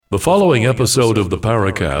The following episode of the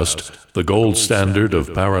Paracast, the gold standard of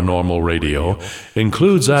paranormal radio,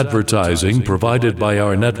 includes advertising provided by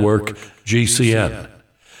our network, GCN.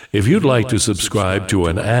 If you'd like to subscribe to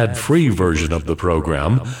an ad-free version of the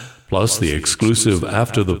program, plus the exclusive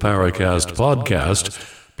After the Paracast podcast,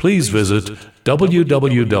 please visit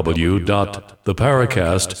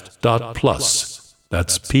www.theparacast.plus.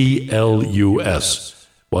 That's Plus.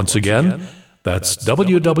 Once again, that's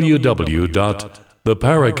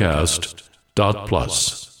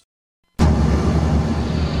www.theparacast.plus.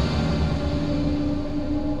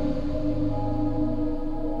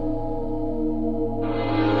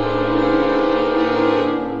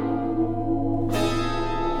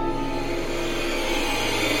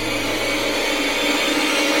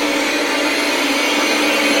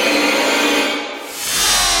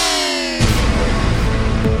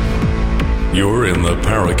 You're in the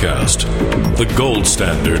Paracast, the gold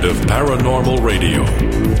standard of paranormal radio.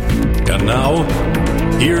 And now,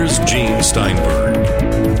 here's Gene Steinberg.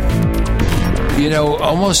 You know,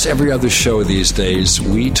 almost every other show these days,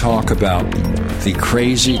 we talk about the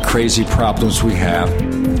crazy, crazy problems we have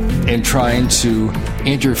in trying to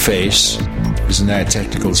interface, isn't that a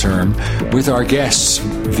technical term, with our guests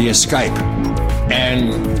via Skype.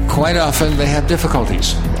 And quite often they have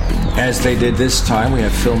difficulties. As they did this time, we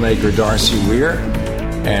have filmmaker Darcy Weir,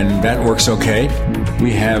 and that works okay.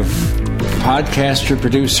 We have podcaster,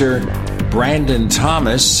 producer Brandon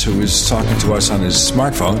Thomas, who is talking to us on his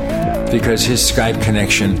smartphone because his Skype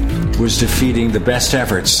connection was defeating the best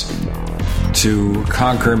efforts to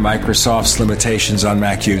conquer Microsoft's limitations on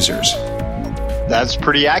Mac users. That's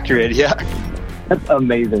pretty accurate, yeah. That's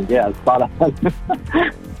amazing, yeah, spot on.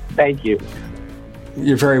 Thank you.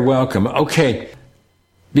 You're very welcome. Okay.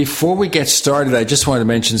 Before we get started, I just wanted to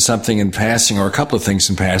mention something in passing, or a couple of things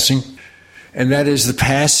in passing, and that is the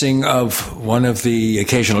passing of one of the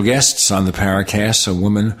occasional guests on the Paracast, a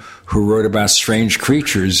woman who wrote about strange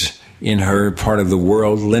creatures in her part of the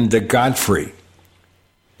world, Linda Godfrey.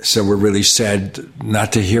 So we're really sad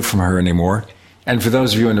not to hear from her anymore. And for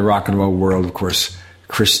those of you in the rock and roll world, of course,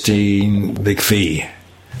 Christine McVie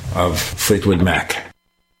of Fleetwood Mac.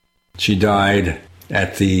 She died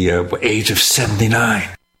at the age of 79.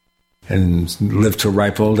 And lived to a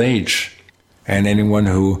ripe old age. And anyone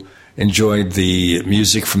who enjoyed the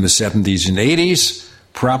music from the 70s and 80s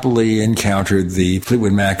probably encountered the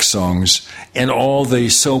Fleetwood Mac songs and all the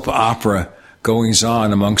soap opera goings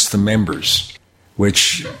on amongst the members,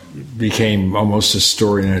 which became almost a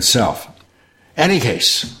story in itself. Any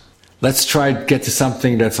case, let's try to get to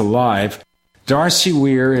something that's alive. Darcy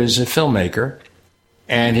Weir is a filmmaker,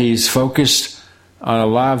 and he's focused on a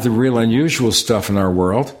lot of the real unusual stuff in our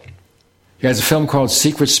world. He has a film called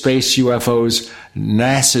Secret Space UFOs,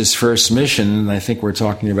 NASA's First Mission, and I think we're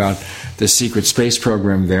talking about the secret space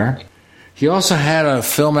program there. He also had a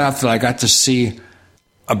film out that I got to see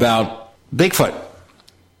about Bigfoot.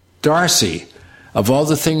 Darcy, of all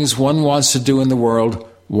the things one wants to do in the world,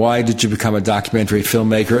 why did you become a documentary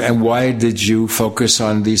filmmaker, and why did you focus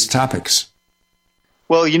on these topics?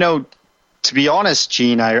 Well, you know, to be honest,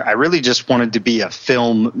 Gene, I really just wanted to be a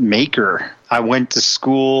filmmaker. I went to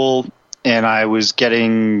school and I was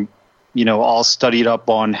getting, you know, all studied up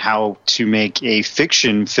on how to make a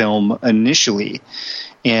fiction film initially.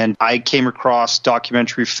 And I came across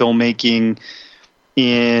documentary filmmaking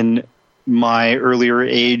in my earlier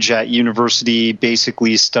age at university,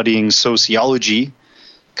 basically studying sociology,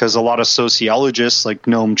 because a lot of sociologists like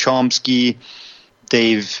Noam Chomsky,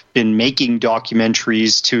 they've been making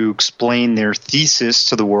documentaries to explain their thesis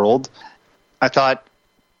to the world. I thought,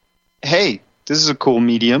 hey, this is a cool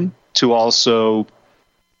medium to also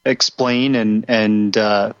explain and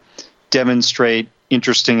demonstrate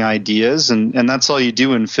interesting ideas. And that's all you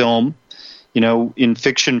do in film. You know, in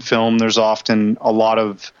fiction film, there's often a lot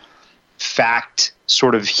of fact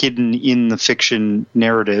sort of hidden in the fiction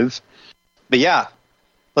narrative. But yeah,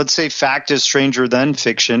 let's say fact is stranger than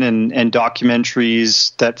fiction, and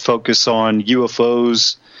documentaries that focus on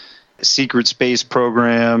UFOs, secret space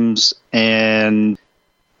programs, and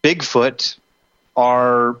Bigfoot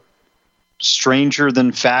are stranger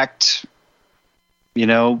than fact, you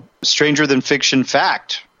know, stranger than fiction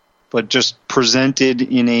fact, but just presented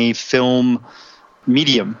in a film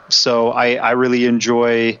medium. So I really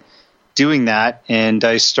enjoy doing that, and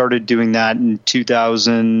I started doing that in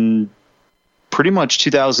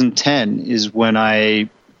 2010 is when I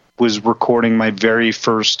was recording my very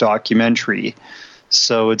first documentary.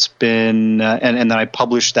 So it's been, and then I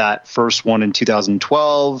published that first one in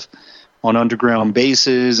 2012 on Underground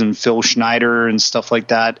Bases and Phil Schneider and stuff like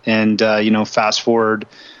that. And, fast forward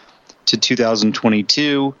to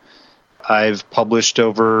 2022, I've published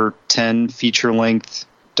over 10 feature-length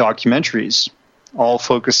documentaries, all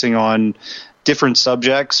focusing on different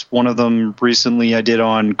subjects. One of them recently I did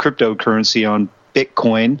on cryptocurrency, on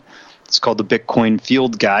Bitcoin. It's called the Bitcoin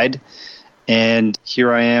Field Guide. And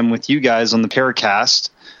here I am with you guys on the Paracast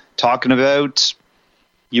talking about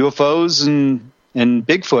UFOs and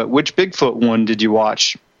Bigfoot. Which Bigfoot one did you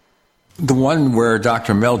watch? The one where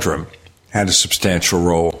Dr. Meldrum had a substantial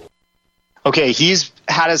role. Okay, he's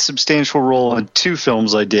had a substantial role in 2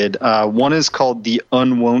 films I did. One is called The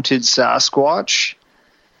Unwanted Sasquatch.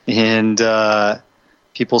 And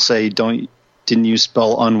people say, didn't you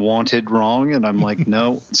spell unwanted wrong? And I'm like,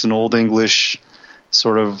 no, it's an Old English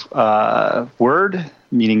sort of word,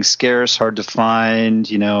 meaning scarce, hard to find,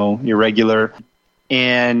 irregular.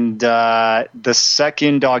 And the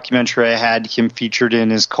second documentary I had him featured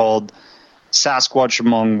in is called Sasquatch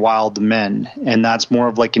Among Wild Men. And that's more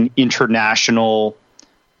of like an international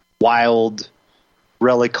wild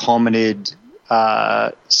relic hominid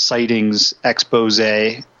sightings expose,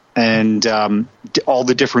 and all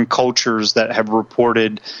the different cultures that have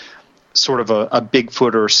reported sort of a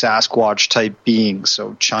Bigfoot or Sasquatch type being.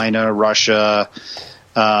 So China, Russia,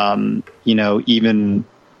 even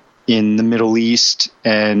in the Middle East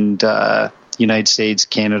and United States,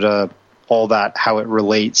 Canada, all that, how it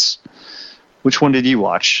relates. Which one did you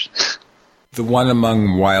watch? The one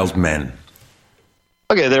among wild men.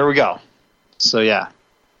 Okay, there we go. So yeah,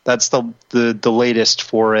 that's the latest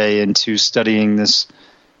foray into studying this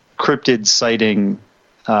cryptid sighting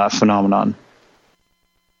phenomenon.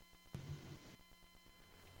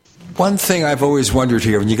 One thing I've always wondered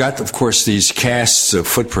here, and you got, of course, these casts of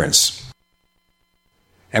footprints,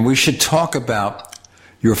 and we should talk about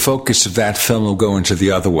your focus of that film. We'll go into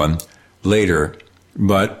the other one later,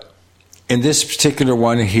 but in this particular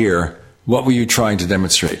one here, what were you trying to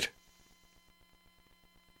demonstrate?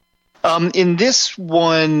 In this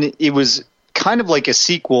one, it was kind of like a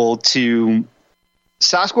sequel to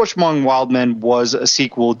Sasquatch Among Wild Men was a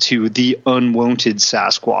sequel to The Unwanted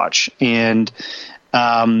Sasquatch. And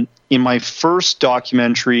in my first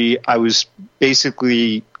documentary, I was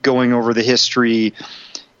basically going over the history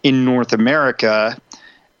in North America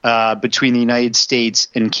between the United States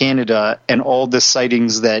and Canada, and all the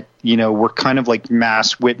sightings that, were kind of like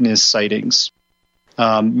mass witness sightings,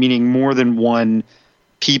 meaning more than one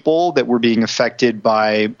people that were being affected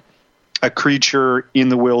by a creature in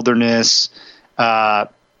the wilderness,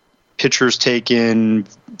 pictures taken,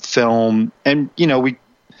 film, and, we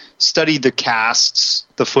studied the casts,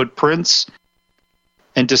 the footprints,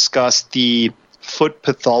 and discussed the foot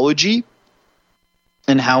pathology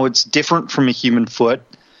and how it's different from a human foot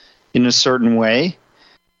in a certain way.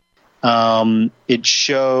 It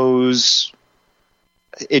shows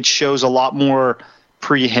a lot more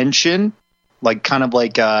prehension, like kind of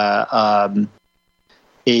like a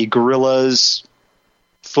gorilla's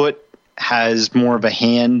foot has more of a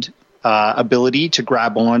hand ability to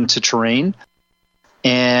grab on to terrain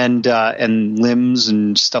and limbs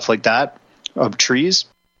and stuff like that of trees.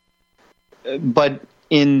 But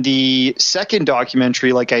in the second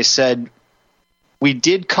documentary, like I said, we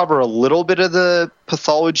did cover a little bit of the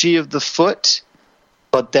pathology of the foot,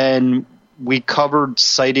 but then we covered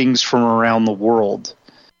sightings from around the world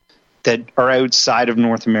that are outside of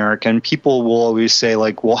North America. And people will always say,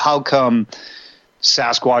 like, well, how come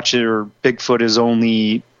Sasquatch or Bigfoot is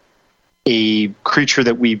only a creature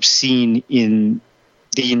that we've seen in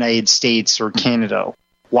the United States or Canada?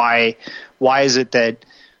 Why is it that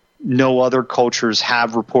no other cultures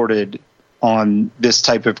have reported on this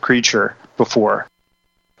type of creature before?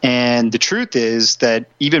 And the truth is that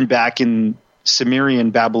even back in Sumerian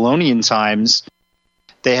Babylonian times,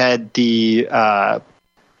 they had the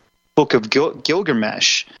book of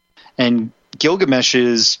Gilgamesh, and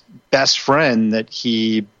Gilgamesh's best friend that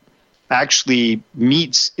he actually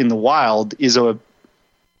meets in the wild is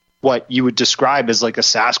what you would describe as like a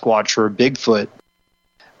Sasquatch or a Bigfoot.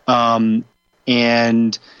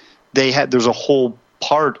 And there's a whole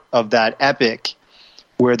part of that epic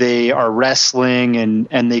where they are wrestling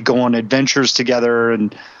and they go on adventures together,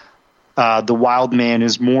 and the wild man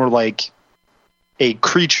is more like a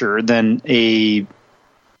creature than a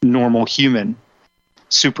normal human.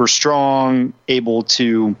 Super strong, able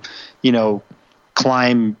to,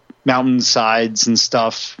 climb mountainsides and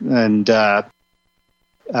stuff. And that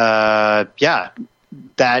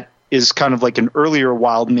is kind of like an earlier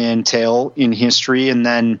wild man tale in history. And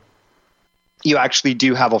then you actually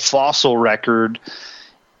do have a fossil record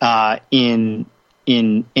in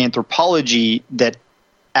anthropology that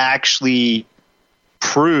actually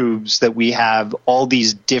proves that we have all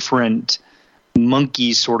these different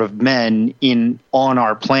monkey sort of men on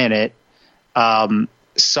our planet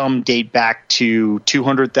Some date back to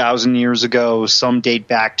 200,000 years ago. Some date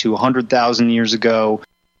back to 100,000 years ago.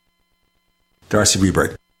 Darcy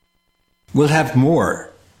Weir. We'll have more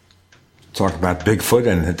talk about Bigfoot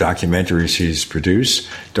and the documentaries he's produced.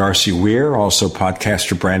 Darcy Weir, also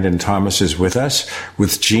podcaster Brandon Thomas is with us.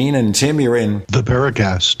 With Gene and Tim, you're in The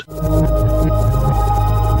Paracast.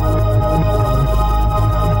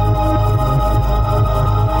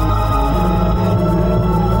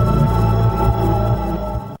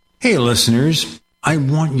 Hey, listeners. I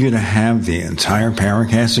want you to have the entire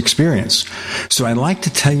Paracast experience. So I'd like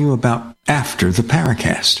to tell you about After the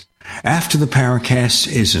Paracast. After the Paracast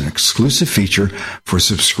is an exclusive feature for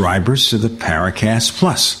subscribers to the Paracast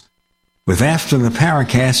Plus. With After the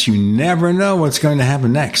Paracast, you never know what's going to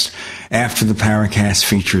happen next. After the Paracast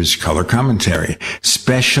features color commentary,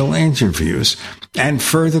 special interviews, and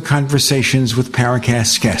further conversations with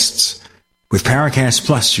Paracast guests. With Paracast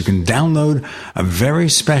Plus, you can download a very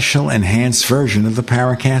special enhanced version of the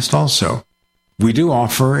Paracast also. We do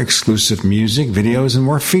offer exclusive music, videos, and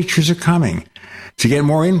more features are coming. To get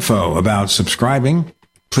more info about subscribing,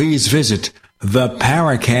 please visit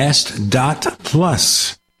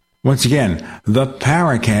theparacast.plus. Once again,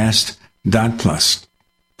 theparacast.plus.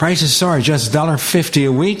 Prices are just $1.50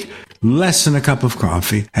 a week, less than a cup of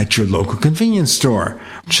coffee at your local convenience store.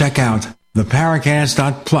 Check out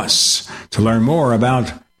theparacast.plus to learn more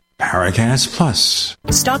about Paracast Plus.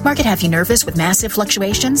 Stock market have you nervous with massive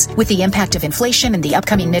fluctuations? With the impact of inflation and the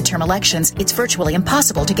upcoming midterm elections, it's virtually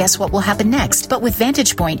impossible to guess what will happen next. But with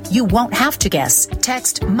Vantage Point, you won't have to guess.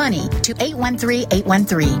 Text MONEY to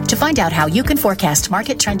 813-813 to find out how you can forecast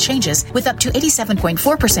market trend changes with up to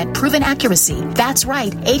 87.4% proven accuracy. That's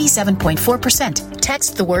right, 87.4%.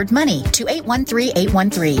 Text the word MONEY to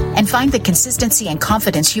 813-813 and find the consistency and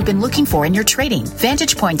confidence you've been looking for in your trading.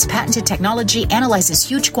 Vantage Point's patented technology analyzes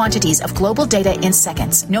huge quantities of global data in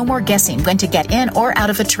seconds. No more guessing when to get in or out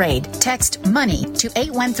of a trade. Text MONEY to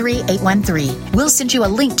 813-813. We'll send you a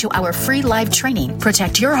link to our free live training.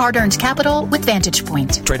 Protect your hard-earned capital with Vantage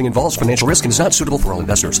Point. Trading involves financial risk and is not suitable for all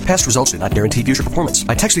investors. Past results do not guarantee future performance.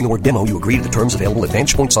 By texting the word demo, you agree to the terms available at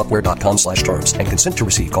VantagePointSoftware.com/terms and consent to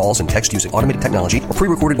receive calls and text using automated technology or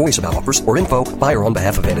pre-recorded voice about offers or info by or on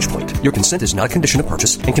behalf of Vantage Point. Your consent is not a condition of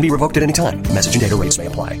purchase and can be revoked at any time. Message and data rates may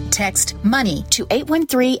apply. Text MONEY to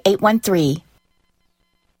 813-813.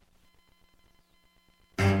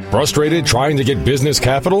 Frustrated trying to get business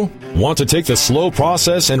capital? Want to take the slow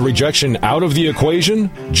process and rejection out of the equation?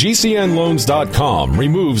 GCNloans.com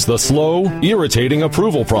removes the slow, irritating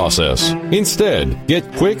approval process. Instead, get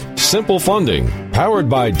quick, simple funding. Powered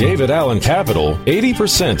by David Allen Capital,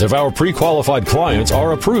 80% of our pre-qualified clients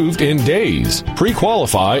are approved in days.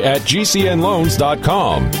 Pre-qualify at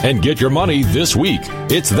GCNloans.com and get your money this week.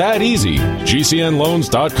 It's that easy.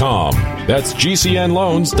 GCNloans.com. That's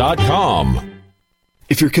GCNloans.com.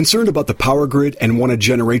 If you're concerned about the power grid and want to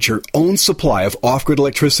generate your own supply of off-grid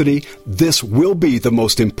electricity, this will be the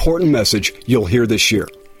most important message you'll hear this year.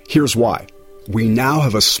 Here's why. We now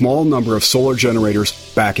have a small number of solar generators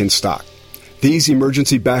back in stock. These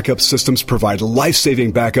emergency backup systems provide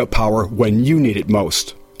life-saving backup power when you need it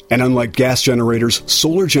most. And unlike gas generators,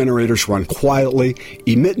 solar generators run quietly,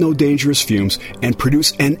 emit no dangerous fumes, and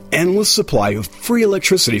produce an endless supply of free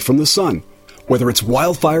electricity from the sun. Whether it's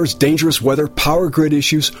wildfires, dangerous weather, power grid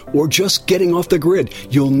issues, or just getting off the grid,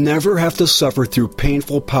 you'll never have to suffer through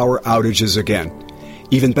painful power outages again.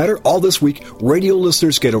 Even better, all this week, radio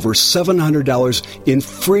listeners get over $700 in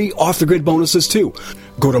free off-the-grid bonuses too.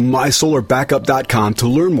 Go to mysolarbackup.com to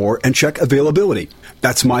learn more and check availability.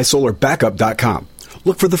 That's mysolarbackup.com.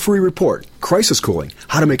 Look for the free report, Crisis Cooling,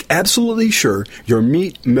 how to make absolutely sure your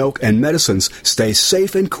meat, milk, and medicines stay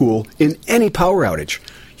safe and cool in any power outage.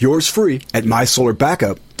 Yours free at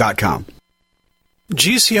mysolarbackup.com.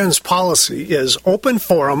 GCN's policy is open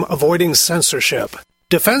forum avoiding censorship.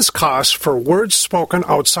 Defense costs for words spoken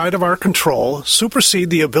outside of our control supersede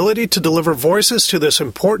the ability to deliver voices to this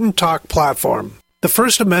important talk platform. The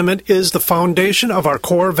First Amendment is the foundation of our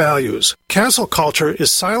core values. Cancel culture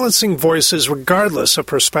is silencing voices regardless of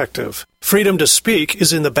perspective. Freedom to speak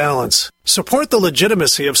is in the balance. Support the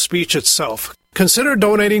legitimacy of speech itself. Consider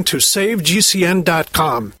donating to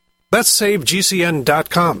SaveGCN.com. That's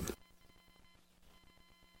SaveGCN.com.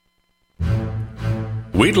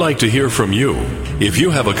 We'd like to hear from you. If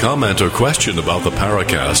you have a comment or question about the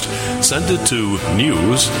Paracast, send it to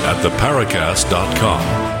news@theparacast.com.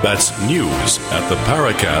 That's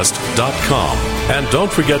news@theparacast.com. And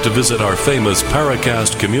don't forget to visit our famous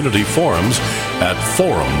Paracast community forums at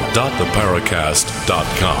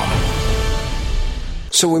forum.theparacast.com.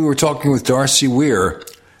 So we were talking with Darcy Weir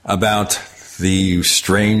about the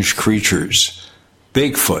strange creatures,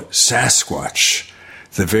 Bigfoot, Sasquatch,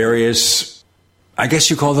 the various, I guess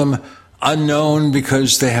you call them unknown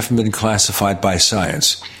because they haven't been classified by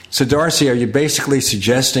science. So, Darcy, are you basically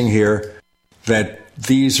suggesting here that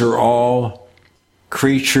these are all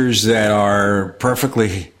creatures that are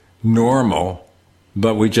perfectly normal,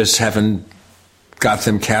 but we just haven't got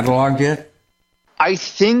them cataloged yet? I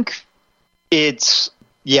think it's,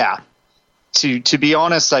 yeah. To be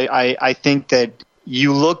honest, I think that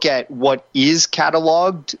you look at what is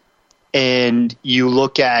cataloged and you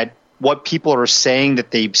look at what people are saying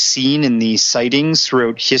that they've seen in these sightings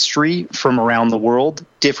throughout history from around the world,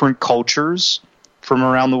 different cultures from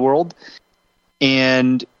around the world.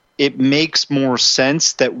 And it makes more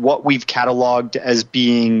sense that what we've cataloged as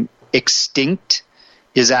being extinct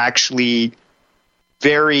is actually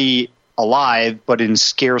very alive, but in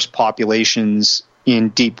scarce populations in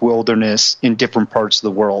deep wilderness in different parts of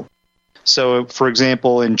the world. So, for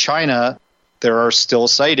example, in China, there are still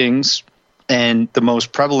sightings, and the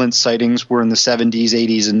most prevalent sightings were in the 70s,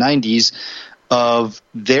 80s, and 90s of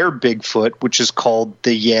their Bigfoot, which is called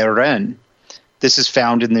the Yeren. This is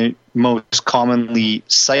found in the most commonly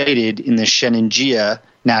cited in the Sheninjia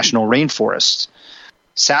National Rainforest.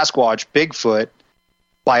 Sasquatch, Bigfoot,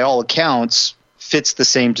 by all accounts, fits the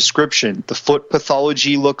same description. The foot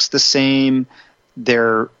pathology looks the same.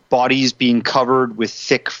 Their bodies being covered with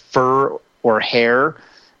thick fur or hair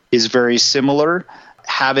is very similar.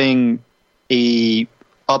 Having a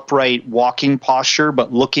upright walking posture,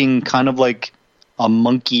 but looking kind of like a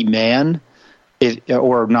monkey man,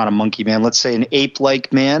 or not a monkey man, let's say an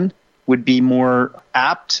ape-like man would be more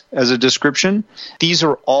apt as a description. These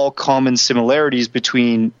are all common similarities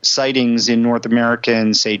between sightings in North America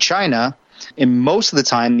and, say, China. And most of the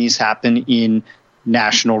time, these happen in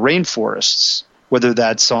national rainforests, whether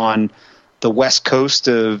that's on the west coast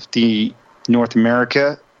of the North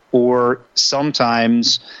America or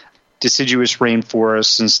sometimes deciduous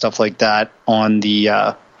rainforests and stuff like that on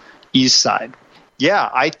the east side. Yeah,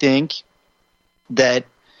 I think that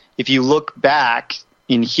if you look back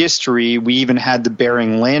in history, we even had the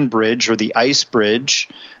Bering Land Bridge or the ice bridge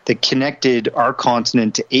that connected our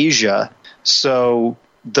continent to Asia. So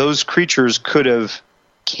those creatures could have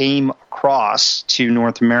came across to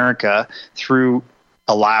North America through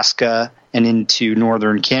Alaska and into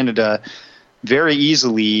northern Canada very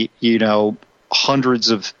easily, hundreds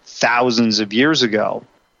of thousands of years ago.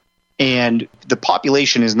 And the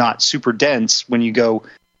population is not super dense when you go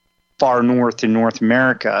far north in North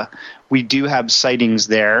America. We do have sightings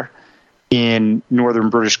there in northern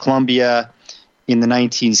British Columbia. In the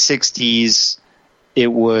 1960s, it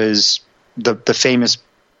was the famous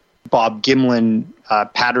Bob Gimlin,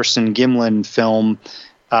 Patterson-Gimlin film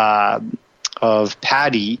of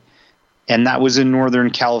Paddy, and that was in Northern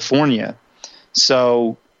California.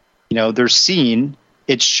 So, they're seen.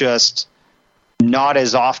 It's just not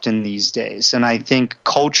as often these days. And I think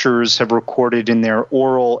cultures have recorded in their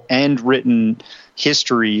oral and written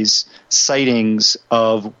histories sightings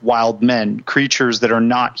of wild men, creatures that are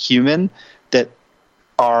not human, that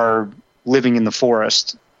are living in the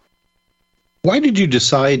forest. Why did you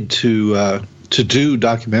decide to do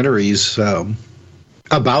documentaries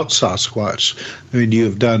about Sasquatch? I mean, you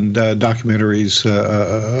have done documentaries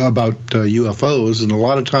about UFOs, and a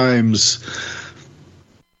lot of times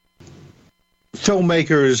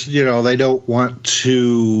filmmakers, they don't want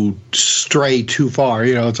to stray too far.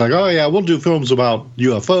 It's like, oh yeah, we'll do films about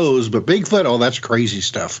UFOs, but Bigfoot, oh, that's crazy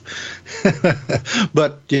stuff.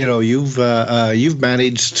 But you've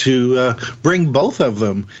managed to bring both of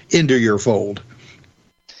them into your fold.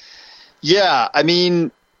 Yeah, I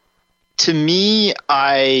mean, to me,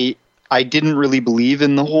 I didn't really believe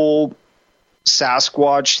in the whole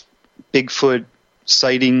Sasquatch Bigfoot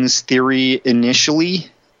sightings theory initially.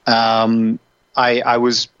 I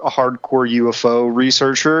was a hardcore UFO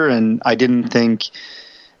researcher, and I didn't think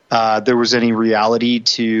there was any reality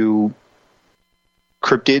to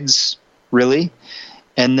cryptids, really.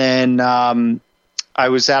 And then I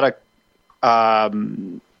was at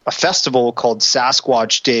a festival called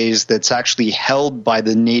Sasquatch Days that's actually held by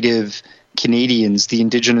the native Canadians, the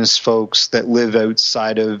indigenous folks that live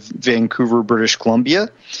outside of Vancouver, British Columbia,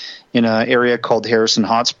 in an area called Harrison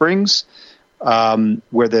Hot Springs,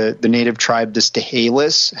 where the native tribe, the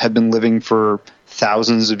Stahelis, have been living for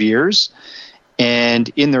thousands of years. And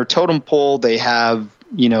in their totem pole, they have,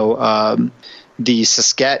 the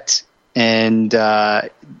Saskette and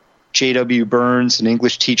J.W. Burns, an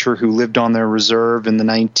English teacher who lived on their reserve in the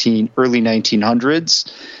early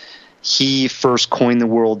 1900s. He first coined the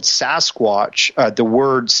word Sasquatch.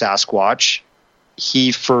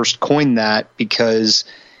 He first coined that because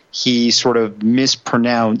he sort of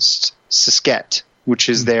mispronounced Sisket, which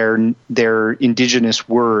is their indigenous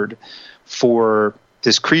word for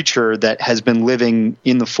this creature that has been living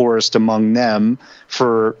in the forest among them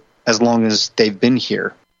for as long as they've been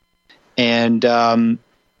here. And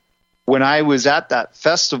when I was at that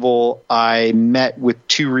festival, I met with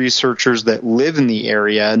 2 researchers that live in the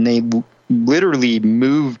area, and they literally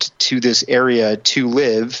moved to this area to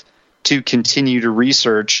live, to continue to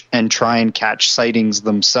research and try and catch sightings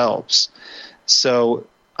themselves. So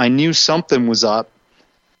I knew something was up.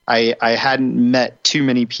 I hadn't met too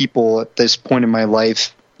many people at this point in my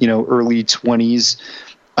life, early 20s,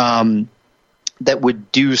 that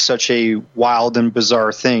would do such a wild and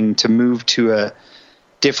bizarre thing, to move to a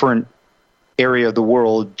different area of the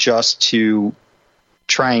world just to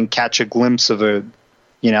try and catch a glimpse of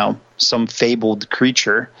some fabled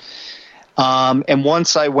creature. And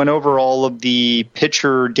once I went over all of the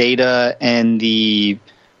picture data and the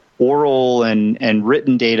oral and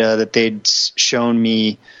written data that they'd shown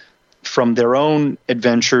me from their own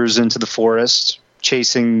adventures into the forest,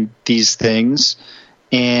 chasing these things,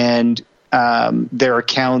 and their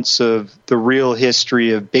accounts of the real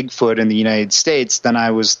history of Bigfoot in the United States, then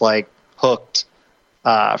I was like hooked,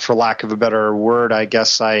 for lack of a better word. I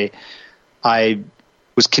guess I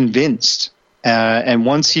was convinced. And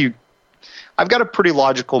once I've got a pretty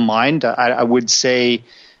logical mind. I would say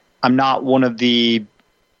I'm not one of the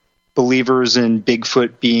believers in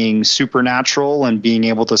Bigfoot being supernatural and being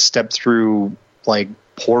able to step through like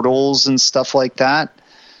portals and stuff like that.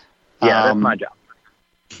 Yeah, that's my job.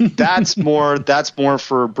 That's more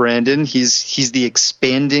for Brandon. He's the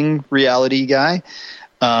expanding reality guy.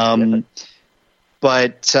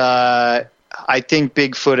 But I think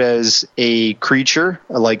Bigfoot as a creature,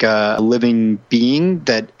 like a living being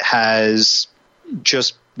that has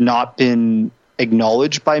just not been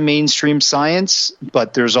acknowledged by mainstream science,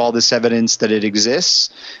 but there's all this evidence that it exists.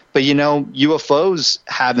 But UFOs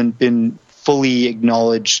haven't been fully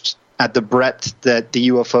acknowledged at the breadth that the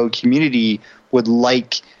UFO community would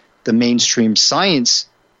like the mainstream science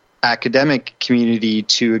academic community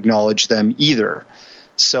to acknowledge them either.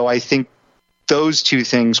 So I think those 2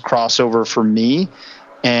 things cross over for me,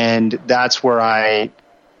 and that's where I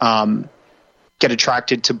get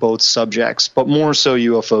attracted to both subjects, but more so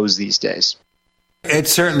UFOs these days.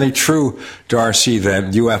 It's certainly true, Darcy, that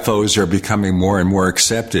UFOs are becoming more and more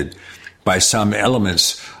accepted by some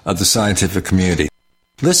elements of the scientific community.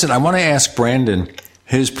 Listen, I want to ask Brandon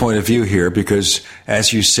his point of view here, because,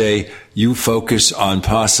 as you say, you focus on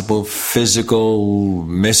possible physical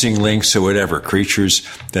missing links or whatever, creatures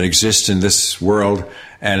that exist in this world,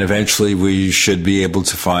 and eventually we should be able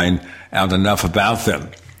to find out enough about them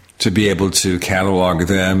to be able to catalog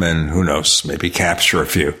them and, who knows, maybe capture a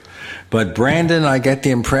few. But Brandon, I get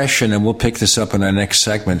the impression, and we'll pick this up in our next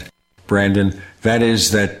segment, Brandon, that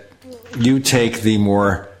is that you take the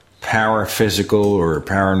more paraphysical or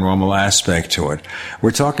paranormal aspect to it.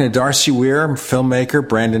 We're talking to Darcy Weir, filmmaker,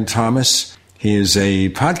 Brandon Thomas. He is a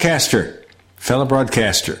podcaster, fellow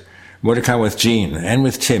broadcaster. More to come with Gene and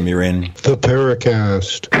with Tim. You're in The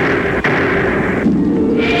Paracast.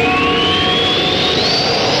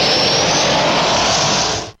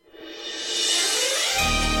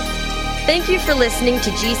 Thank you for listening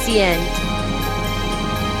to GCN.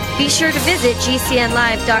 Be sure to visit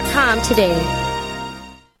GCNlive.com today.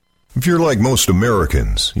 If you're like most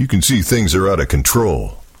Americans, you can see things are out of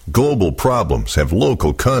control. Global problems have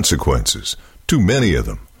local consequences, too many of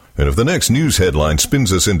them. And if the next news headline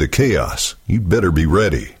spins us into chaos, you'd better be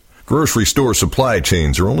ready. Grocery store supply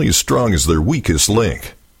chains are only as strong as their weakest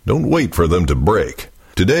link. Don't wait for them to break.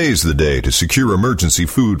 Today's the day to secure emergency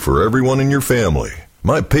food for everyone in your family.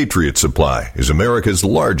 My Patriot Supply is America's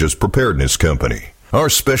largest preparedness company. Our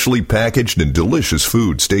specially packaged and delicious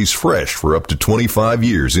food stays fresh for up to 25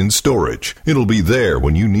 years in storage. It'll be there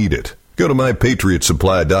when you need it. Go to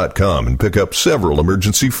mypatriotsupply.com and pick up several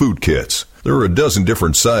emergency food kits. There are a dozen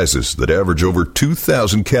different sizes that average over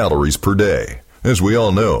 2,000 calories per day. As we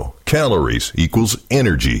all know, calories equals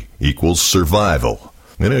energy equals survival.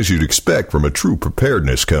 And as you'd expect from a true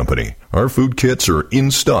preparedness company, our food kits are in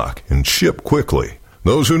stock and ship quickly.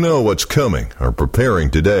 Those who know what's coming are preparing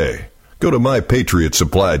today. Go to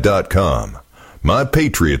mypatriotsupply.com.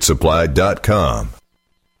 mypatriotsupply.com.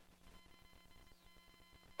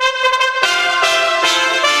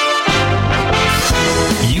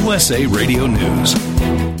 USA Radio News.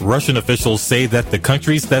 Russian officials say that the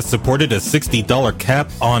countries that supported a $60 cap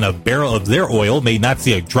on a barrel of their oil may not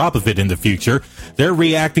see a drop of it in the future. They're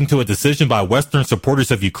reacting to a decision by Western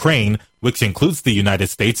supporters of Ukraine, which includes the United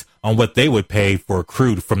States, on what they would pay for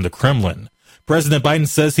crude from the Kremlin. President Biden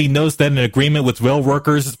says he knows that an agreement with rail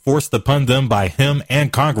workers forced upon them by him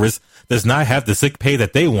and Congress does not have the sick pay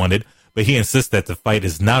that they wanted, but he insists that the fight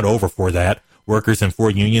is not over for that. Workers in 4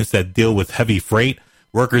 unions that deal with heavy freight,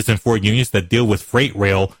 workers in 4 unions that deal with freight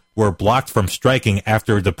rail were blocked from striking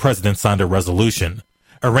after the president signed a resolution.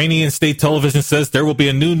 Iranian state television says there will be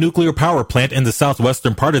a new nuclear power plant in the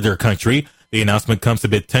southwestern part of their country. The announcement comes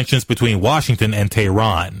amid tensions between Washington and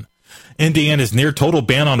Tehran. Indiana's near total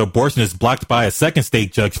ban on abortion is blocked by a second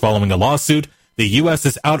state judge following a lawsuit. The U.S.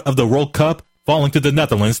 is out of the World Cup, falling to the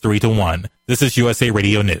Netherlands 3-1. This is USA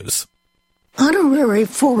Radio News. Honorary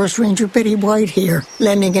Forest Ranger Betty White here,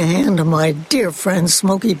 lending a hand to my dear friend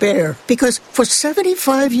Smokey Bear, because for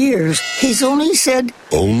 75 years, he's only said,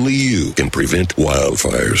 only you can prevent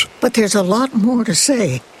wildfires. But there's a lot more to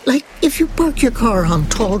say. Like, if you park your car on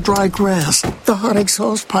tall, dry grass, the hot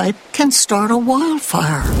exhaust pipe can start a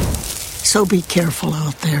wildfire. So be careful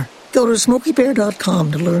out there. Go to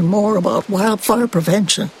SmokeyBear.com to learn more about wildfire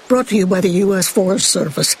prevention. Brought to you by the U.S. Forest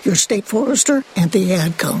Service, your state forester, and the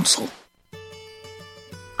Ad Council.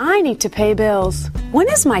 I need to pay bills. When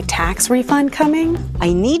is my tax refund coming?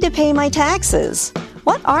 I need to pay my taxes.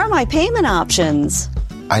 What are my payment options?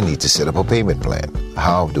 I need to set up a payment plan.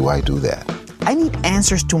 How do I do that? I need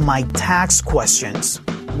answers to my tax questions.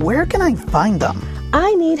 Where can I find them?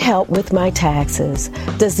 I need help with my taxes.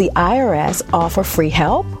 Does the IRS offer free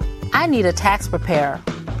help? I need a tax preparer.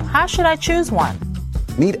 How should I choose one?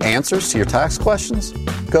 Need answers to your tax questions?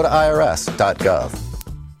 Go to irs.gov.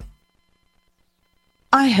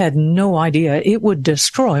 I had no idea it would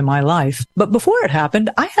destroy my life. But before it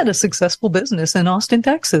happened, I had a successful business in Austin,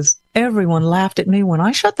 Texas. Everyone laughed at me when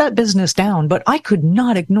I shut that business down, but I could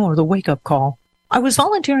not ignore the wake-up call. I was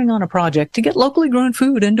volunteering on a project to get locally grown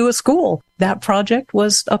food into a school. That project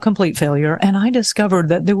was a complete failure, and I discovered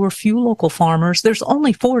that there were few local farmers. There's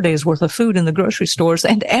only 4 days worth of food in the grocery stores,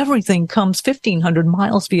 and everything comes 1,500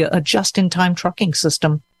 miles via a just-in-time trucking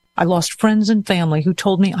system. I lost friends and family who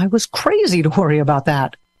told me I was crazy to worry about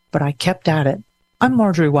that, but I kept at it. I'm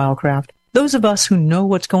Marjorie Wildcraft. Those of us who know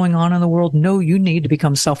what's going on in the world know you need to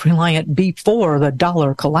become self-reliant before the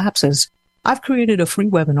dollar collapses. I've created a free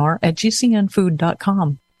webinar at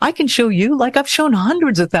gcnfood.com. I can show you, like I've shown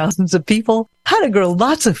hundreds of thousands of people, how to grow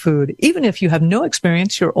lots of food, even if you have no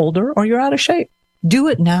experience, you're older, or you're out of shape. Do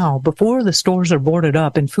it now before the stores are boarded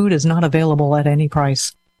up and food is not available at any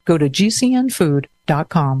price. Go to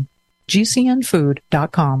gcnfood.com.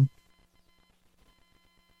 gcnfood.com.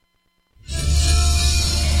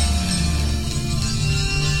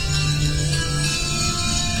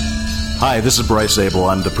 Hi, this is Bryce Abel.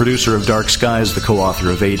 I'm the producer of Dark Skies, the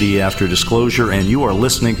co-author of AD After Disclosure, and you are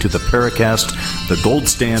listening to the Paracast, the gold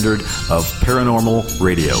standard of paranormal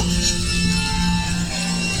radio.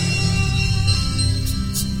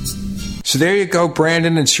 So there you go,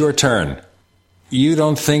 Brandon. It's your turn. You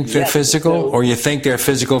don't think they're physical, or you think they're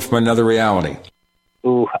physical from another reality?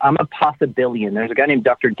 Ooh, I'm a possibilian. There's a guy named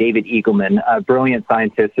Dr. David Eagleman, a brilliant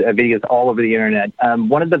scientist, videos all over the internet.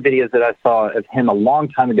 One of the videos that I saw of him a long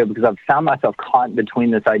time ago, because I've found myself caught between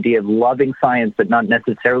this idea of loving science but not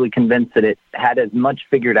necessarily convinced that it had as much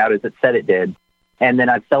figured out as it said it did. And then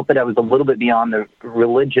I felt that I was a little bit beyond the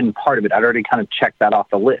religion part of it. I'd already kind of checked that off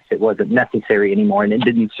the list. It wasn't necessary anymore, and it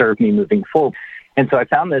didn't serve me moving forward. And so I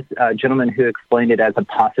found this gentleman who explained it as a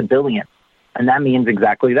possibilian. And that means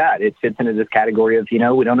exactly that. It fits into this category of, we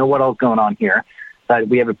don't know what all's going on here, but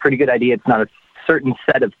we have a pretty good idea it's not a certain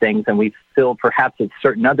set of things, and we feel perhaps it's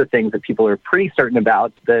certain other things that people are pretty certain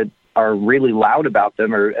about that are really loud about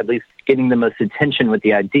them, or at least getting the most attention with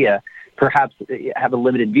the idea, perhaps have a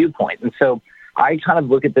limited viewpoint. And so I kind of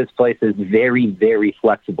look at this place as very, very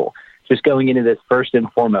flexible. Just going into this first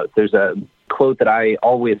and foremost, there's a quote that I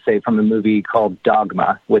always say from a movie called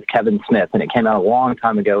Dogma with Kevin Smith, and it came out a long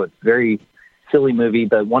time ago. It's very silly movie,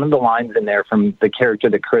 but one of the lines in there from the character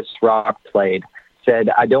that Chris Rock played said,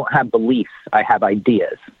 I don't have beliefs, I have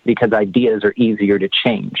ideas, because ideas are easier to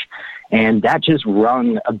change. And that just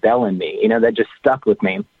rung a bell in me, that just stuck with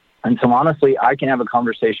me. And so honestly, I can have a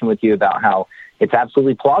conversation with you about how it's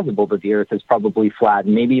absolutely plausible that the Earth is probably flat,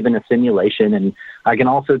 and maybe even a simulation. And I can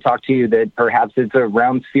also talk to you that perhaps it's a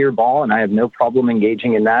round sphere ball, and I have no problem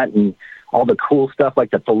engaging in that. And all the cool stuff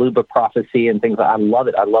like the Faluba prophecy and things. I love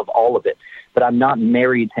it. I love all of it. But I'm not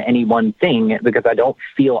married to any one thing because I don't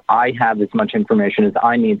feel I have as much information as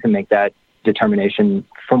I need to make that determination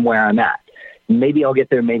from where I'm at. Maybe I'll get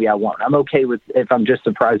there, maybe I won't. I'm okay with if I'm just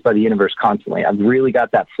surprised by the universe constantly. I've really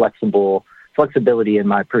got that flexibility in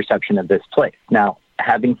my perception of this place. Now,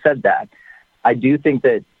 having said that, I do think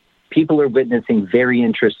that people are witnessing very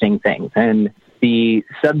interesting things. And the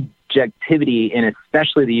subjectivity in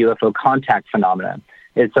especially the UFO contact phenomenon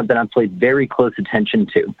is something I've paid very close attention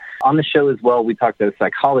to. On the show as well, we talk to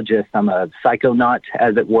psychologists. I'm a psychonaut,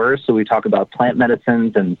 as it were, so we talk about plant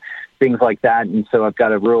medicines and things like that. And so I've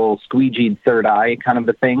got a real squeegeed third eye kind of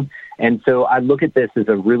a thing. And so I look at this as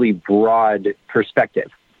a really broad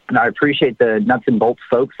perspective. And I appreciate the nuts and bolts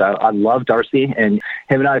folks. I love Darcy, and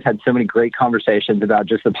him and I have had so many great conversations about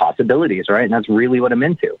just the possibilities, right? And that's really what I'm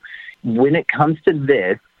into. When it comes to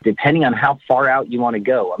this, depending on how far out you want to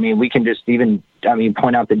go, I mean, we can just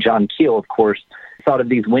point out that John Keel, of course, thought of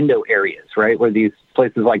these window areas, right, where these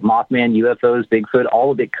places like Mothman, UFOs, Bigfoot,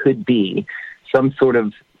 all of it could be some sort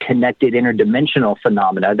of connected interdimensional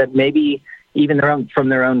phenomena that maybe even from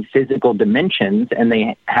their own physical dimensions, and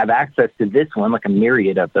they have access to this one, like a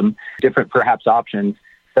myriad of them, different perhaps options,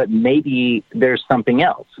 but maybe there's something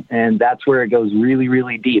else. And that's where it goes really,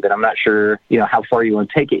 really deep. And I'm not sure, how far you want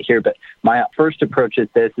to take it here, but my first approach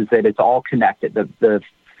at this is that it's all connected. The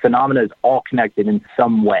phenomena is all connected in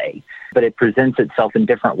some way, but it presents itself in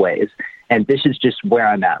different ways. And this is just where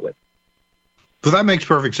I'm at with it. Well, that makes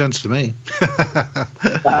perfect sense to me.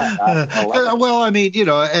 Well, I mean,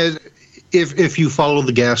 if you follow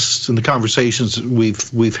the guests and the conversations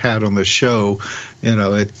we've had on the show,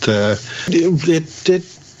 it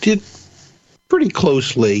pretty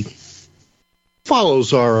closely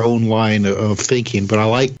follows our own line of thinking. But I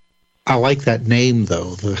like that name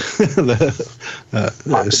though.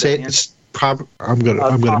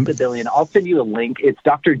 Possibillion. I'll send you a link. It's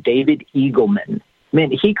Dr. David Eagleman. Man,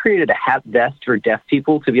 he created a hat vest for deaf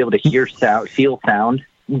people to be able to hear sound, feel sound.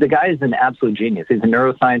 The guy is an absolute genius. He's a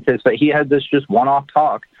neuroscientist, but he had this just one-off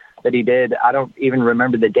talk that he did. I don't even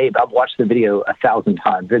remember the date, but I've watched the video 1,000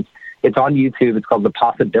 times. It's on YouTube. It's called The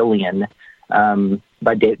Possibillion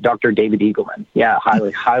by Dr. David Eagleman. Yeah,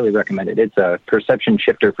 highly, highly recommended. It's a perception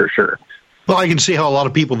shifter for sure. Well, I can see how a lot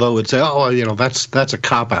of people, though, would say, that's a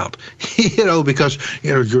cop-out, because,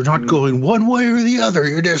 you're not going one way or the other.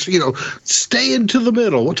 You're just, staying to the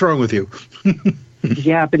middle. What's wrong with you?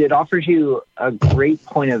 Yeah, but it offers you a great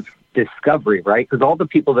point of discovery, right? Because all the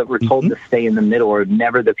people that were told to stay in the middle are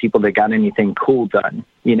never the people that got anything cool done,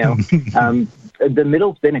 The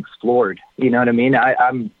middle's been explored, you know what I mean?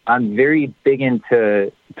 I'm very big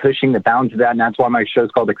into pushing the bounds of that, and that's why my show's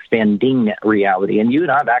called Expanding Reality. And you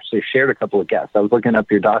and I have actually shared a couple of guests. I was looking up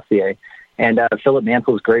your dossier, and Philip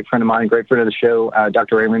Mansell is a great friend of mine, great friend of the show,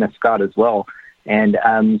 Dr. Irina Scott as well. And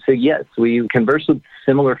so, yes, we converse with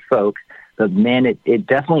similar folk, but, man, it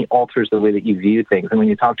definitely alters the way that you view things. And when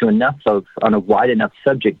you talk to enough folks on a wide enough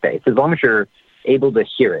subject base, as long as you're able to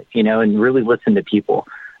hear it, and really listen to people,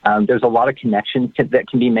 there's a lot of connections that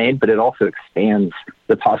can be made, but it also expands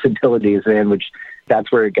the possibilities, which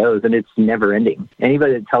that's where it goes, and it's never ending.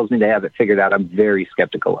 Anybody that tells me they have it figured out, I'm very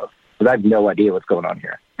skeptical of, because I have no idea what's going on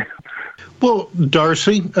here. Well,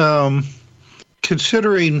 Darcy,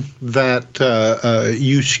 considering that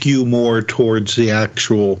you skew more towards the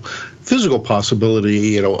actual physical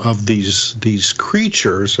possibility, of these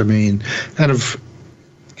creatures, I mean,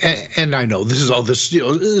 and I know this is all this,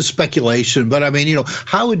 speculation, but I mean,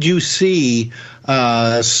 how would you see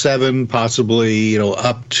 7, possibly,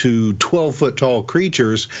 up to 12-foot tall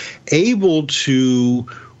creatures able to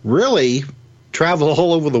really travel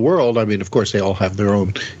all over the world? I mean, of course, they all have their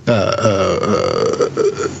own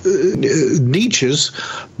niches,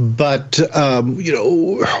 but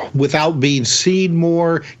without being seen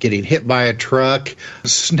more, getting hit by a truck,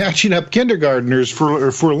 snatching up kindergartners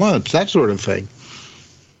for lunch, that sort of thing.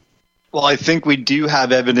 Well, I think we do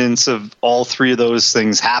have evidence of all three of those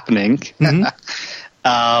things happening.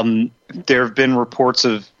 Mm-hmm. There have been reports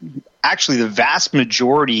of actually the vast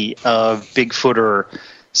majority of Bigfoot or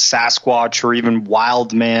Sasquatch or even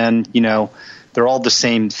wild man, they're all the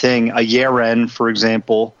same thing. A Yeren, for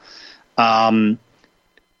example. The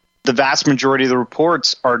vast majority of the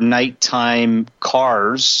reports are nighttime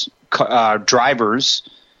drivers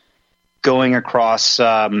going across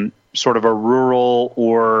sort of a rural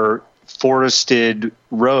or forested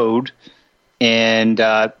road, and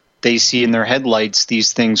they see in their headlights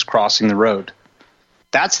these things crossing the road.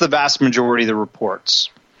 That's the vast majority of the reports.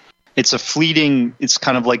 It's it's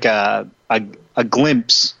kind of like a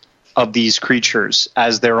glimpse of these creatures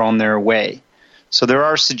as they're on their way. So there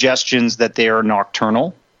are suggestions that they are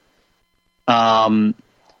nocturnal. The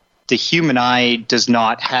human eye does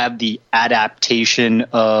not have the adaptation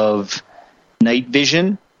of night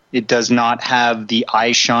vision. It does not have the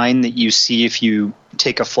eye shine that you see if you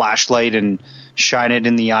take a flashlight and shine it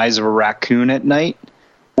in the eyes of a raccoon at night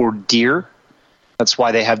or deer. That's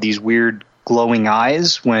why they have these weird glowing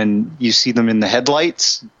eyes when you see them in the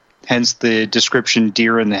headlights, hence the description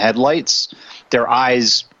deer in the headlights. Their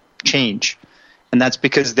eyes change. And that's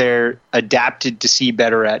because they're adapted to see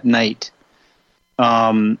better at night.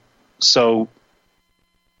 So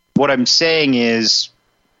what I'm saying is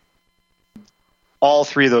all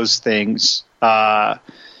three of those things,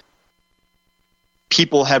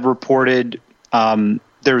 people have reported,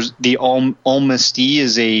 there's the Almasty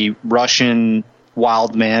is a Russian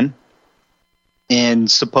wild man.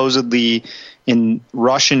 And supposedly in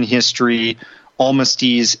Russian history,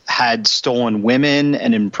 Almasties had stolen women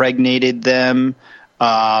and impregnated them,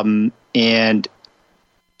 and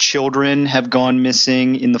children have gone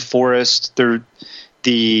missing in the forest.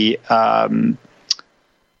 The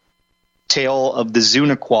tale of the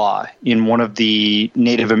Zuniqua in one of the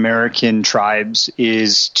Native American tribes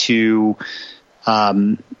is to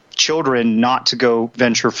children not to go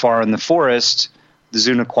venture far in the forest. The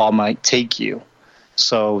Zuniqua might take you.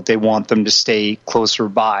 So they want them to stay closer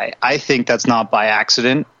by. I think that's not by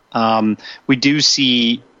accident. We do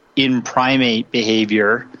see in primate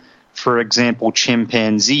behavior, for example,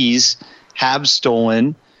 chimpanzees have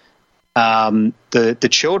stolen the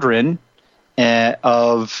children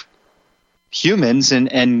of humans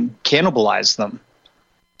and cannibalized them.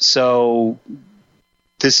 So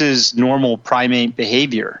this is normal primate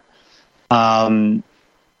behavior.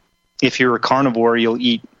 If you're a carnivore, you'll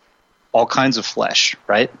eat all kinds of flesh,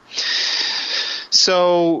 right?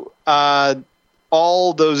 So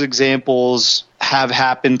all those examples have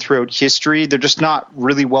happened throughout history. They're just not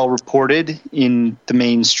really well reported in the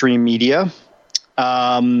mainstream media.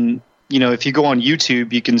 If you go on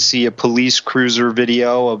YouTube, you can see a police cruiser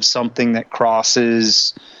video of something that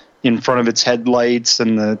crosses in front of its headlights,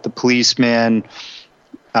 and the policeman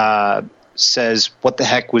says, "What the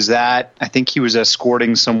heck was that?" I think he was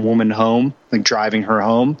escorting some woman home, like driving her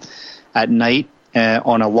home. At night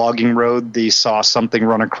on a logging road, they saw something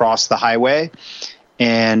run across the highway,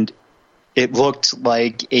 and it looked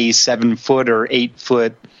like a 7-foot or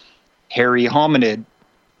 8-foot hairy hominid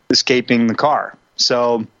escaping the car.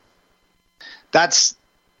 So that's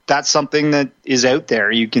something that is out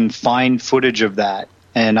there. You can find footage of that,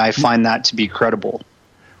 and I find that to be credible.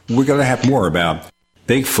 We're going to have more about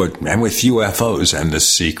Bigfoot and with UFOs and the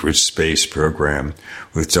secret space program.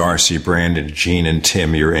 With Darcy, Brandon, Gene, and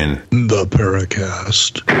Tim, you're in the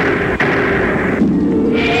Paracast.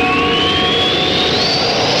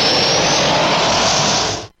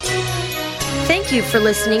 Thank you for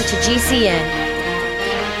listening to GCN.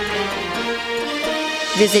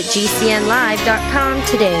 Visit GCNlive.com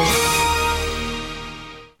today.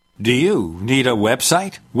 Do you need a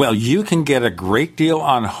website? Well, you can get a great deal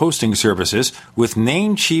on hosting services with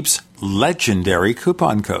Namecheap's legendary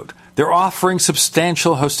coupon code. They're offering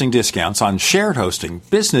substantial hosting discounts on shared hosting,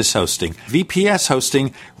 business hosting, VPS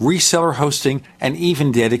hosting, reseller hosting, and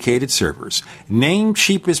even dedicated servers.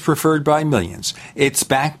 Namecheap is preferred by millions. It's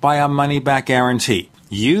backed by a money-back guarantee.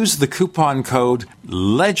 Use the coupon code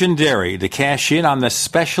LEGENDARY to cash in on the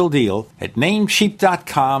special deal at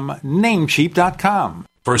Namecheap.com, Namecheap.com.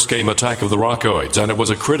 First came Attack of the Rockoids, and it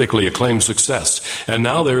was a critically acclaimed success. And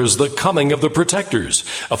now there's The Coming of the Protectors.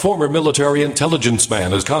 A former military intelligence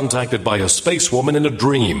man is contacted by a space woman in a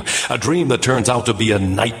dream that turns out to be a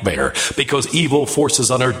nightmare because evil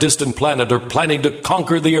forces on her distant planet are planning to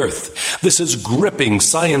conquer the Earth. This is gripping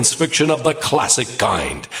science fiction of the classic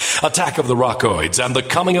kind. Attack of the Rockoids and The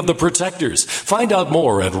Coming of the Protectors. Find out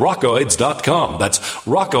more at rockoids.com. That's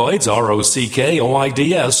Rockoids,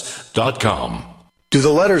 ROCKOIDS.com. Do the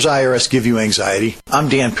letters IRS give you anxiety? I'm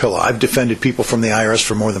Dan Pilla. I've defended people from the IRS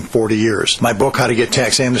for more than 40 years. My book, How to Get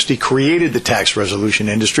Tax Amnesty, created the tax resolution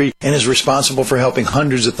industry and is responsible for helping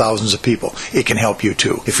hundreds of thousands of people. It can help you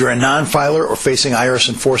too. If you're a non-filer or facing IRS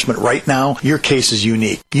enforcement right now, your case is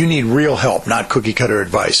unique. You need real help, not cookie-cutter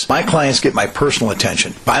advice. My clients get my personal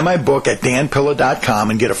attention. Buy my book at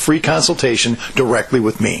danpilla.com and get a free consultation directly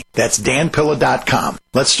with me. That's danpilla.com.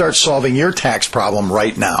 Let's start solving your tax problem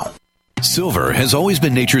right now. Silver has always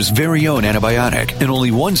been nature's very own antibiotic, and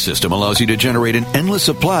only one system allows you to generate an endless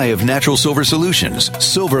supply of natural silver solutions.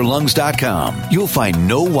 Silverlungs.com. You'll find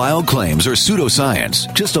no wild claims or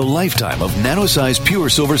pseudoscience, just a lifetime of nano-sized pure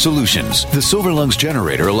silver solutions. The Silver Lungs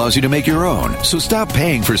generator allows you to make your own, so stop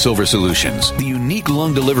paying for silver solutions. The unique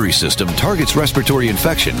lung delivery system targets respiratory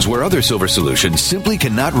infections where other silver solutions simply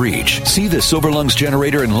cannot reach. See the Silver Lungs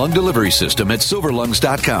generator and lung delivery system at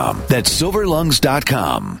silverlungs.com. That's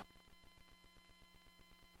silverlungs.com.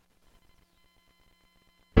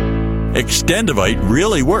 Extendivite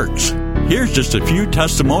really works. Here's just a few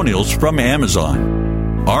testimonials from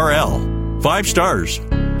Amazon. RL, 5 stars.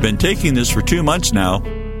 Been taking this for 2 months now.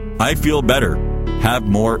 I feel better. Have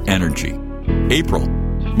more energy. April,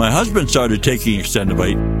 my husband started taking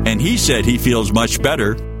Extendivite, and he said he feels much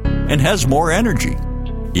better. and has more energy.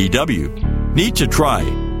 EW. Need to try.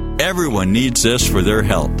 Everyone needs this for their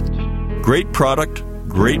health. Great product,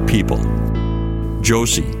 great people.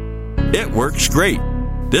 Josie. It works great.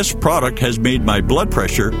 This product has made my blood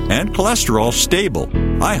pressure and cholesterol stable.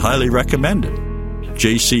 I highly recommend it.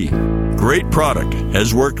 JC. Great product.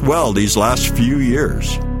 Has worked well these last few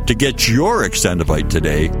years. To get your Extendovite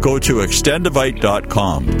today, go to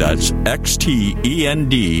extendovite.com. That's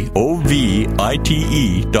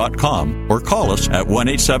XTENDOVITE.com or call us at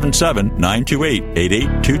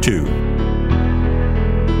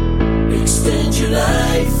 1-877-928-8822. Extend your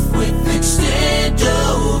life with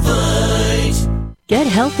Extendovite. Get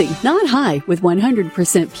healthy, not high, with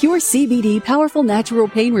 100% pure CBD powerful natural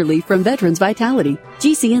pain relief from Veterans Vitality.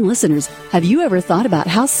 GCN listeners, have you ever thought about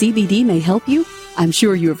how CBD may help you? I'm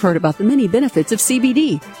sure you have heard about the many benefits of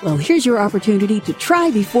CBD. Well, here's your opportunity to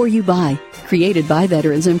try before you buy. Created by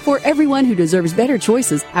veterans and for everyone who deserves better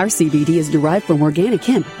choices, our CBD is derived from organic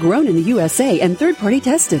hemp, grown in the USA and third-party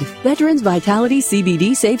tested. Veterans Vitality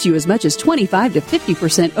CBD saves you as much as 25 to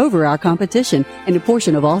 50% over our competition, and a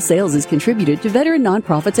portion of all sales is contributed to veteran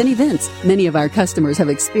nonprofits and events. Many of our customers have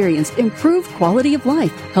experienced improved quality of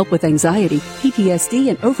life, help with anxiety, PTSD,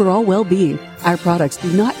 and overall well-being. Our products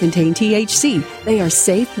do not contain THC. They are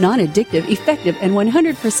safe, non-addictive, effective, and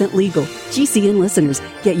 100% legal. GCN listeners,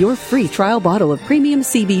 get your free trial bottle of premium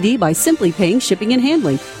CBD by simply paying shipping and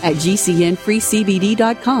handling at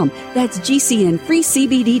GCNFreeCBD.com. That's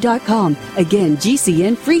GCNFreeCBD.com. Again,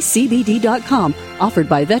 GCNFreeCBD.com. Offered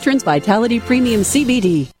by Veterans Vitality Premium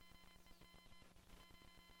CBD.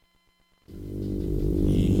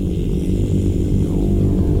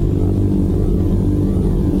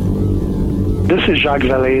 This is Jacques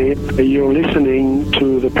Vallée. You're listening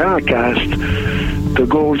to the Paracast, the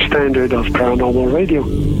gold standard of paranormal radio.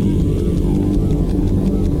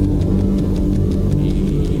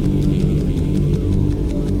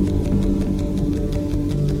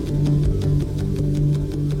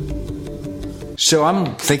 So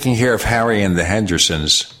I'm thinking here of Harry and the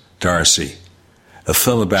Hendersons, Darcy, a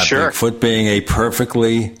film about Bigfoot being a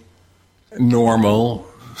perfectly normal,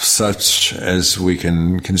 such as we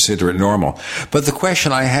can consider it normal. But the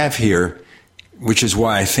question I have here, which is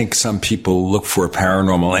why I think some people look for a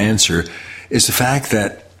paranormal answer, is the fact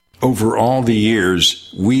that over all the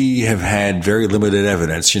years, we have had very limited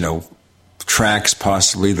evidence, tracks,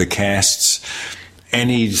 possibly the casts.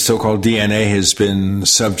 Any so-called DNA has been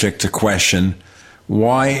subject to question.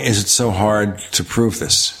 Why is it so hard to prove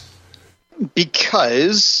this?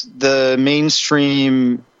 Because the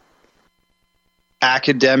mainstream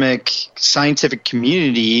academic scientific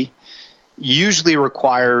community usually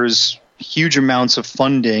requires huge amounts of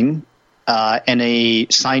funding and a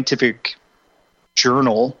scientific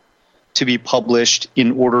journal to be published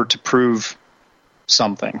in order to prove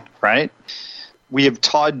something, right? We have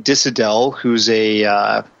Todd Dissidell, who's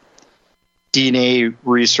a DNA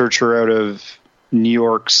researcher out of New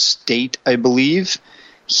York State, I believe.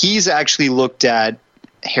 He's actually looked at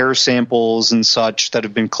hair samples and such that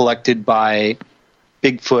have been collected by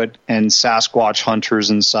Bigfoot and Sasquatch hunters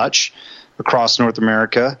and such across North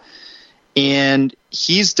America. And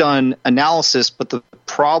he's done analysis, but the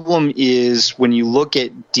problem is when you look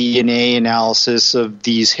at DNA analysis of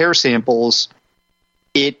these hair samples,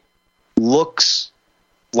 it looks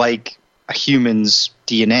like a human's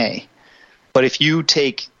DNA. But if you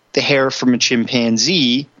take the hair from a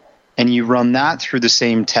chimpanzee and you run that through the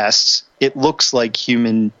same tests, it looks like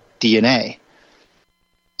human DNA.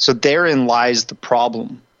 So therein lies the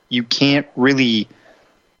problem. You can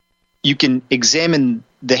examine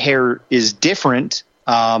the hair is different.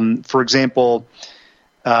 For example,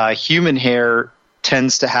 human hair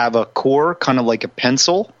tends to have a core, kind of like a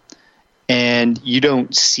pencil, and you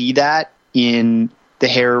don't see that in the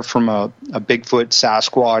hair from a Bigfoot,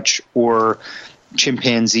 Sasquatch, or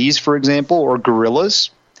chimpanzees, for example, or gorillas.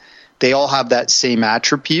 They all have that same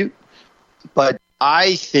attribute. But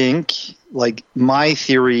I think, my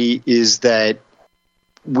theory is that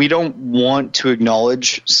we don't want to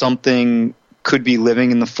acknowledge something could be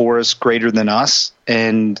living in the forest greater than us.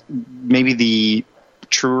 And maybe the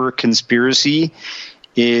truer conspiracy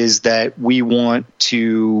is that we want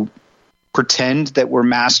to pretend that we're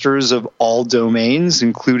masters of all domains,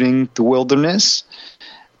 including the wilderness.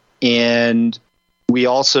 And we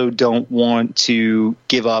also don't want to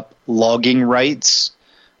give up logging rights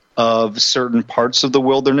of certain parts of the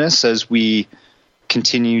wilderness as we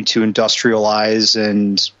continue to industrialize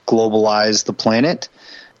and globalize the planet.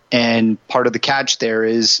 And part of the catch there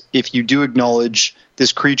is if you do acknowledge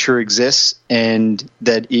this creature exists and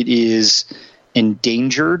that it is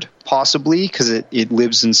endangered, possibly, because it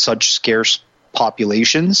lives in such scarce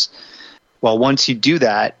populations. Well, once you do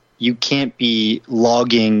that, you can't be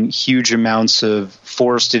logging huge amounts of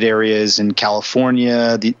forested areas in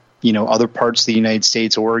California, other parts of the United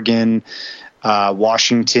States, Oregon,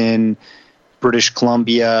 Washington, British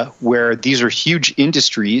Columbia, where these are huge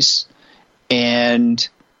industries and,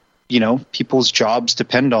 people's jobs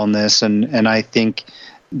depend on this. And I think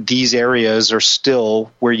these areas are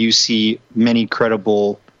still where you see many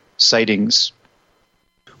credible sightings.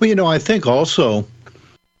 Well, I think also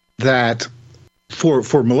that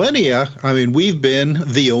for millennia, we've been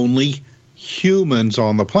the only humans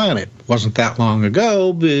on the planet. Wasn't that long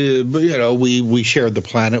ago, but we shared the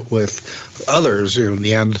planet with others,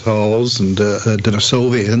 Neanderthals and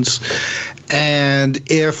Denisovians. And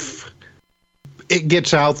if it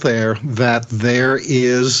gets out there that there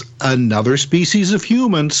is another species of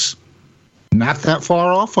humans not that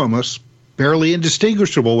far off from us, barely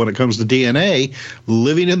indistinguishable when it comes to DNA,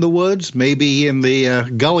 living in the woods, maybe in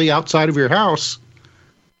the gully outside of your house,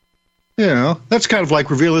 that's kind of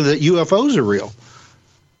like revealing that UFOs are real.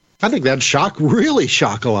 I think that'd really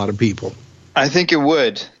shock a lot of people. I think it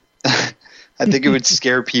would. I think it would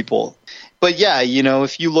scare people. But yeah,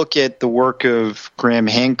 if you look at the work of Graham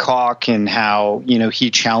Hancock and how, he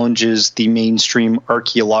challenges the mainstream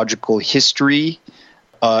archaeological history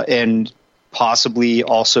and possibly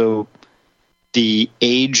also the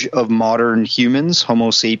age of modern humans, Homo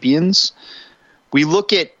sapiens, we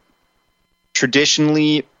look at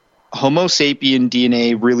traditionally Homo sapien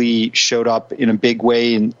DNA really showed up in a big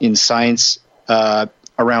way in science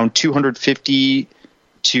around 250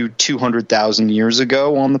 to 200,000 years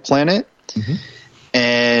ago on the planet. Mm-hmm.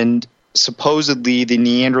 And supposedly the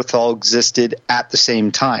Neanderthal existed at the same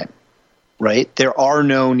time, right? There are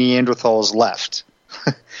no Neanderthals left.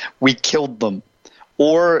 We killed them.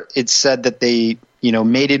 Or it's said that they,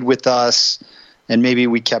 mated with us and maybe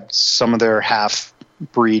we kept some of their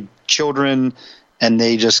half-breed children and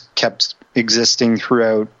they just kept existing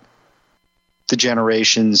throughout the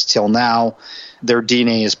generations till now. Their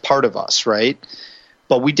DNA is part of us, right?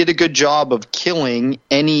 But we did a good job of killing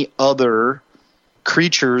any other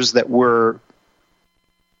creatures that were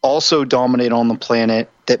also dominate on the planet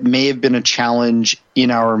that may have been a challenge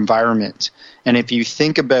in our environment. And if you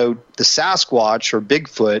think about the Sasquatch or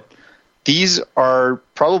Bigfoot, these are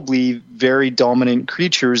probably very dominant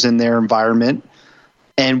creatures in their environment,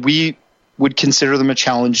 and we would consider them a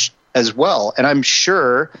challenge as well. And I'm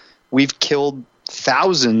sure we've killed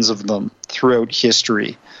thousands of them throughout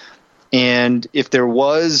history. And if there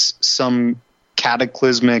was some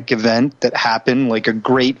cataclysmic event that happened, like a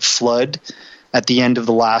great flood at the end of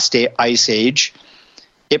the last ice age,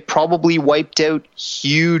 it probably wiped out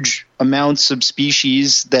huge amounts of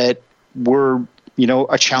species that were,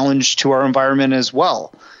 a challenge to our environment as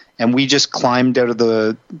well. And we just climbed out of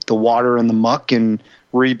the water and the muck and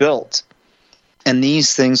rebuilt. And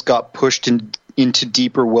these things got pushed into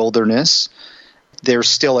deeper wilderness. They're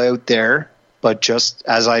still out there, but just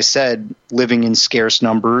as I said, living in scarce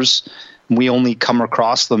numbers, we only come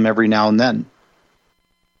across them every now and then.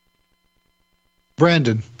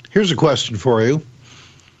 Brandon, here's a question for you.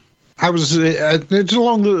 It's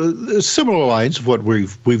along the similar lines of what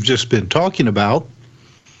we've just been talking about.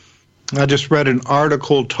 I just read an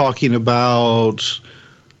article talking about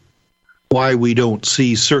why we don't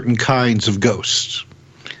see certain kinds of ghosts.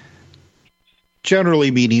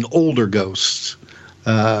 Generally meaning older ghosts.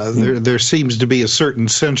 There seems to be a certain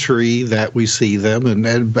century that we see them, and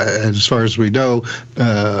as far as we know,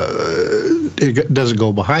 it doesn't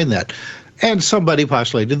go behind that. And somebody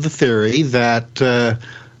postulated the theory that the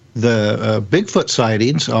Bigfoot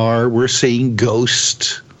sightings we're seeing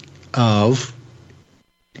ghosts of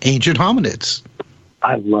ancient hominids.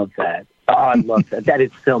 I love that. Oh, I love that. That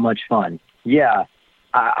is so much fun. Yeah,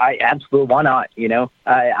 I absolutely, why not?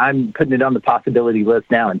 I'm putting it on the possibility list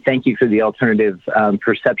now, and thank you for the alternative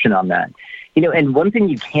perception on that. And one thing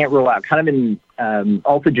you can't rule out, kind of in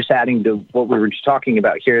also just adding to what we were just talking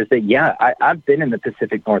about here, is that, yeah, I've been in the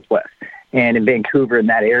Pacific Northwest and in Vancouver in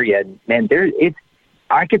that area. Man,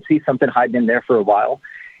 I could see something hiding in there for a while.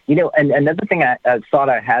 And another thing I thought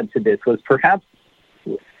I had to this was perhaps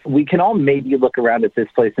we can all maybe look around at this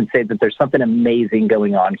place and say that there's something amazing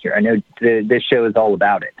going on here. I know this show is all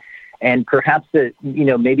about it. And perhaps that,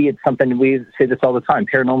 maybe it's something, we say this all the time,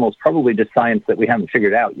 paranormal is probably just science that we haven't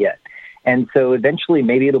figured out yet. And so eventually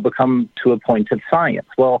maybe it'll become to a point of science.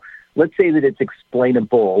 Well, let's say that it's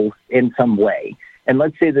explainable in some way. And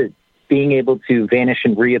let's say that being able to vanish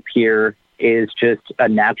and reappear is just a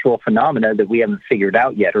natural phenomena that we haven't figured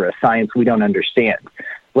out yet, or a science we don't understand.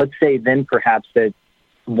 Let's say then perhaps that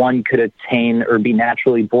one could attain or be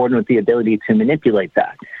naturally born with the ability to manipulate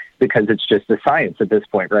that. because it's just a science at this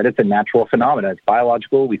point, right? It's a natural phenomenon. It's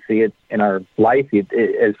biological. We see it in our life.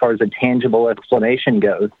 As far as a tangible explanation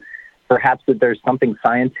goes, perhaps that there's something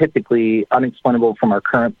scientifically unexplainable from our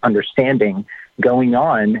current understanding going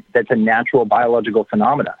on that's a natural biological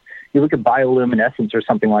phenomena. You look at bioluminescence or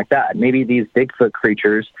something like that. Maybe these Bigfoot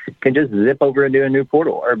creatures can just zip over into a new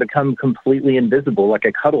portal or become completely invisible like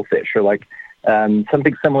a cuttlefish or like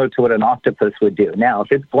something similar to what an octopus would do. Now,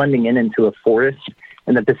 if it's blending into a forest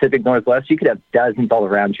in the Pacific Northwest, you could have dozens all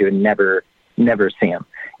around you and never see them.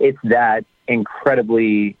 It's that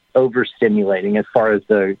incredibly overstimulating as far as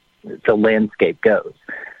the landscape goes.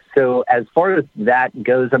 So as far as that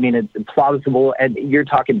goes, I mean, it's plausible, and you're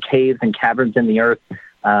talking caves and caverns in the earth,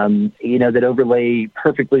 that overlay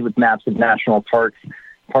perfectly with maps of national parks,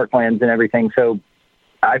 parklands, and everything. So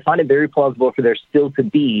I find it very plausible for there still to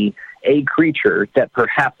be a creature that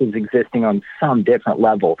perhaps is existing on some different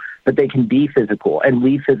level, but they can be physical and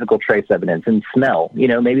leave physical trace evidence and smell.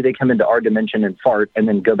 Maybe they come into our dimension and fart and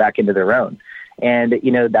then go back into their own. And,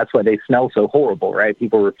 that's why they smell so horrible, right?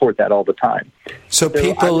 People report that all the time. So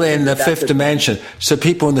people in the fifth dimension,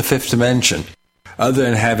 other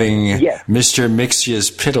than having Mr. Mixia's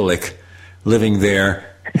Pitalik living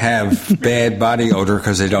there, have bad body odor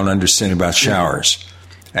because they don't understand about showers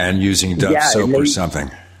and using Dove soap or something.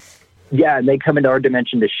 Yeah, and they come into our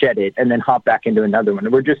dimension to shed it and then hop back into another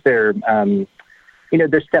one. We're just there,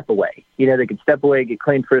 they're step away. They could step away, get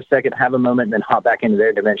clean for a second, have a moment, and then hop back into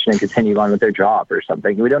their dimension and continue on with their job or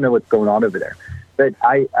something. We don't know what's going on over there. But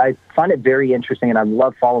I find it very interesting, and I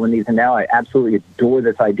love following these. And now I absolutely adore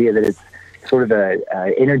this idea that it's sort of a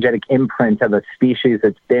energetic imprint of a species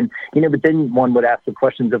that's been, but then one would ask the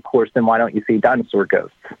questions, of course, then why don't you see dinosaur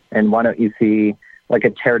ghosts? And why don't you see like a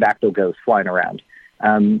pterodactyl ghost flying around?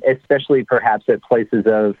 Especially perhaps at places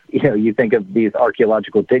of, you think of these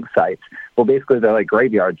archaeological dig sites. Well, basically they're like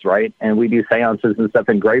graveyards, right? And we do seances and stuff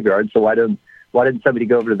in graveyards. So why didn't somebody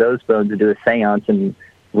go over to those bones and do a seance and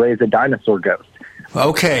raise a dinosaur ghost?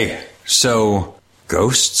 Okay, so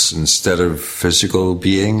ghosts instead of physical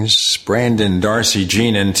beings. Brandon, Darcy,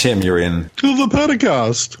 Gene, and Tim, you're in to the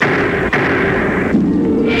podcast.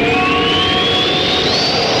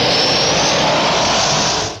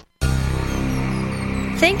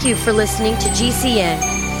 Thank you for listening to GCN.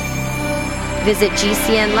 Visit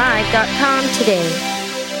GCNlive.com today.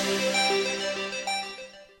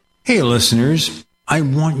 Hey, listeners. I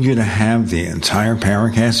want you to have the entire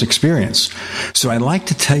Paracast experience. So I'd like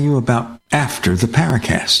to tell you about After the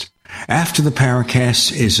Paracast. After the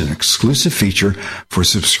Paracast is an exclusive feature for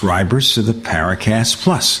subscribers to the Paracast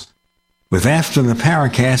Plus. With After the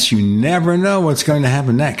Paracast, you never know what's going to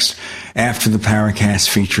happen next. After the Paracast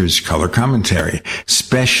features color commentary,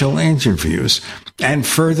 special interviews, and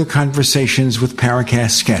further conversations with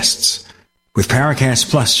Paracast guests. With Paracast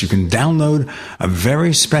Plus, you can download a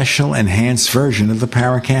very special enhanced version of the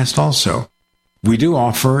Paracast also. We do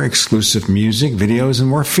offer exclusive music, videos, and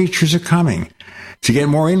more features are coming. To get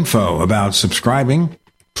more info about subscribing,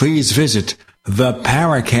 please visit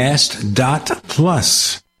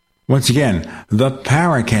theparacast.plus. Once again,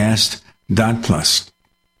 theparacast.plus.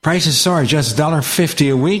 Prices are just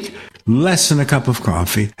 $1.50 a week, less than a cup of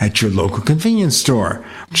coffee at your local convenience store.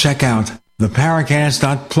 Check out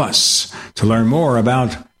theparacast.plus to learn more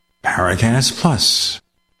about Paracast Plus.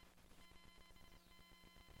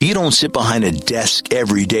 You don't sit behind a desk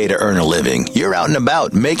every day to earn a living. You're out and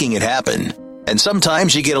about making it happen. And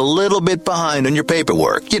sometimes you get a little bit behind on your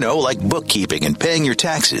paperwork, like bookkeeping and paying your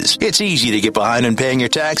taxes. It's easy to get behind on paying your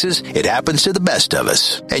taxes. It happens to the best of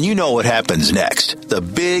us. And you know what happens next. The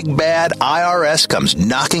big, bad IRS comes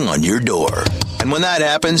knocking on your door. And when that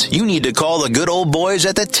happens, you need to call the good old boys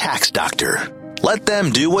at the Tax Doctor. Let them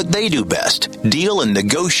do what they do best. Deal and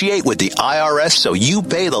negotiate with the IRS so you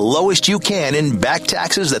pay the lowest you can in back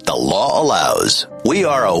taxes that the law allows. We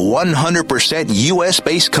are a 100%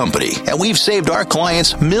 U.S.-based company, and we've saved our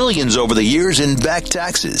clients millions over the years in back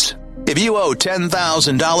taxes. If you owe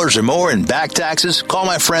 $10,000 or more in back taxes, call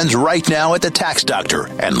my friends right now at the Tax Doctor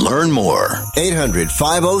and learn more.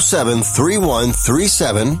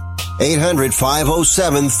 800-507-3137.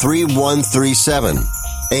 800-507-3137.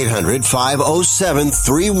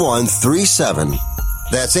 800-507-3137.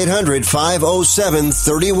 That's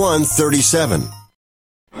 800-507-3137.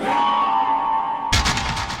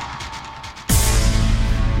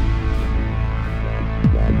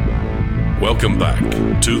 Welcome back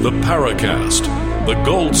to the Paracast, the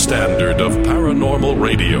gold standard of paranormal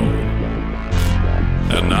radio.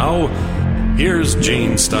 And now, here's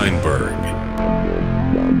Gene Steinberg.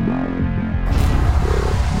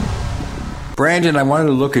 Brandon, I wanted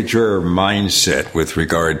to look at your mindset with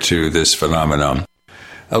regard to this phenomenon.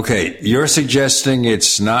 Okay, you're suggesting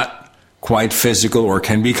it's not quite physical or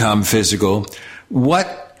can become physical.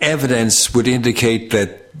 What evidence would indicate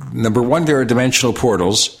that, number one, there are dimensional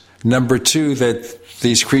portals, number two, that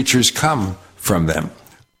these creatures come from them?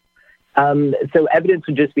 So evidence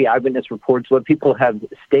would just be eyewitness reports. What people have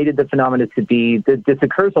stated the phenomena to be, this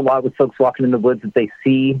occurs a lot with folks walking in the woods. If they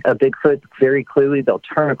see a Bigfoot very clearly, they'll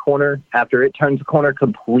turn a corner. After it turns a corner,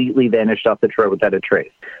 completely vanished off the trail without a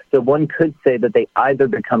trace. So one could say that they either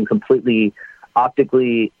become completely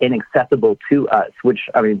optically inaccessible to us, which,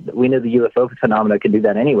 I mean, we know the UFO phenomena could do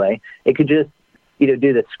that anyway. It could just,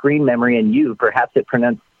 do the screen memory in you. Perhaps it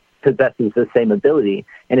possesses the same ability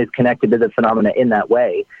and is connected to the phenomena in that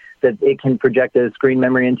way, that it can project a screen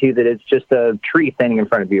memory into you that it's just a tree standing in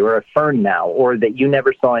front of you or a fern now, or that you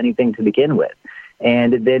never saw anything to begin with.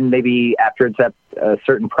 And then maybe after it's at a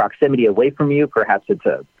certain proximity away from you, perhaps it's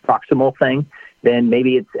a proximal thing, then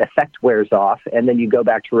maybe its effect wears off, and then you go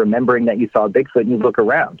back to remembering that you saw a Bigfoot and you look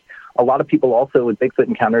around. A lot of people also with Bigfoot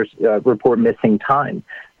encounters report missing time.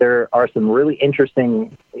 There are some really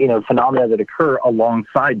interesting, phenomena that occur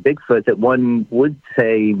alongside Bigfoot that one would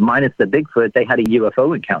say, minus the Bigfoot, they had a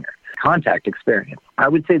UFO encounter, contact experience. I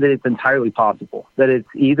would say that it's entirely possible that it's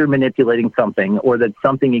either manipulating something or that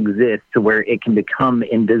something exists to where it can become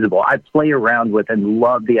invisible. I play around with and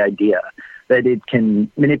love the idea that it can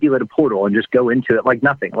manipulate a portal and just go into it like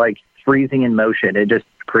nothing, like freezing in motion. It just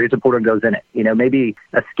creates a portal and goes in it. Maybe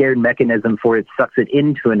a scared mechanism for it sucks it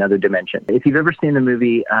into another dimension. If you've ever seen the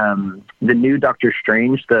movie, the new Doctor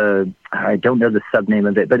Strange, I don't know the sub-name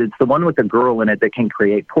of it, but it's the one with the girl in it that can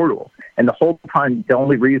create portals. And the whole time, the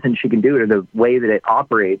only reason she can do it or the way that it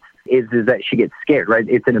operates is that she gets scared, right?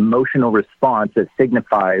 It's an emotional response that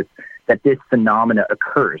signifies that this phenomena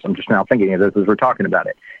occurs. I'm just now thinking of this as we're talking about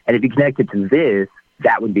it. And if you connect it to this,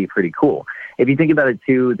 that would be pretty cool. If you think about it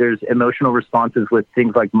too, there's emotional responses with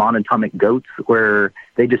things like monatomic goats where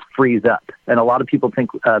they just freeze up. And a lot of people think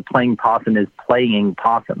playing possum is playing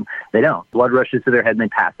possum. They don't. Blood rushes to their head and they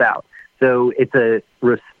pass out. So it's a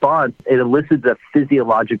response. It elicits a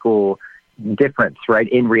physiological difference, right,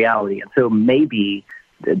 in reality. And so maybe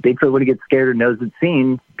Bigfoot, when it gets scared or knows it's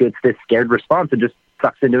seen, gets this scared response and just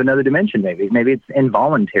sucks into another dimension. Maybe it's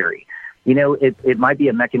involuntary. It might be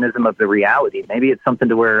a mechanism of the reality. Maybe it's something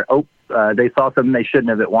to where, they saw something they shouldn't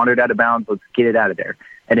have. It wandered out of bounds. Let's get it out of there.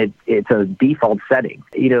 And it's a default setting.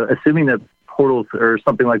 Assuming that portals or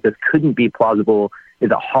something like this couldn't be plausible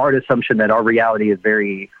is a hard assumption that our reality is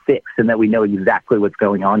very fixed and that we know exactly what's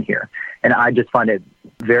going on here. And I just find it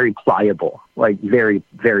very pliable, like very,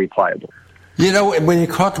 very pliable. When you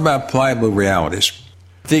talk about pliable realities,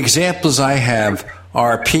 the examples I have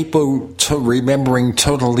are people remembering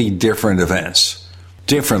totally different events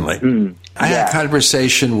differently. I had a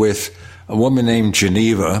conversation with a woman named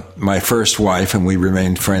Geneva, my first wife, and we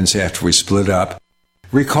remained friends after we split up,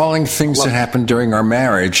 recalling things that happened during our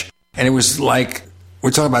marriage. And it was like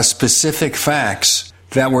we're talking about specific facts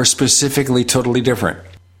that were specifically totally different.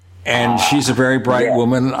 And she's a very bright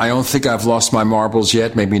woman. I don't think I've lost my marbles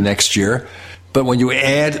yet, maybe next year. But when you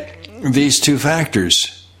add these two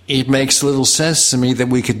factors, it makes little sense to me that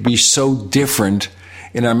we could be so different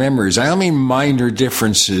in our memories. I don't mean minor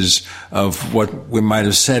differences of what we might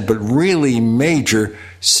have said, but really major,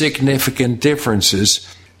 significant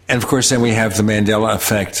differences. And of course, then we have the Mandela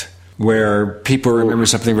effect, where people remember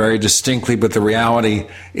something very distinctly, but the reality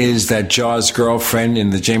is that Jaws' girlfriend in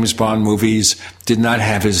the James Bond movies did not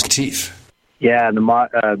have his teeth. Yeah, the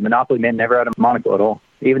Monopoly Man never had a monocle at all.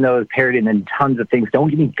 Even though it was parodied in tons of things. Don't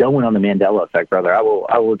get me going on the Mandela effect, brother. I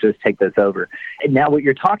will just take this over. And now what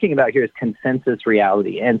you're talking about here is consensus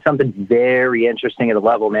reality, and something very interesting at a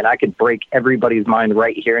level, man. I could break everybody's mind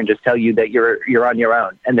right here and just tell you that you're on your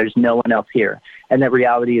own and there's no one else here. And that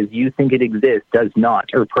reality is you think it exists, does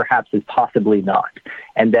not, or perhaps is possibly not.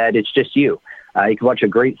 And that it's just you. You can watch a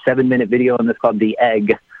great 7-minute video on this called The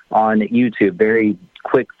Egg on YouTube. Very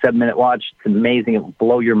quick 7-minute watch. It's amazing. It will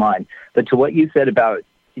blow your mind. But to what you said about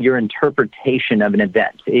your interpretation of an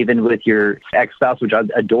event, even with your ex-spouse, which I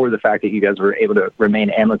adore the fact that you guys were able to remain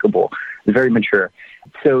amicable, very mature.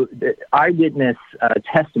 So the eyewitness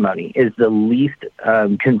testimony is the least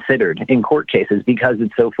considered in court cases because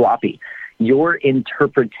it's so floppy. Your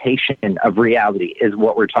interpretation of reality is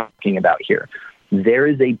what we're talking about here. There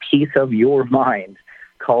is a piece of your mind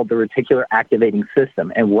called the reticular activating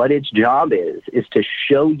system, and what its job is to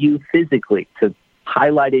show you physically, to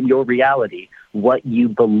highlight in your reality what you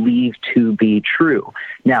believe to be true.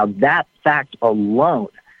 Now, that fact alone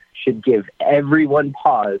should give everyone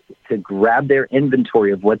pause to grab their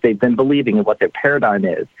inventory of what they've been believing and what their paradigm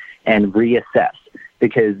is and reassess.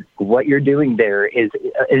 because what you're doing there is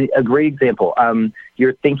a great example.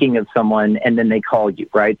 You're thinking of someone and then they call you,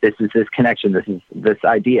 right? This is this connection. This is this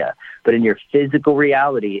idea. But in your physical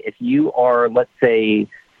reality, if you are, let's say,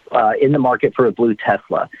 in the market for a blue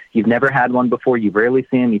Tesla, you've never had one before, you rarely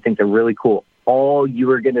see them, you think they're really cool, all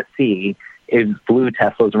you are going to see is blue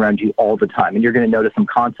Teslas around you all the time, and you're going to notice them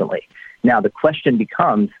constantly. Now, the question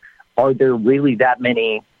becomes, are there really that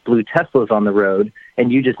many blue Teslas on the road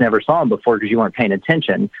and you just never saw them before because you weren't paying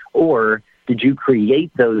attention? Or did you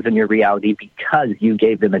create those in your reality because you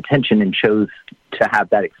gave them attention and chose to have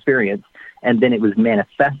that experience? And then it was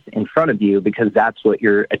manifest in front of you because that's what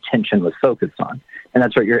your attention was focused on. And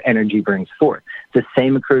that's what your energy brings forth. The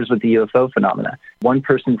same occurs with the UFO phenomena. One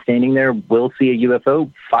person standing there will see a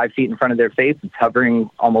UFO 5 feet in front of their face. It's hovering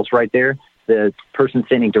almost right there. The person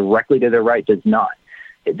standing directly to their right does not.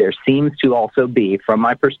 There seems to also be, from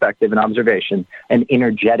my perspective and observation, an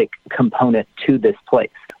energetic component to this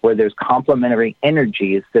place where there's complementary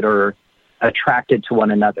energies that are attracted to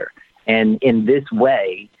one another. And in this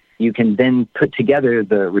way, you can then put together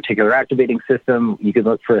the reticular activating system. You can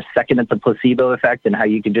look for a second at the placebo effect and how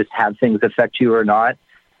you can just have things affect you or not.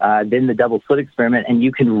 Then the double slit experiment, and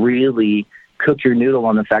you can really cook your noodle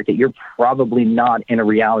on the fact that you're probably not in a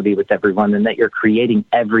reality with everyone and that you're creating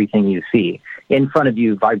everything you see in front of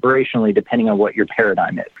you vibrationally, depending on what your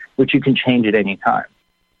paradigm is, which you can change at any time.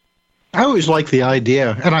 I always like the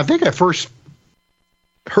idea, and I think I first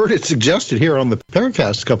heard it suggested here on the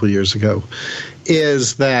Paracast a couple of years ago,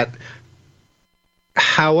 is that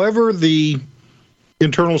however the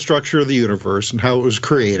internal structure of the universe and how it was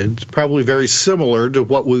created is probably very similar to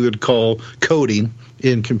what we would call coding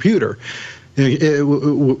in computer,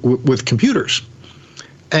 with computers.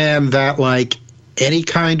 And that, like any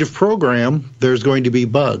kind of program, there's going to be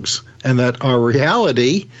bugs, and that our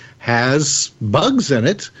reality has bugs in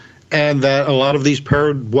it, and that a lot of these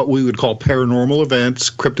what we would call paranormal events,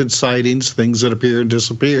 cryptid sightings, things that appear and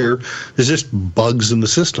disappear, is just bugs in the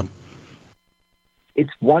system.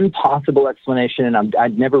 It's one possible explanation, and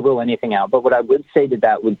I'd never rule anything out. But what I would say to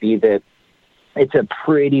that would be that it's a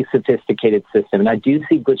pretty sophisticated system, and I do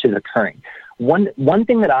see glitches occurring. One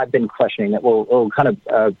thing that I've been questioning that will kind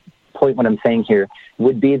of point what I'm saying here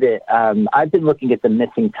would be that I've been looking at the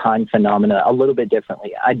missing time phenomena a little bit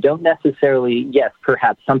differently. I don't necessarily, yes,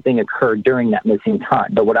 perhaps something occurred during that missing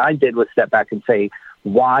time, but what I did was step back and say,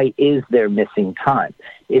 why is there missing time?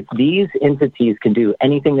 If these entities can do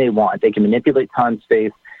anything they want, they can manipulate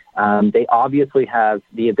time-space, they obviously have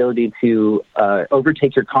the ability to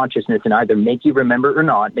overtake your consciousness and either make you remember or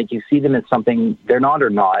not, make you see them as something they're not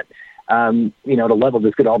or not. At a level,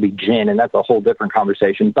 this could all be jinn, and that's a whole different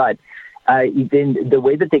conversation. But then the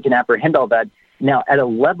way that they can apprehend all that, now at a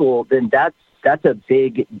level, then that's a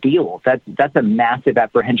big deal. That's a massive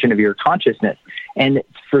apprehension of your consciousness. And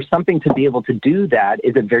for something to be able to do that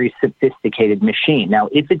is a very sophisticated machine. Now,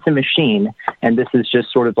 if it's a machine, and this is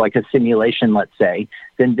just sort of like a simulation, let's say,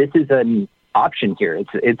 then this is an option here.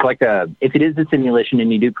 It's like if it is a simulation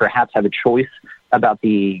and you do perhaps have a choice about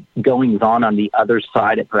the goings-on on the other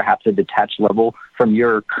side at perhaps a detached level from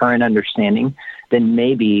your current understanding, then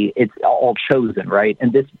maybe it's all chosen, right?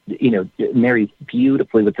 And this, marries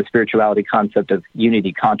beautifully with the spirituality concept of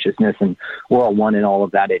unity consciousness, and we're all one in all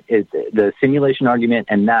of that. It is the simulation argument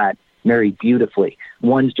and that marry beautifully.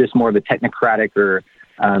 One's just more of a technocratic or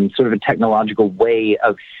sort of a technological way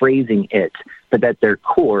of phrasing it, but at their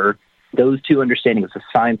core, those two understandings of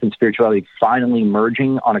science and spirituality finally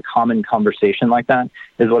merging on a common conversation like that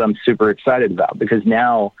is what I'm super excited about, because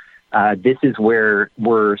now this is where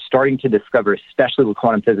we're starting to discover, especially with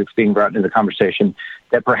quantum physics being brought into the conversation,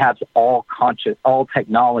 that perhaps all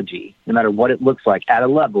technology, no matter what it looks like at a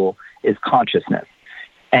level, is consciousness.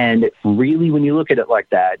 And really, when you look at it like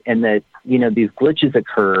that, and that, these glitches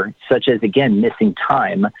occur, such as, again, missing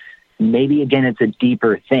time, maybe, again, it's a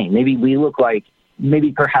deeper thing. Maybe we look like,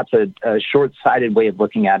 perhaps a short-sighted way of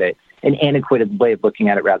looking at it, an antiquated way of looking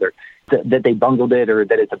at it, rather, that they bungled it or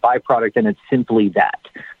that it's a byproduct and it's simply that.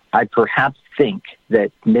 I perhaps think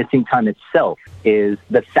that missing time itself is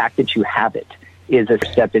the fact that you have it is a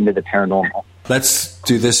step into the paranormal. Let's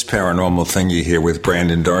do this paranormal thing you hear with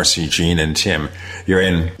Brandon, Darcy, Gene, and Tim. You're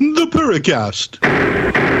in the Paracast.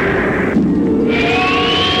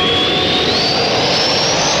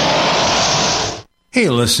 Hey,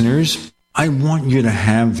 listeners. I want you to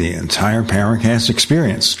have the entire Paracast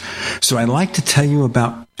experience. So I'd like to tell you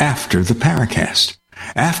about After the Paracast.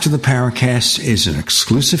 After the Paracast is an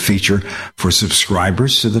exclusive feature for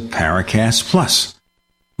subscribers to the Paracast Plus.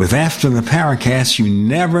 With After the Paracast, you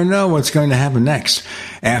never know what's going to happen next.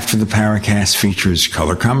 After the Paracast features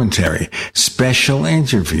color commentary, special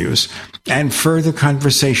interviews, and further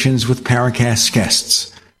conversations with Paracast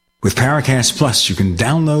guests. With Paracast Plus, you can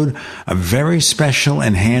download a very special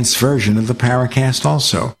enhanced version of the Paracast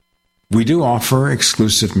also. We do offer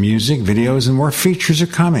exclusive music, videos, and more features are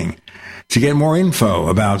coming. To get more info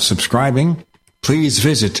about subscribing, please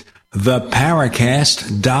visit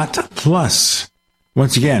theparacast.plus.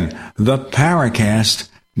 Once again,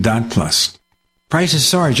 theparacast.plus.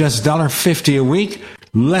 Prices are just $1.50 a week,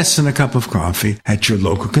 less than a cup of coffee at your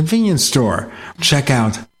local convenience store. Check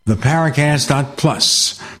out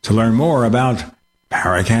theparacast.plus to learn more about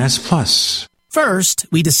Paracast Plus. First,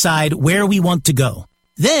 we decide where we want to go.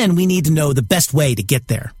 Then we need to know the best way to get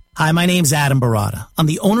there. Hi, my name's Adam Barada. I'm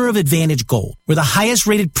the owner of Advantage Gold. We're the highest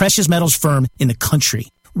rated precious metals firm in the country.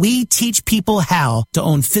 We teach people how to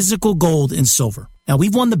own physical gold and silver. Now,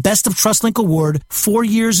 we've won the Best of TrustLink Award 4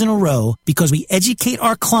 years in a row because we educate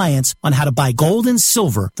our clients on how to buy gold and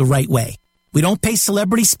silver the right way. We don't pay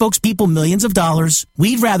celebrity spokespeople millions of dollars.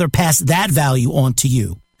 We'd rather pass that value on to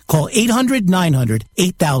you. Call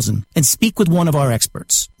 800-900-8000 and speak with one of our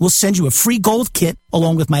experts. We'll send you a free gold kit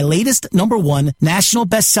along with my latest #1 national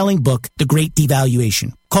best-selling book, The Great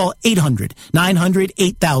Devaluation. Call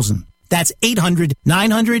 800-900-8000. That's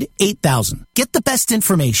 800-900-8000. Get the best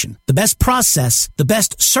information, the best process, the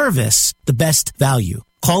best service, the best value.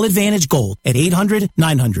 Call Advantage Gold at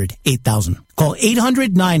 800-900-8000. Call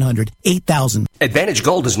 800-900-8000. Advantage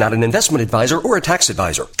Gold is not an investment advisor or a tax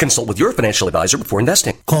advisor. Consult with your financial advisor before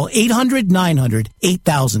investing. Call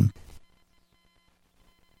 800-900-8000.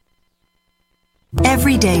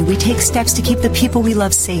 Every day we take steps to keep the people we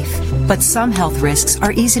love safe, but some health risks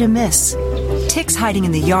are easy to miss. Ticks hiding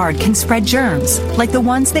in the yard can spread germs, like the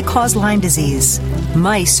ones that cause Lyme disease.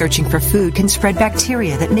 Mice searching for food can spread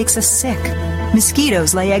bacteria that makes us sick.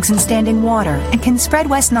 Mosquitoes lay eggs in standing water and can spread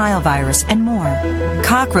West Nile virus and more.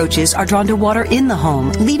 Cockroaches are drawn to water in the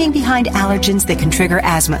home, leaving behind allergens that can trigger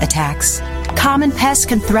asthma attacks. Common pests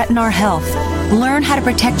can threaten our health. Learn how to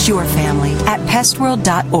protect your family at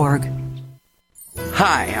pestworld.org.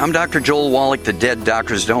 Hi, I'm Dr. Joel Wallach, the Dead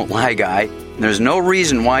Doctors Don't Lie guy. There's no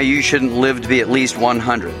reason why you shouldn't live to be at least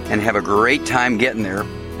 100 and have a great time getting there.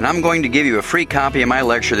 And I'm going to give you a free copy of my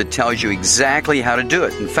lecture that tells you exactly how to do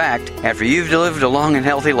it. In fact, after you've lived a long and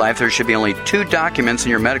healthy life, there should be only 2 documents in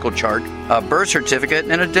your medical chart, a birth certificate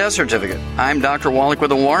and a death certificate. I'm Dr. Wallach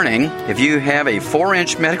with a warning. If you have a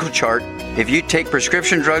 4-inch medical chart, if you take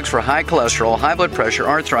prescription drugs for high cholesterol, high blood pressure,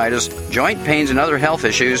 arthritis, joint pains, and other health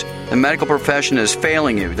issues, the medical profession is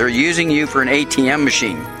failing you. They're using you for an ATM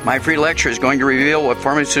machine. My free lecture is going to reveal what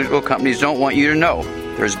pharmaceutical companies don't want you to know.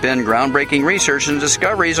 There's been groundbreaking research and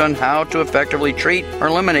discoveries on how to effectively treat or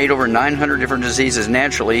eliminate over 900 different diseases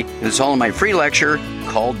naturally. And it's all in my free lecture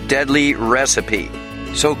called Deadly Recipe.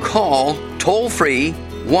 So call toll-free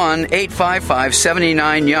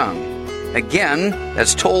 1-855-79-YOUNG. Again,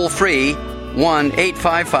 that's toll-free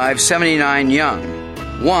 1-855-79-YOUNG.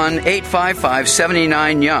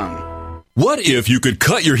 1-855-79-YOUNG. What if you could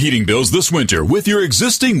cut your heating bills this winter with your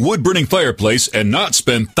existing wood-burning fireplace and not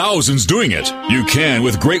spend thousands doing it? You can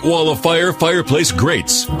with Great Wall of Fire fireplace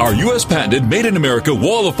grates. Our U.S. patented made-in-America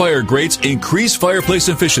Wall of Fire grates increase fireplace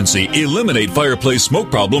efficiency, eliminate fireplace smoke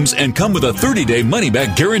problems, and come with a 30-day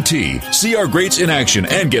money-back guarantee. See our grates in action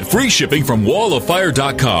and get free shipping from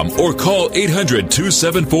walloffire.com or call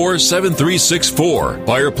 800-274-7364.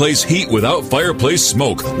 Fireplace heat without fireplace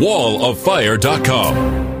smoke.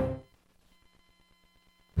 walloffire.com.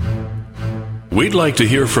 We'd like to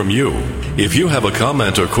hear from you. If you have a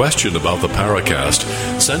comment or question about the Paracast,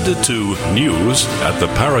 send it to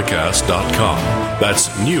news@theparacast.com. That's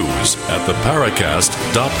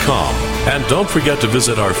news@theparacast.com. And don't forget to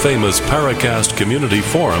visit our famous Paracast community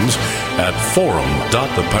forums at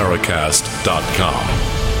forum.theparacast.com.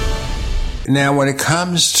 Now, when it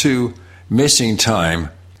comes to missing time,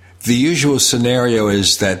 the usual scenario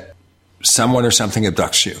is that someone or something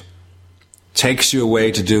abducts you, takes you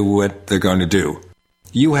away to do what they're going to do.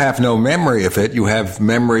 You have no memory of it. You have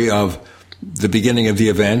memory of the beginning of the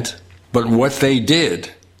event, but what they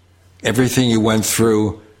did, everything you went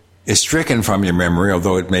through is stricken from your memory,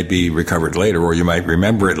 although it may be recovered later, or you might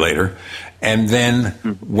remember it later. And then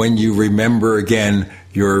when you remember again,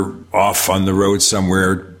 you're off on the road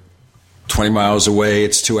somewhere 20 miles away,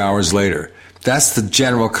 it's 2 hours later. That's the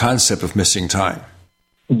general concept of missing time.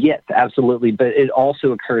 Yes, absolutely. But it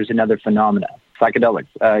also occurs in other phenomena. Psychedelics.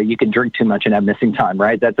 You can drink too much and have missing time,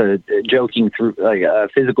 right? That's a joking through like a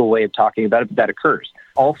physical way of talking about it, but that occurs.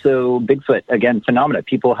 Also, Bigfoot, again, phenomena.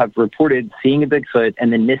 People have reported seeing a Bigfoot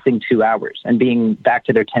and then missing 2 hours and being back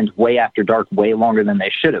to their tents way after dark, way longer than they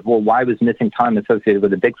should have. Well, why was missing time associated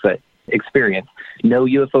with a Bigfoot? experience. No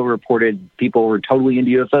UFO reported. People were totally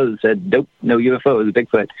into UFOs, said, nope, no UFOs,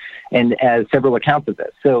 Bigfoot, and as several accounts of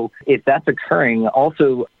this. So if that's occurring,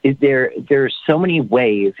 also, there are so many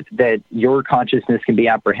ways that your consciousness can be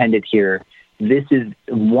apprehended here. This is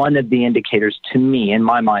one of the indicators to me, in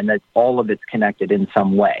my mind, that all of it's connected in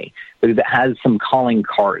some way, because it has some calling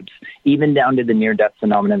cards, even down to the near-death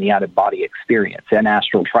phenomenon, the out-of-body experience, and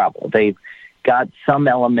astral travel. They've got some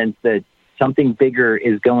elements that something bigger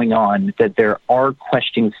is going on, that there are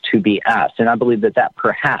questions to be asked. And I believe that that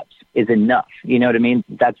perhaps is enough. You know what I mean?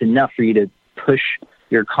 That's enough for you to push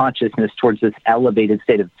your consciousness towards this elevated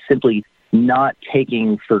state of simply not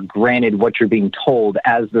taking for granted what you're being told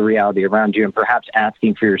as the reality around you, and perhaps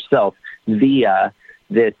asking for yourself via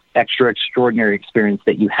this extraordinary experience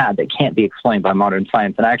that you had that can't be explained by modern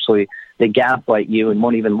science. And actually, they gaslight you and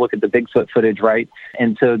won't even look at the Bigfoot footage, right?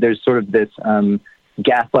 And so there's sort of this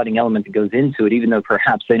gaslighting element that goes into it, even though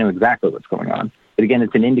perhaps they know exactly what's going on. But again,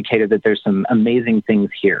 it's an indicator that there's some amazing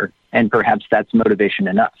things here, and perhaps that's motivation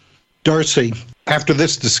enough. Darcy, after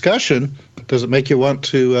this discussion, does it make you want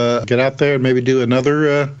to get out there and maybe do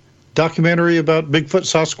another documentary about Bigfoot,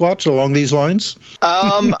 Sasquatch along these lines?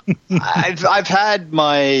 I've had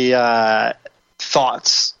my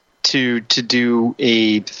thoughts to do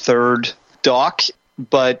a third doc,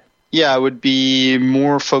 but yeah, I would be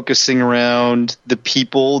more focusing around the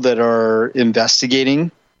people that are investigating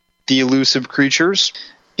the elusive creatures,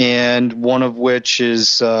 and one of which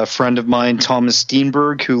is a friend of mine, Thomas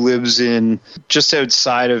Steenberg, who lives in just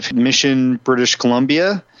outside of Mission, British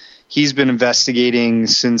Columbia. He's been investigating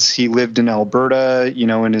since he lived in Alberta,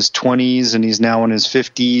 in his 20s, and he's now in his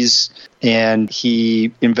 50s. And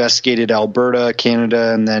he investigated Alberta,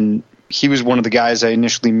 Canada, and then he was one of the guys I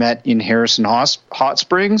initially met in Harrison Hot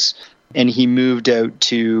Springs. And he moved out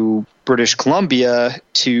to British Columbia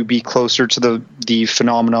to be closer to the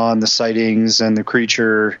phenomenon, the sightings, and the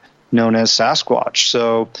creature known as Sasquatch.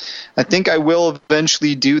 So I think I will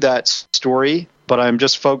eventually do that story, but I'm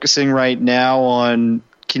just focusing right now on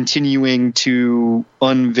continuing to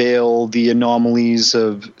unveil the anomalies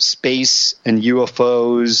of space and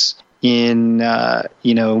UFOs in,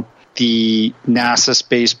 the NASA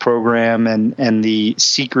space program and the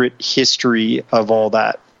secret history of all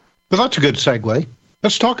that. Well, that's a good segue.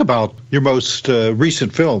 Let's talk about your most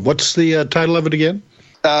recent film. What's the title of it again?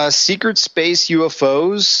 Secret Space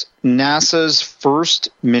UFOs, NASA's First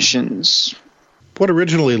Missions. What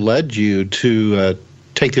originally led you to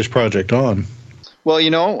take this project on?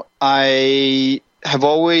 Well, I have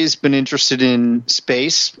always been interested in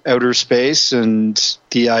space, outer space, and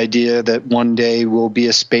the idea that one day we'll be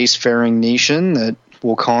a spacefaring nation that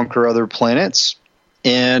will conquer other planets.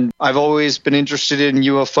 And I've always been interested in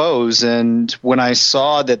UFOs, and when I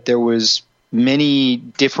saw that there was many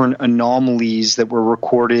different anomalies that were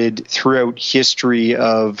recorded throughout history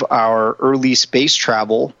of our early space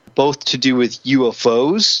travel, both to do with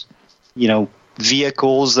UFOs,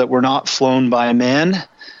 vehicles that were not flown by man,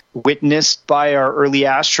 witnessed by our early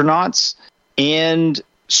astronauts, and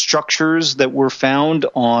structures that were found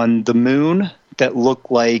on the moon that look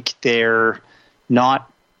like they're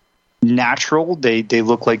not natural. They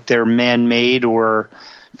look like they're man-made or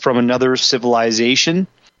from another civilization.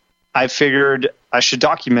 I figured I should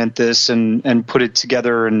document this and put it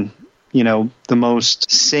together in, the most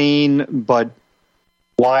sane but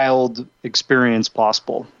wild experience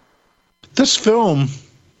possible. This film,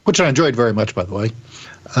 which I enjoyed very much, by the way,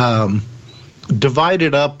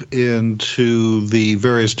 divided up into the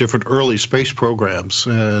various different early space programs,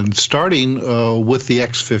 and starting with the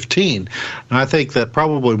X-15. And I think that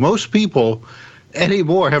probably most people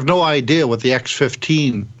anymore have no idea what the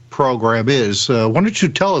X-15 program is. Why don't you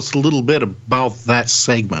tell us a little bit about that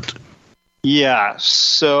segment? Yeah,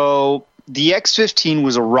 so the X-15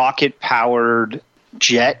 was a rocket-powered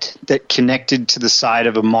jet that connected to the side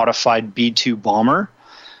of a modified B-2 bomber.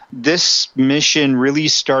 This mission really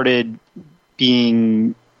started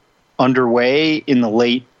being underway in the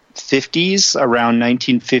late 50s, around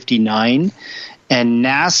 1959, and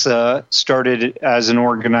NASA started as an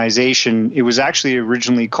organization. It was actually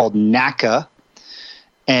originally called NACA,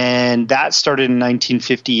 and that started in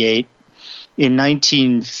 1958. In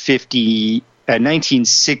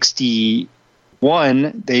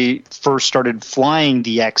 1961, they first started flying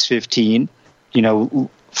the X-15,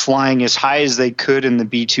 flying as high as they could in the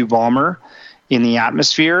B-2 bomber in the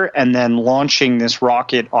atmosphere, and then launching this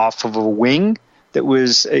rocket off of a wing that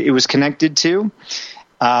it was connected to.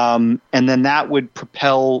 And then that would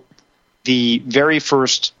propel the very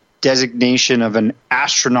first designation of an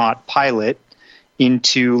astronaut pilot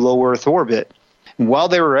into low Earth orbit. And while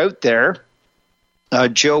they were out there,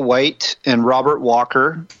 Joe White and Robert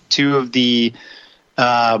Walker two of the,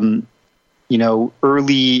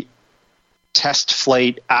 early test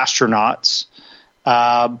flight astronauts,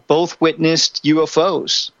 both witnessed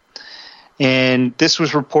UFOs. And this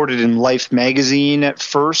was reported in Life magazine at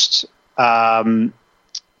first, and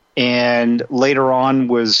later on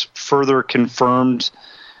was further confirmed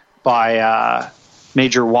by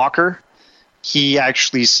Major Walker. He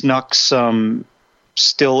actually snuck some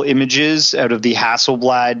still images out of the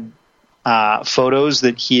Hasselblad photos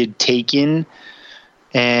that he had taken,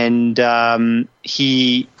 and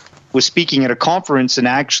he was speaking at a conference and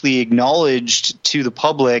actually acknowledged to the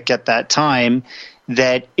public at that time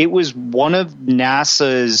that it was one of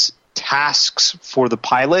NASA's tasks for the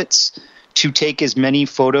pilots to take as many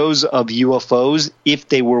photos of UFOs if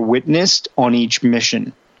they were witnessed on each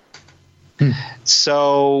mission.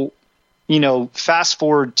 So, fast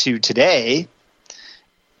forward to today,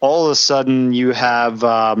 all of a sudden you have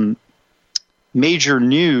major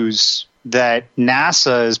news that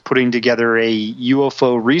NASA is putting together a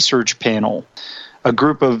UFO research panel, a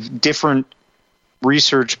group of different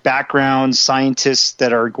research backgrounds, scientists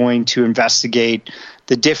that are going to investigate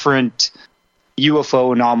the different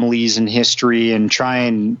UFO anomalies in history and try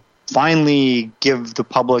and finally give the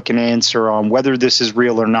public an answer on whether this is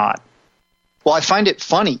real or not. Well, I find it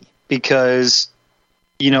funny because,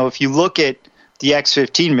 if you look at the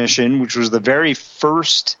X-15 mission, which was the very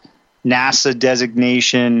first NASA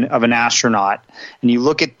designation of an astronaut, and you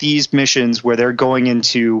look at these missions where they're going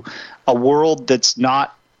into a world that's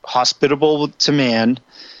not hospitable to man,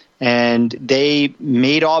 and they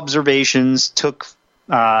made observations, took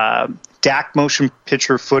DAC motion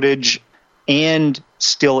picture footage and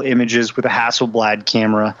still images with a Hasselblad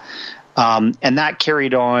camera, and that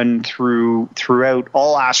carried on throughout.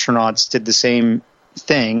 All astronauts did the same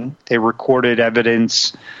thing. They recorded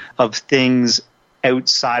evidence of things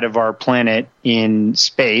outside of our planet in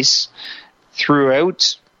space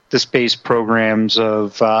throughout the space programs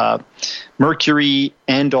of Mercury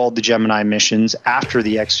and all the Gemini missions after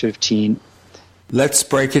the X-15. Let's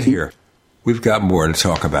break it here. We've got more to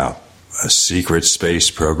talk about. A secret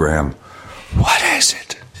space program. What is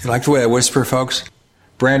it? You like the way I whisper, folks?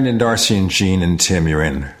 Brandon, Darcy, and Gene and Tim, you're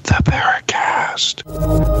in the Paracast.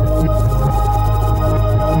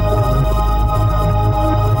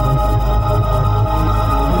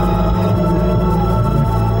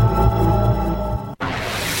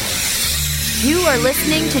 You are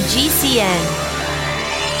listening to GCN.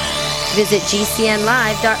 Visit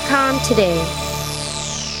GCNlive.com today.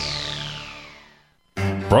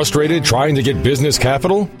 Frustrated trying to get business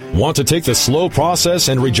capital? Want to take the slow process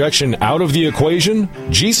and rejection out of the equation?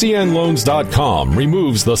 GCNloans.com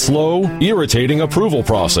removes the slow, irritating approval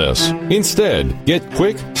process. Instead, get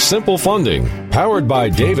quick, simple funding. Powered by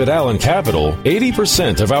David Allen Capital,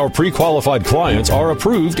 80% of our pre-qualified clients are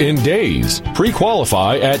approved in days.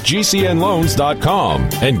 Pre-qualify at GCNloans.com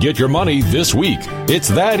and get your money this week. It's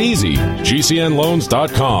that easy.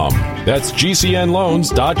 GCNloans.com. That's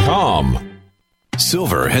GCNloans.com.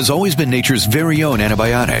 Silver has always been nature's very own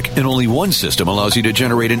antibiotic, and only one system allows you to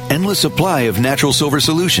generate an endless supply of natural silver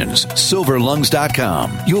solutions.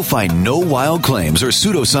 SilverLungs.com. You'll find no wild claims or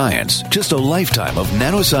pseudoscience, just a lifetime of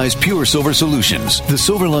nano-sized pure silver solutions. The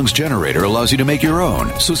Silver Lungs generator allows you to make your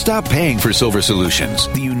own, so stop paying for silver solutions.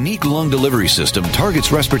 The unique lung delivery system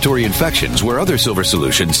targets respiratory infections where other silver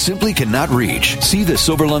solutions simply cannot reach. See the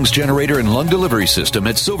Silver Lungs generator and lung delivery system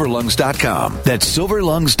at SilverLungs.com. That's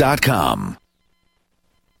SilverLungs.com.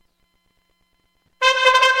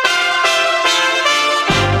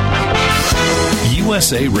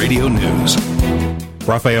 USA Radio News.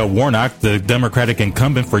 Raphael Warnock, the Democratic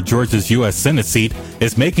incumbent for Georgia's U.S. Senate seat,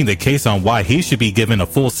 is making the case on why he should be given a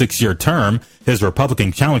full 6-year term. His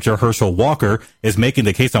Republican challenger, Herschel Walker, is making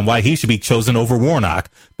the case on why he should be chosen over Warnock.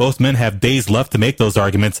 Both men have days left to make those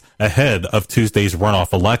arguments ahead of Tuesday's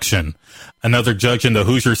runoff election. Another judge in the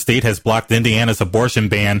Hoosier state has blocked Indiana's abortion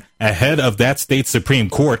ban ahead of that state's Supreme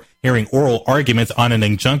Court hearing oral arguments on an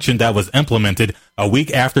injunction that was implemented a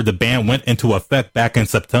week after the ban went into effect back in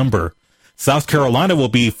September. South Carolina will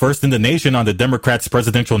be first in the nation on the Democrats'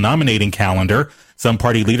 presidential nominating calendar. Some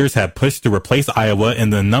party leaders have pushed to replace Iowa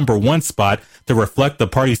in the number 1 spot to reflect the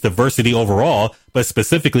party's diversity overall, but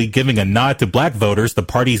specifically giving a nod to black voters, the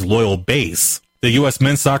party's loyal base. The U.S.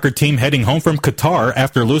 men's soccer team heading home from Qatar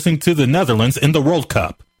after losing to the Netherlands in the World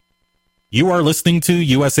Cup. You are listening to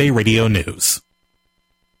USA Radio News.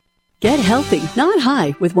 Get healthy, not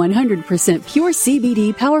high, with 100% pure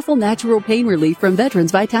CBD powerful natural pain relief from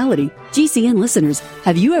Veterans Vitality. GCN listeners,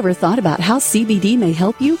 have you ever thought about how CBD may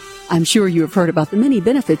help you? I'm sure you have heard about the many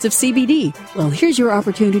benefits of CBD. Well, here's your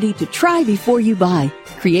opportunity to try before you buy.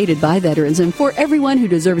 Created by veterans and for everyone who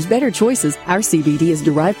deserves better choices, our CBD is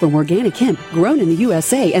derived from organic hemp, grown in the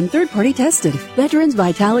USA and third-party tested. Veterans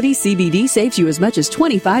Vitality CBD saves you as much as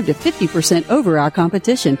 25 to 50% over our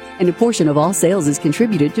competition, and a portion of all sales is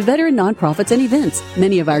contributed to veteran nonprofits and events.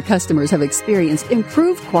 Many of our customers have experienced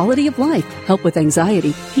improved quality of life, help with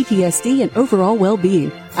anxiety, PTSD, and overall well-being.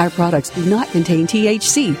 Our products do not contain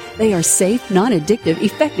THC. They are safe, non-addictive,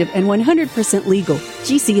 effective, and 100% legal.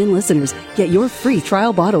 GCN listeners, get your free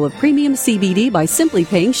trial bottle of premium CBD by simply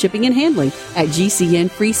paying shipping and handling at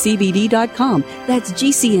GCNFreeCBD.com. That's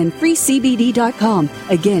GCNFreeCBD.com.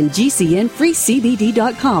 Again,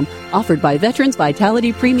 GCNFreeCBD.com. Offered by Veterans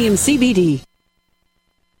Vitality Premium CBD.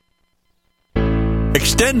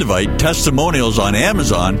 Extendivite testimonials on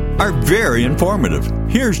Amazon are very informative.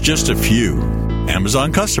 Here's just a few.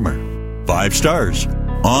 Amazon customer, 5 stars.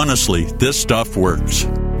 Honestly, this stuff works.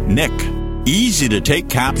 Nick, easy to take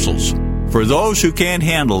capsules. For those who can't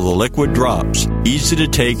handle the liquid drops, easy to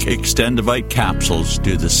take Extendivite capsules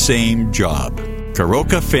do the same job.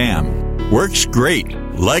 Karoka Fam, works great.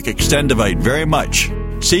 Like Extendivite very much.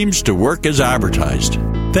 Seems to work as advertised.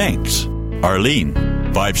 Thanks. Arlene,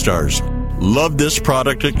 5 stars. Love this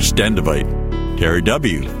product, Extendivite. Terry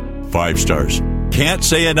W., 5 stars. Can't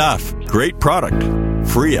say enough. Great product.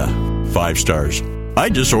 Freya, 5 stars. I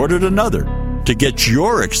just ordered another. To get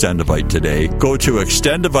your Extendivite today, go to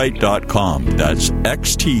extendivite.com. That's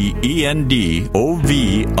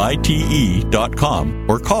XTENDOVITE.com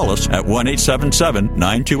or call us at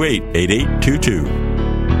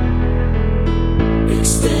 1-877-928-8822.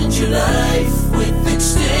 Extend your life with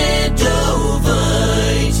Extendovite.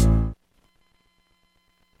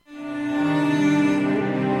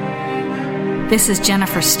 This is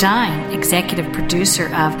Jennifer Stein, executive producer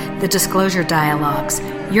of The Disclosure Dialogues.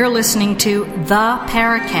 You're listening to The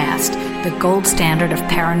Paracast, the gold standard of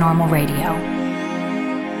paranormal radio.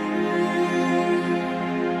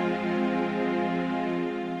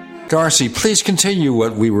 Darcy, please continue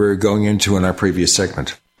what we were going into in our previous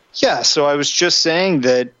segment. Yeah, so I was just saying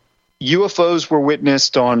that UFOs were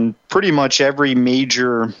witnessed on pretty much every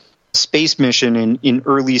major space mission in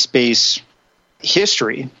early space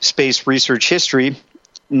history, space research history.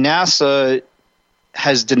 NASA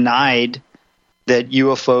has denied that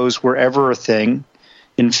UFOs were ever a thing.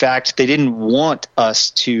 In fact, they didn't want us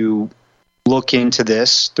to look into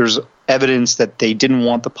this. There's evidence that they didn't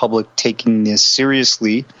want the public taking this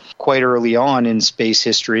seriously quite early on in space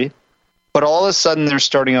history. But all of a sudden, they're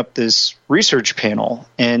starting up this research panel.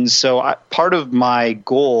 And so part of my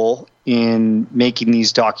goal in making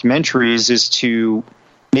these documentaries is to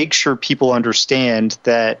make sure people understand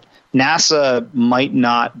that NASA might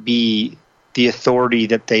not be the authority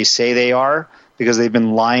that they say they are, because they've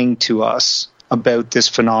been lying to us about this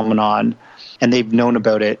phenomenon, and they've known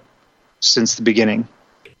about it since the beginning.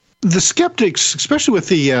 The skeptics, especially with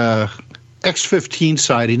the X-15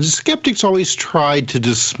 sightings, the skeptics always tried to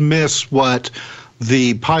dismiss what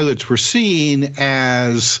the pilots were seeing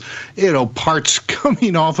as, parts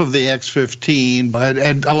coming off of the X-15,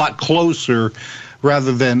 and a lot closer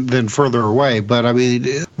rather than further away. But, I mean,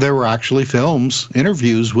 there were actually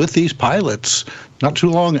interviews with these pilots not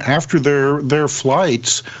too long after their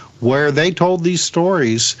flights where they told these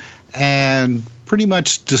stories and pretty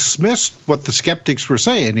much dismissed what the skeptics were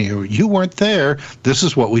saying. You weren't there. This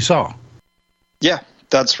is what we saw. Yeah,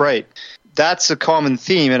 that's right. That's a common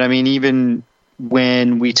theme. And, I mean, even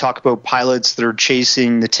when we talk about pilots that are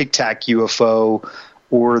chasing the Tic Tac UFO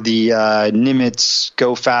or the Nimitz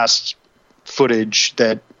Go Fast footage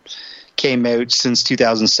that came out since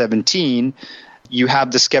 2017, you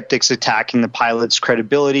have the skeptics attacking the pilot's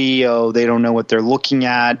credibility. Oh, they don't know what they're looking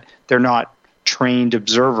at. They're not trained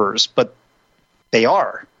observers, but they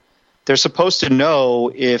are. They're supposed to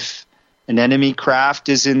know if an enemy craft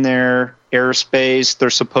is in their airspace. They're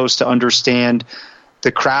supposed to understand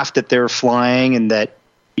the craft that they're flying, and that,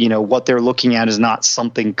 what they're looking at is not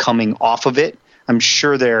something coming off of it. I'm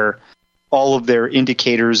sure all of their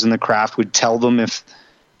indicators in the craft would tell them if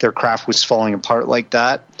their craft was falling apart like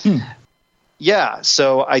that. Yeah,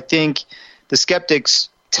 so I think the skeptics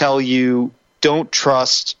tell you, don't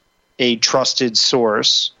trust a trusted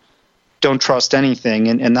source. Don't trust anything,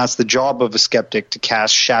 and that's the job of a skeptic, to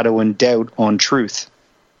cast shadow and doubt on truth.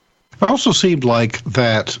 It also seemed like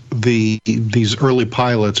that these early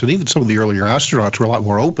pilots and even some of the earlier astronauts were a lot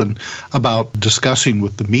more open about discussing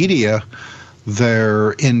with the media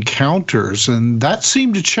their encounters, and that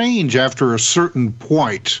seemed to change after a certain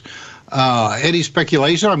point. Any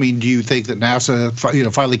speculation? I mean, do you think that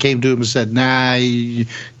NASA, finally came to him and said, "Nah,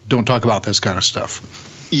 don't talk about this kind of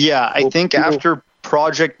stuff"? Yeah, I think after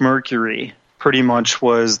Project Mercury, pretty much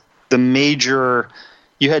was the major.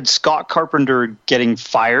 You had Scott Carpenter getting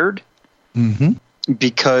fired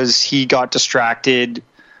because he got distracted,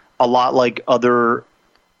 a lot like other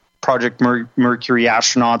Project Mercury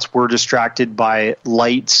astronauts were distracted by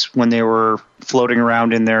lights when they were floating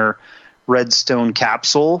around in their Redstone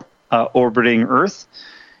capsule orbiting Earth.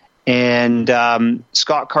 And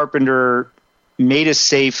Scott Carpenter made a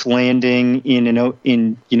safe landing in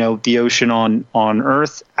the ocean on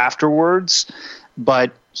Earth afterwards,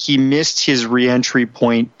 but he missed his re-entry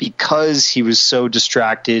point because he was so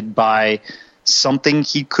distracted by something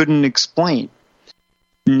he couldn't explain.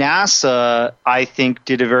 NASA, I think,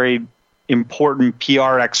 did a very important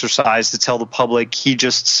PR exercise to tell the public he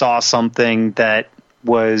just saw something that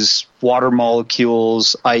was water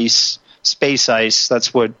molecules, ice, space ice.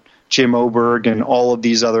 That's what Jim Oberg and all of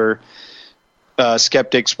these other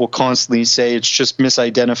skeptics will constantly say. It's just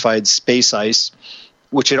misidentified space ice,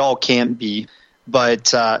 which it all can't be.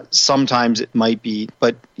 But sometimes it might be.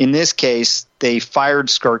 But in this case, they fired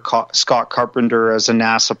Scott Carpenter as a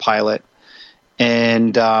NASA pilot.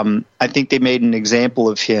 And I think they made an example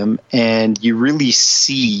of him. And you really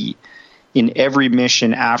see in every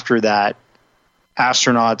mission after that,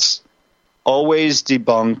 astronauts always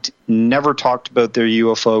debunked, never talked about their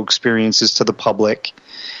UFO experiences to the public.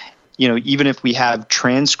 Even if we have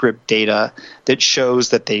transcript data that shows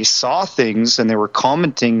that they saw things and they were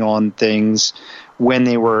commenting on things when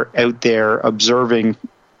they were out there observing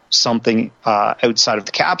something outside of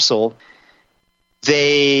the capsule,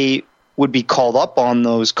 they would be called up on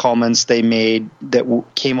those comments they made that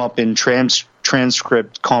came up in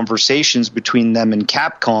transcript conversations between them and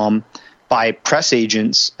Capcom by press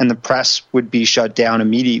agents, and the press would be shut down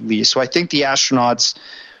immediately. So I think the astronauts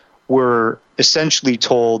were essentially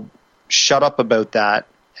told, shut up about that,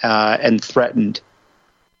 and threatened.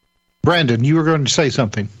 Brandon, you were going to say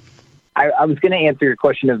something. I was going to answer your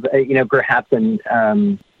question of, perhaps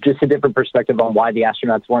just a different perspective on why the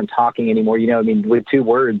astronauts weren't talking anymore. With two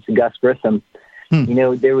words, Gus Grissom. There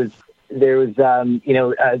was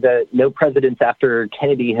the no presidents after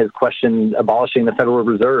Kennedy has questioned abolishing the Federal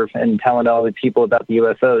Reserve and telling all the people about the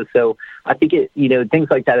UFOs. So I think things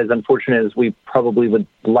like that, as unfortunate as we probably would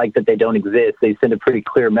like that they don't exist, they send a pretty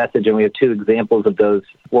clear message. And we have two examples of those,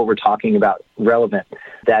 what we're talking about, relevant,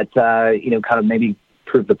 that, kind of maybe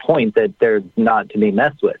prove the point that they're not to be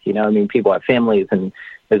messed with. People have families, and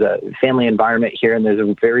there's a family environment here, and there's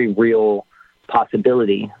a very real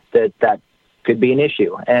possibility that could be an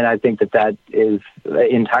issue. And I think that is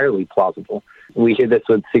entirely plausible. We hear this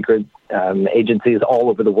with secret agencies all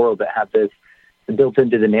over the world that have this built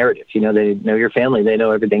into the narrative. They know your family, they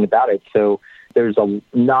know everything about it. So there's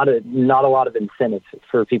not a lot of incentive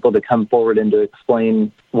for people to come forward and to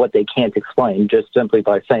explain what they can't explain just simply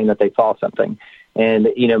by saying that they saw something. And,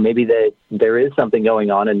 maybe that there is something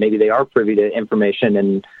going on, and maybe they are privy to information,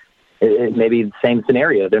 and it may be the same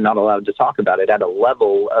scenario. They're not allowed to talk about it at a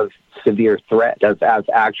level of severe threat, of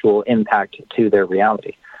actual impact to their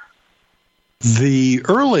reality. The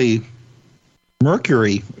early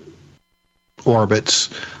Mercury orbits,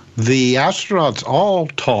 the astronauts all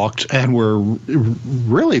talked and were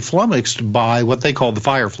really flummoxed by what they called the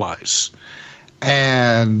fireflies.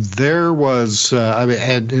 And there was,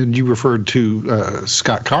 and you referred to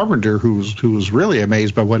Scott Carpenter, who was really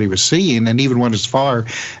amazed by what he was seeing, and even went as far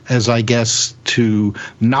as, I guess, to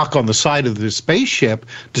knock on the side of the spaceship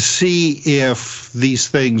to see if these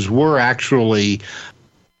things were actually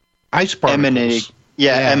ice particles.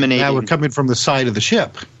 Emanating. That were coming from the side of the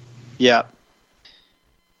ship. Yeah.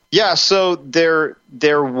 Yeah, so there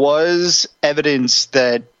was evidence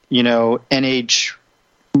that,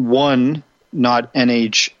 NH1, not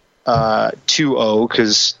NH2O,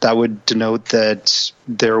 because that would denote that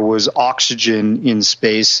there was oxygen in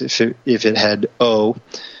space if it had O.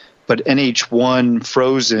 But NH1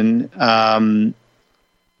 frozen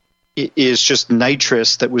is just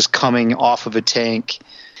nitrous that was coming off of a tank.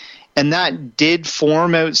 And that did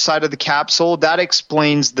form outside of the capsule. That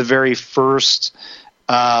explains the very first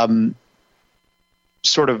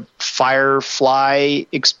sort of firefly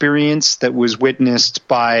experience that was witnessed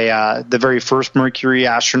by the very first Mercury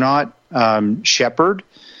astronaut, Shepard.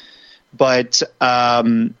 But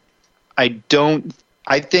I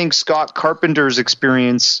think Scott Carpenter's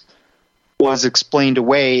experience was explained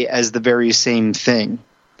away as the very same thing.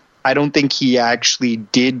 I don't think he actually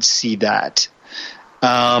did see that.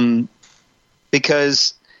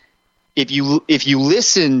 Because if you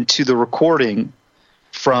listen to the recording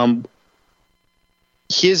from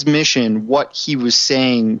his mission, what he was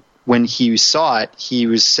saying when he saw it, he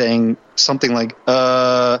was saying something like,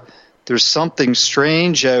 there's something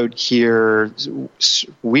strange out here.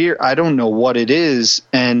 Weird. I don't know what it is.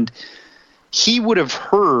 And he would have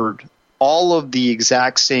heard all of the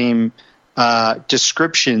exact same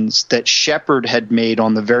descriptions that Shepard had made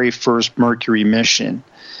on the very first Mercury mission.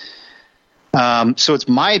 So it's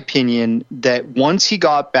my opinion that once he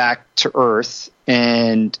got back to Earth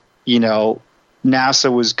and,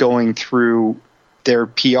 NASA was going through their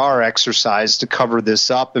PR exercise to cover this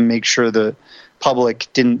up and make sure the public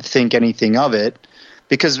didn't think anything of it.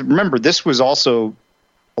 Because remember, this was also,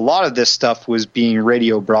 a lot of this stuff was being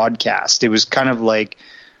radio broadcast. It was kind of like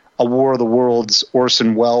a War of the Worlds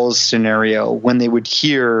Orson Welles scenario when they would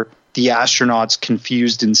hear the astronauts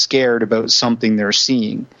confused and scared about something they're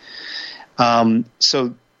seeing.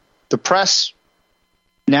 So the press,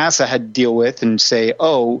 NASA had to deal with and say,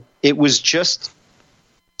 oh, it was just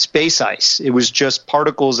space ice. It was just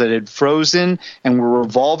particles that had frozen and were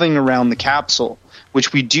revolving around the capsule,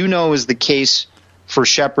 which we do know is the case for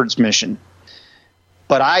Shepard's mission.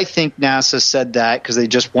 But I think NASA said that because they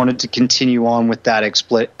just wanted to continue on with that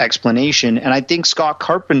explanation. And I think Scott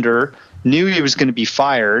Carpenter knew he was going to be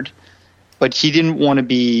fired, but he didn't want to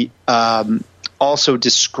be also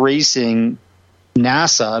disgracing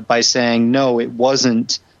NASA by saying, no, it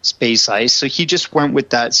wasn't space ice. So he just went with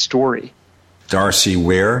that story. Darcy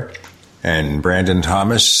Weir and Brandon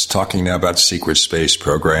Thomas talking now about secret space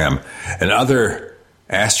program and other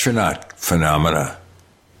astronaut phenomena.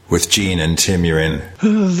 With Gene and Tim, you're in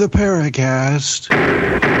the Paracast.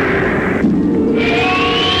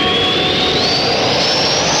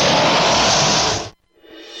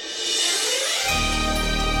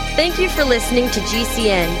 Thank you for listening to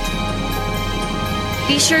GCN.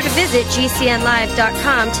 Be sure to visit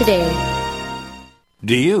GCNlive.com today.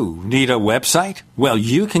 Do you need a website? Well,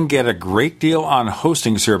 you can get a great deal on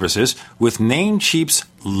hosting services with Namecheap's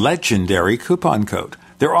legendary coupon code.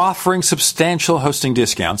 They're offering substantial hosting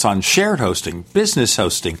discounts on shared hosting, business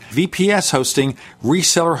hosting, VPS hosting,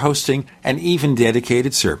 reseller hosting, and even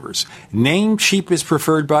dedicated servers. Namecheap is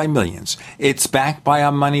preferred by millions. It's backed by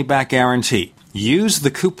a money-back guarantee. Use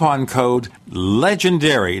the coupon code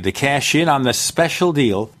LEGENDARY to cash in on the special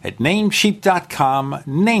deal at Namecheap.com,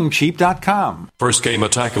 Namecheap.com. First came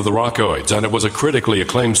Attack of the Rockoids, and it was a critically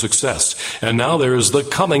acclaimed success. And now there is The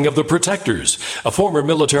Coming of the Protectors. A former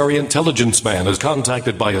military intelligence man is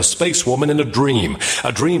contacted by a space woman in a dream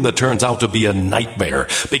that turns out to be a nightmare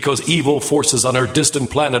because evil forces on her distant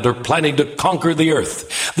planet are planning to conquer the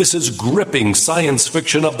Earth. This is gripping science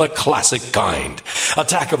fiction of the classic kind.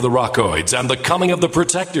 Attack of the Rockoids and The Coming of the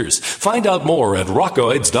Protectors. Find out more at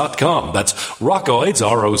rockoids.com. That's rockoids,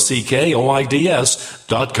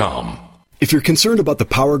 ROCKOIDS.com. If you're concerned about the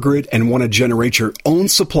power grid and want to generate your own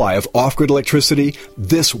supply of off-grid electricity,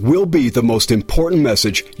 this will be the most important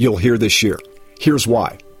message you'll hear this year. Here's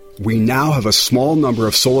why. We now have a small number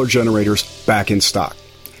of solar generators back in stock.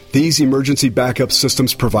 These emergency backup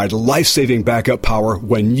systems provide life-saving backup power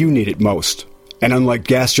when you need it most. And unlike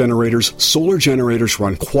gas generators, solar generators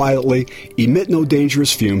run quietly, emit no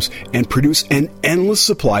dangerous fumes, and produce an endless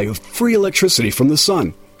supply of free electricity from the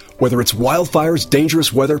sun. Whether it's wildfires,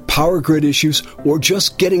 dangerous weather, power grid issues, or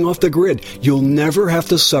just getting off the grid, you'll never have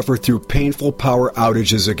to suffer through painful power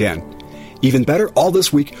outages again. Even better, all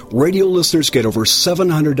this week, radio listeners get over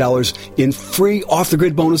 $700 in free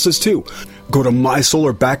off-the-grid bonuses too. Go to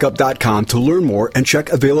mysolarbackup.com to learn more and check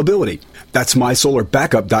availability. That's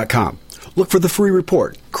mysolarbackup.com. Look for the free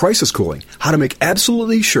report, Crisis Cooling, how to make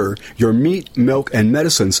absolutely sure your meat, milk, and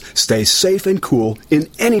medicines stay safe and cool in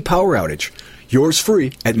any power outage. Yours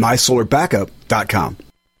free at mysolarbackup.com.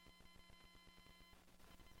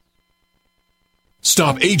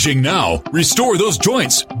 Stop aging now. Restore those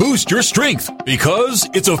joints. Boost your strength. Because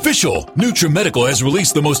it's official. NutriMedical has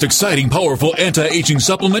released the most exciting, powerful anti-aging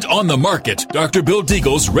supplement on the market. Dr. Bill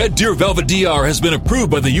Deagle's Red Deer Velvet DR has been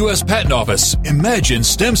approved by the U.S. Patent Office. Imagine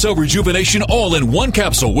stem cell rejuvenation all in one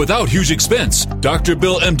capsule without huge expense. Dr.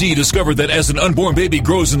 Bill MD discovered that as an unborn baby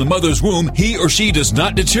grows in the mother's womb, he or she does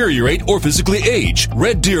not deteriorate or physically age.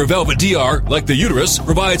 Red Deer Velvet DR, like the uterus,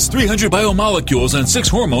 provides 300 biomolecules and 6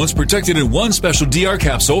 hormones protected in one special DR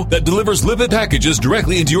capsule that delivers lipid packages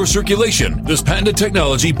directly into your circulation. This patented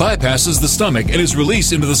technology bypasses the stomach and is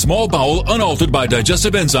released into the small bowel unaltered by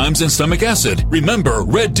digestive enzymes and stomach acid. Remember,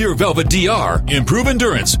 Red Deer Velvet DR. Improve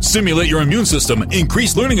endurance, stimulate your immune system,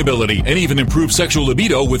 increase learning ability, and even improve sexual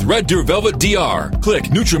libido with Red Deer Velvet DR. Click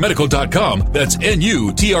NutriMedical.com, that's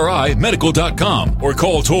NUTRI Medical.com, or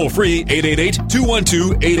call toll-free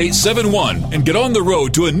 888-212-8871 and get on the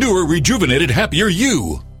road to a newer, rejuvenated, happier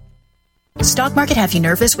you. Stock market have you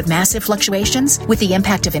nervous with massive fluctuations? With the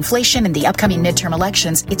impact of inflation and the upcoming midterm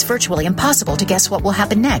elections, it's virtually impossible to guess what will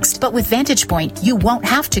happen next. But with Vantage Point, you won't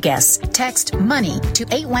have to guess. Text MONEY to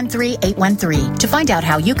 813-813 to find out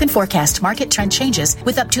how you can forecast market trend changes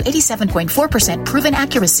with up to 87.4% proven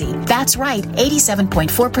accuracy. That's right,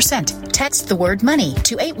 87.4%. Text the word MONEY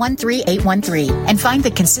to 813-813 and find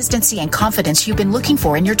the consistency and confidence you've been looking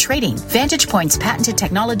for in your trading. Vantage Point's patented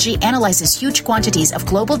technology analyzes huge quantities of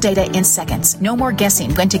global data in seconds. No more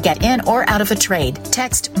guessing when to get in or out of a trade.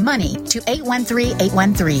 Text MONEY to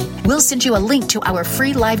 813-813. We'll send you a link to our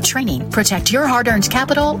free live training. Protect your hard-earned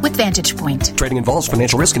capital with Vantage Point. Trading involves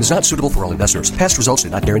financial risk and is not suitable for all investors. Past results do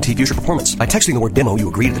not guarantee future performance. By texting the word demo, you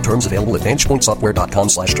agree to the terms available at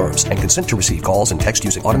VantagePointSoftware.com/terms and consent to receive calls and text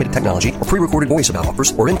using automated technology or pre-recorded voice about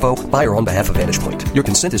offers or info by or on behalf of Vantage Point. Your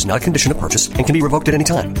consent is not a condition of purchase and can be revoked at any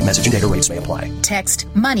time. Message and data rates may apply. Text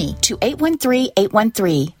MONEY to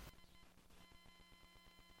 813-813.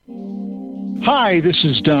 Hi, this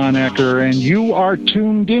is Don Ecker, and you are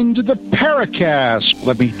tuned into the Paracast.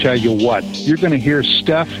 Let me tell you what, you're going to hear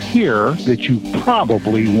stuff here that you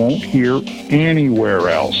probably won't hear anywhere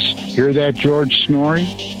else. Hear that, George Snorri?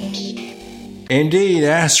 Indeed,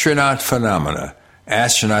 astronaut phenomena.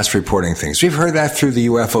 Astronauts reporting things. We've heard that through the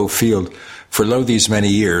UFO field for these many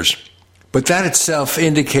years. But that itself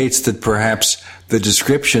indicates that perhaps the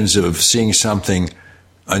descriptions of seeing something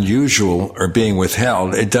unusual or being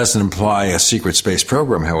withheld, it doesn't imply a secret space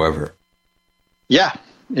program, however. Yeah,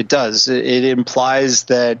 it does. It implies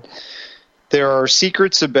that there are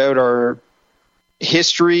secrets about our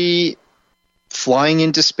history, flying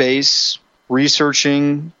into space,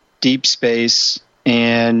 researching deep space,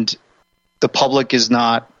 and the public is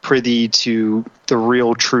not privy to the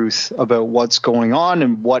real truth about what's going on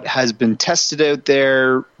and what has been tested out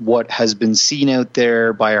there, what has been seen out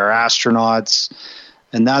there by our astronauts.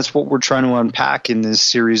 And that's what we're trying to unpack in this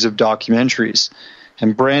series of documentaries.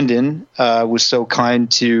 And Brandon was so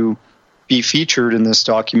kind to be featured in this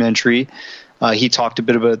documentary. He talked a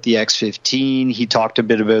bit about the X-15. He talked a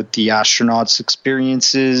bit about the astronauts'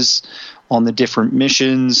 experiences on the different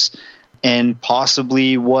missions and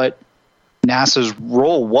possibly what NASA's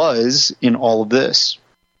role was in all of this.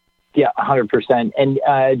 Yeah, 100%. And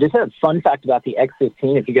just a fun fact about the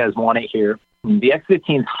X-15, if you guys want it here. The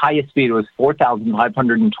X-15's highest speed was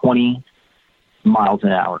 4,520 miles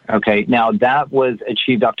an hour. Okay, now that was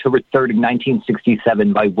achieved October 3rd of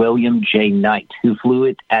 1967 by William J. Knight, who flew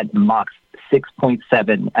it at Mach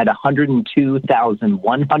 6.7 at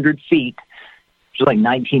 102,100 feet, which is like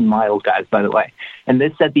 19 miles, guys, by the way. And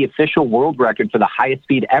this set the official world record for the highest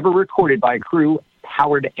speed ever recorded by a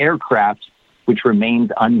crew-powered aircraft, which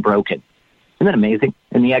remains unbroken. Isn't that amazing?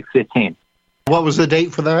 In the X-15. What was the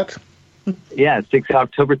date for that? Yeah,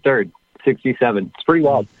 October 3rd, 67. It's pretty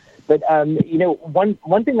wild. But, one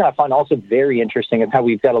thing that I find also very interesting is how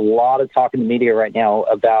we've got a lot of talk in the media right now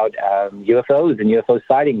about UFOs and UFO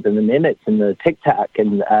sightings and the Nimitz and the Tic Tac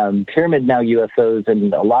and Pyramid Now UFOs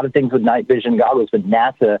and a lot of things with night vision goggles, but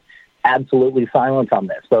NASA absolutely silent on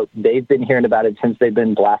this. But they've been hearing about it since they've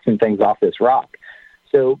been blasting things off this rock.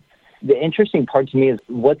 So the interesting part to me is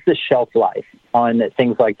what's the shelf life on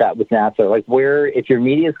things like that with NASA? Like where, if your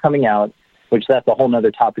media is coming out, which that's a whole nother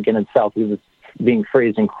topic in itself, because it's being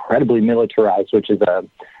phrased incredibly militarized, which is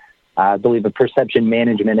I believe a perception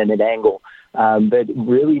management at an angle. But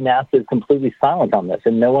really NASA is completely silent on this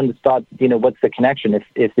and no one thought, what's the connection?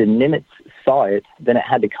 If the Nimitz saw it, then it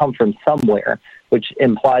had to come from somewhere, which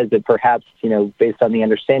implies that perhaps, based on the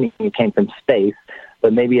understanding it came from space,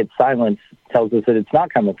 but maybe its silence tells us that it's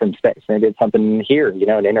not coming from space. Maybe it's something here,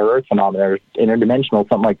 an inner Earth phenomenon or interdimensional,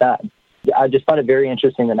 something like that. I just find it very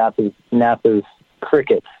interesting that NASA's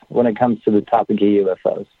crickets when it comes to the topic of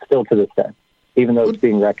UFOs, still to this day, even though it's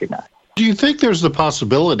being recognized. Do you think there's the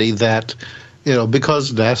possibility that,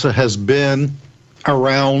 because NASA has been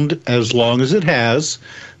around as long as it has,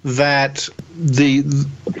 that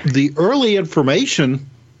the early information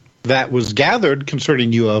that was gathered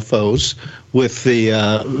concerning UFOs with the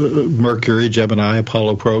Mercury, Gemini,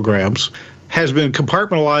 Apollo programs has been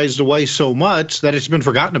compartmentalized away so much that it's been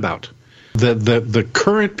forgotten about? The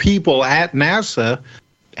current people at NASA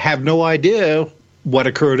have no idea what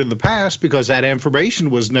occurred in the past because that information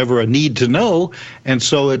was never a need to know. And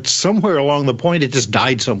so it's somewhere along the point, it just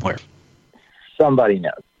died somewhere. Somebody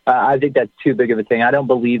knows. I think that's too big of a thing. I don't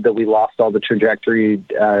believe that we lost all the trajectory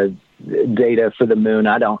data for the moon.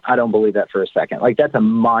 I don't believe that for a second. Like, that's a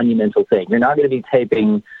monumental thing. You're not going to be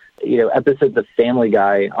taping, episodes of Family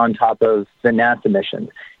Guy on top of the NASA missions.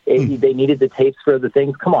 They needed the tapes for other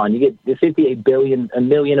things. Come on, you get $1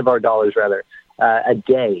 million of our dollars rather, a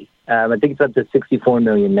day. I think it's up to 64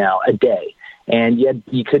 million now a day. And yet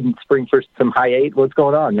you couldn't spring for some high eight. What's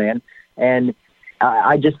going on, man? And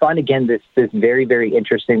I just find, again, this very, very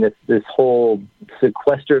interesting, this whole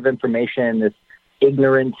sequester of information, this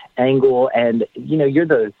ignorant angle. And, you're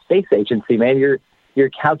the space agency, man. You're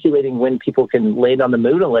calculating when people can land on the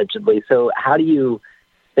moon, allegedly. So how do you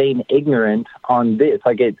feign ignorant on this?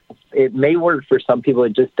 Like, it may work for some people.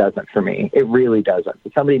 It just doesn't for me. It really doesn't.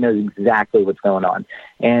 Somebody knows exactly what's going on.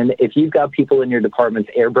 And if you've got people in your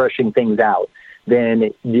departments airbrushing things out,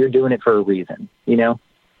 then you're doing it for a reason,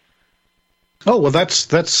 Oh, well, that's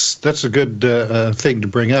a good thing to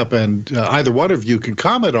bring up, and either one of you can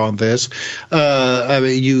comment on this. I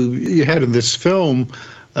mean, you had in this film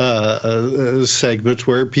segments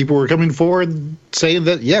where people were coming forward saying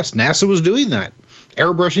that, yes, NASA was doing that,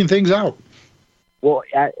 airbrushing things out. Well,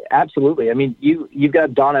 absolutely. I mean, you've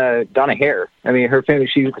got Donna Hare. I mean, her family.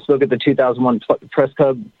 She spoke at the 2001 Press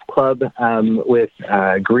Club with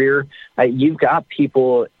Greer. You've got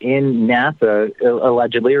people in NASA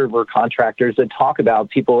allegedly, or were contractors, that talk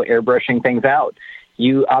about people airbrushing things out.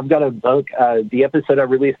 I've got a book, the episode I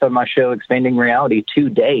released on my show, Expanding Reality,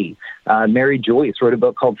 today. Mary Joyce wrote a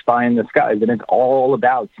book called Spy in the Skies, and it's all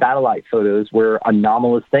about satellite photos where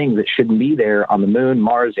anomalous things that shouldn't be there on the moon,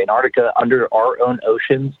 Mars, Antarctica, under our own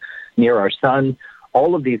oceans, near our sun.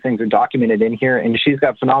 All of these things are documented in here, and she's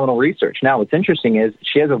got phenomenal research. Now, what's interesting is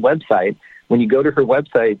she has a website. When you go to her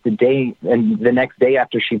website the next day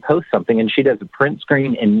after she posts something, and she does a print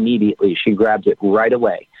screen immediately, she grabs it right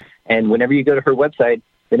away. And whenever you go to her website,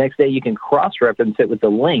 the next day you can cross-reference it with the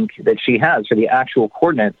link that she has for the actual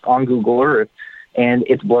coordinates on Google Earth, and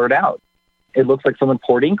it's blurred out. It looks like someone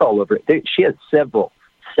poured ink all over it. She has several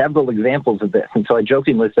examples of this. And so I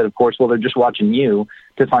jokingly said, of course, well, they're just watching you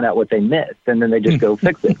to find out what they missed, and then they just go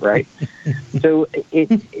fix it, right? So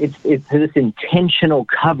it's this intentional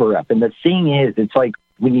cover-up. And the thing is, it's like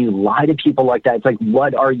when you lie to people like that, it's like,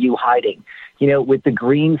 what are you hiding? With the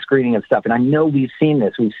green screening of stuff. And I know we've seen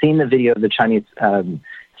this. We've seen the video of the Chinese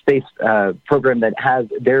space program that has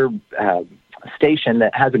their station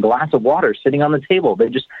that has a glass of water sitting on the table. They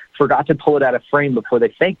just forgot to pull it out of frame before they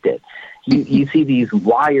faked it. You see these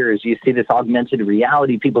wires. You see this augmented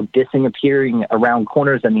reality, people disappearing around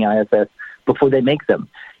corners in the ISS before they make them.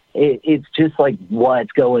 It's just like,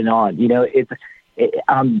 what's going on?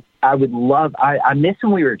 I would love, I miss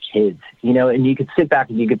when we were kids, and you could sit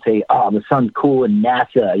back and you could say, oh, the sun's cool and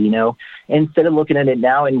NASA, instead of looking at it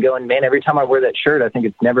now and going, man, every time I wear that shirt, I think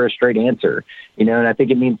it's never a straight answer, and I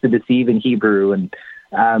think it means to deceive in Hebrew. And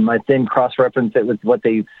I then cross-reference it with what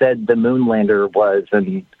they said the moon lander was,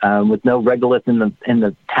 and with no regolith in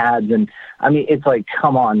the pads. And I mean, it's like,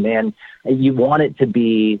 come on, man, you want it to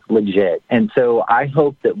be legit. And so I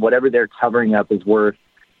hope that whatever they're covering up is worth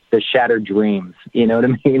the shattered dreams. You know what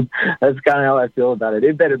I mean? That's kind of how I feel about it.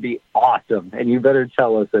 It better be awesome, and you better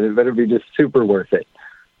tell us, and it better be just super worth it.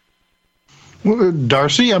 Well,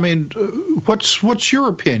 Darcy, I mean, what's your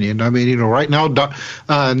opinion? I mean, right now,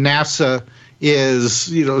 NASA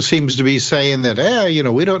is, seems to be saying that,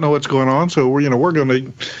 we don't know what's going on, so we're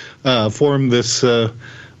going to form this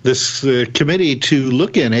committee to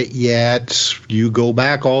look in it. Yet you go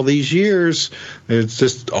back all these years, it's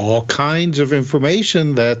just all kinds of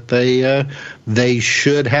information that they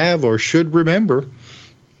should have or should remember.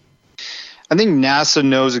 I think NASA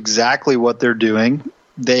knows exactly what they're doing.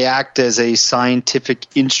 They act as a scientific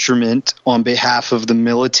instrument on behalf of the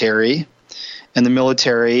military, and the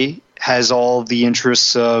military has all the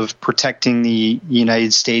interests of protecting the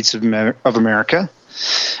United States of America.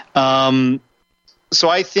 So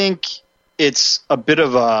I think it's a bit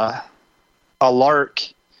of a lark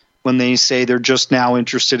when they say they're just now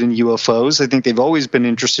interested in UFOs. I think they've always been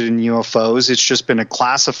interested in UFOs. It's just been a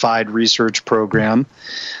classified research program.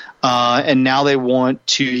 And now they want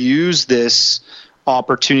to use this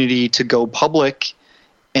opportunity to go public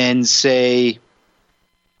and say,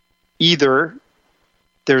 either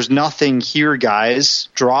there's nothing here, guys,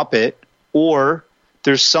 drop it, or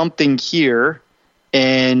there's something here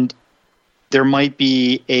and there might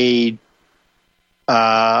be a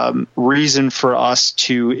reason for us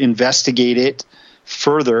to investigate it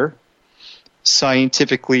further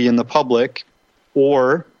scientifically in the public,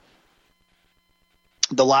 or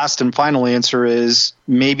the last and final answer is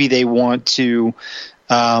maybe they want to,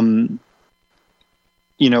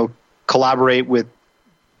 collaborate with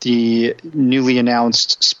the newly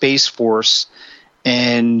announced Space Force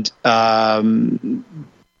and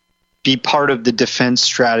be part of the defense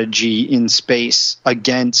strategy in space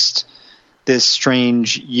against this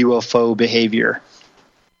strange UFO behavior.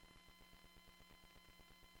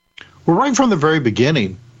 Well, right from the very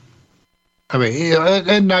beginning, I mean,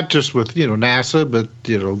 and not just with, NASA, but,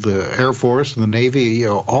 the Air Force and the Navy,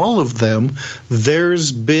 all of them,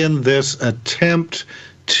 there's been this attempt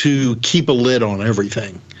to keep a lid on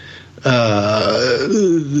everything,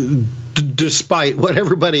 despite what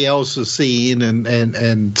everybody else is seeing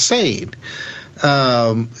and saying.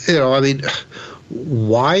 I mean,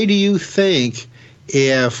 why do you think,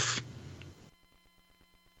 if,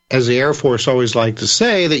 as the Air Force always like to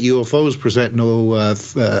say, that UFOs present no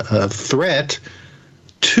threat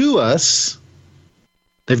to us?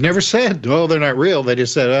 They've never said, oh, they're not real. They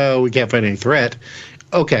just said, oh, we can't find any threat.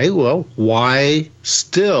 Okay, well, why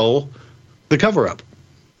still the cover-up?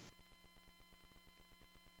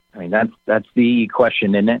 I mean, that's the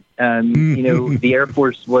question, isn't it? The Air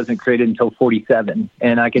Force wasn't created until 1947,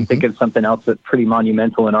 and I can think of something else that's pretty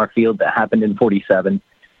monumental in our field that happened in 1947,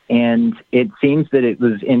 and it seems that it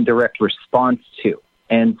was in direct response to.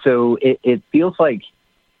 And so it feels like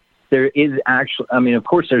there is actually, I mean, of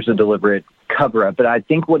course there's a deliberate cover-up, but I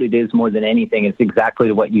think what it is more than anything is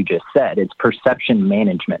exactly what you just said. It's perception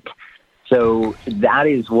management. So that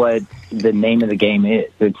is what the name of the game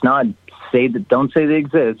is. It's not don't say they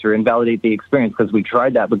exist or invalidate the experience, because we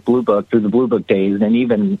tried that with Blue Book through the Blue Book days, and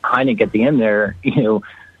even Hynek at the end there,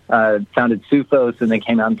 sounded Sufos, and they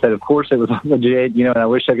came out and said, of course it was legit, and I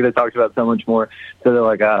wish I could have talked about so much more. So they're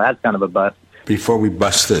like, oh, that's kind of a bust. Before we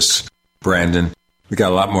bust this, Brandon, we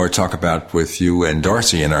got a lot more to talk about with you and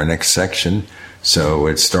Darcy in our next section. So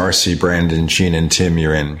it's Darcy, Brandon, Gene, and Tim.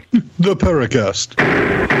 You're in the Paracast.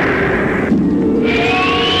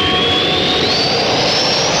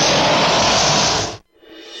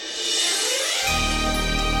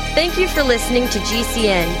 Thank you for listening to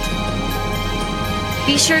GCN.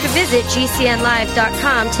 Be sure to visit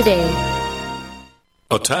GCNlive.com today.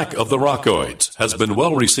 Attack of the Rockoids has been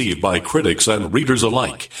well received by critics and readers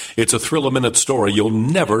alike. It's a thrill-a-minute story you'll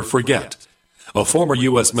never forget. A former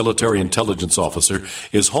U.S. military intelligence officer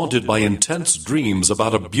is haunted by intense dreams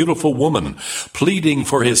about a beautiful woman pleading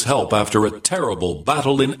for his help after a terrible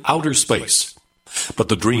battle in outer space. But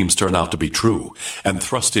the dreams turn out to be true and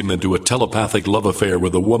thrust him into a telepathic love affair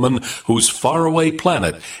with a woman whose faraway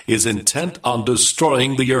planet is intent on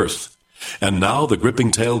destroying the Earth. And now the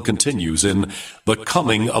gripping tale continues in The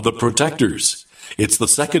Coming of the Protectors. It's the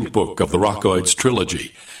second book of the Rockoids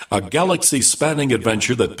trilogy, a galaxy-spanning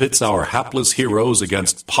adventure that pits our hapless heroes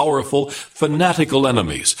against powerful, fanatical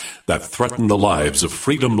enemies that threaten the lives of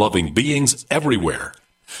freedom-loving beings everywhere.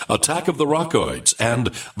 Attack of the Rockoids and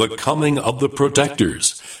The Coming of the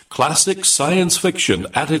Protectors. Classic science fiction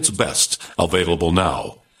at its best. Available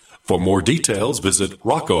now. For more details, visit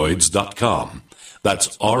rockoids.com.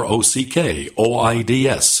 That's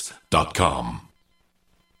ROCKOIDS.com.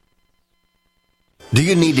 Do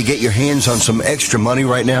you need to get your hands on some extra money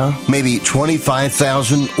right now? Maybe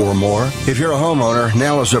 $25,000 or more? If you're a homeowner,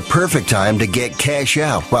 now is the perfect time to get cash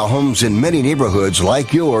out, while homes in many neighborhoods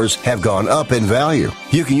like yours have gone up in value.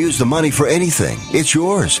 You can use the money for anything. It's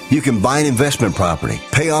yours. You can buy an investment property,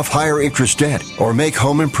 pay off higher interest debt, or make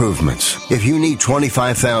home improvements. If you need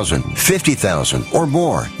 $25,000, $50,000, or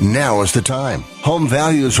more, now is the time. Home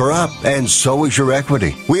values are up, and so is your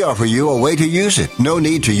equity. We offer you a way to use it. No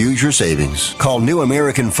need to use your savings. Call New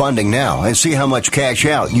American Funding now and see how much cash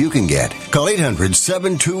out you can get. Call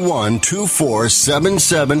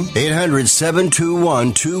 800-721-2477.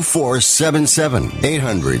 800-721-2477.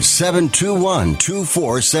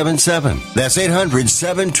 800-721-2477. That's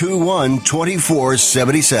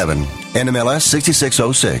 800-721-2477. NMLS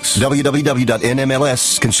 6606.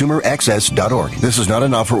 www.nmlsconsumeraccess.org. This is not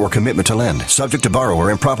an offer or commitment to lend. Subject to borrower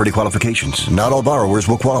and property qualifications. Not all borrowers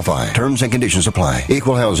will qualify. Terms and conditions apply.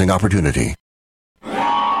 Equal housing opportunity.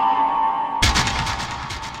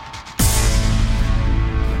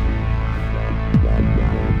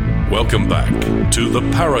 Welcome back to the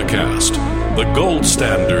Paracast, the gold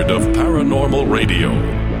standard of paranormal radio.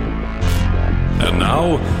 And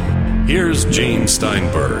now, here's Gene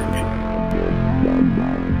Steinberg.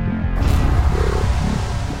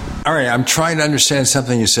 All right, I'm trying to understand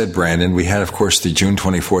something you said, Brandon. We had, of course, the June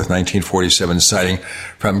 24th, 1947 sighting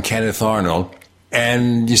from Kenneth Arnold.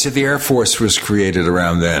 And you said the Air Force was created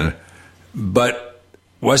around then. But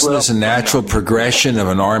wasn't this a natural progression of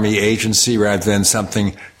an Army agency rather than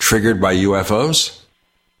something triggered by UFOs?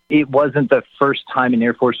 It wasn't the first time an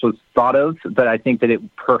Air Force was thought of, but I think that it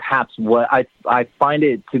perhaps was. I find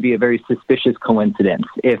it to be a very suspicious coincidence.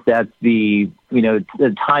 If that's the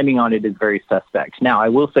timing on it is very suspect. Now, I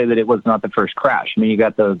will say that it was not the first crash. I mean, you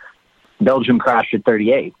got the Belgium crash at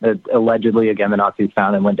 38 that allegedly, again, the Nazis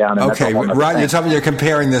found and went down. And okay, you're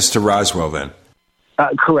comparing this to Roswell then?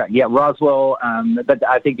 Correct. Yeah, Roswell. But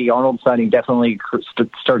I think the Arnold sighting definitely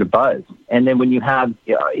started a buzz. And then when you have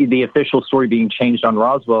the official story being changed on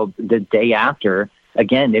Roswell the day after,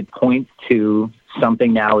 again, it points to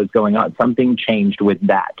something now is going on. Something changed with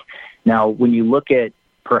that. Now, when you look at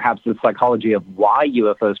perhaps the psychology of why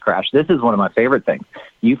UFOs crash, this is one of my favorite things.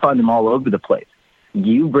 You find them all over the place.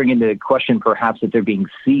 You bring into question perhaps that they're being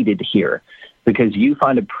seeded here, because you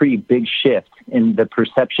find a pretty big shift in the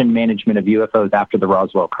perception management of UFOs after the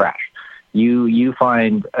Roswell crash. You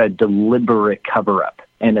find a deliberate cover-up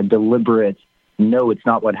and a deliberate, no, it's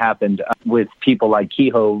not what happened, with people like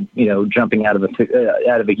Kehoe, jumping out of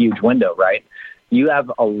a huge window, right? You have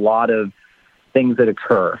a lot of things that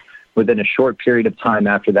occur within a short period of time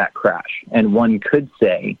after that crash. And one could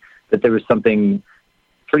say that there was something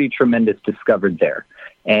pretty tremendous discovered there.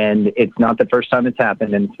 And it's not the first time it's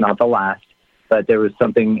happened, and it's not the last. But there was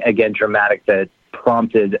something, again, dramatic that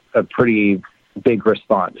prompted a pretty big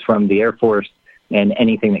response from the Air Force and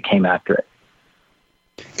anything that came after it.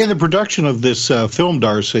 In the production of this film,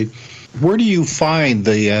 Darcy, where do you find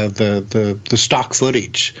the stock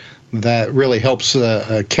footage that really helps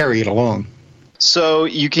carry it along? So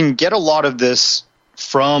you can get a lot of this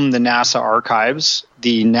from the NASA archives,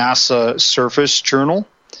 the NASA Surface Journal,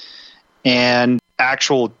 and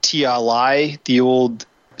actual TLI, the old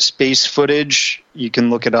space footage. You can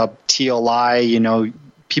look it up, TLI.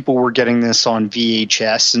 People were getting this on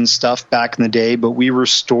VHS and stuff back in the day, but we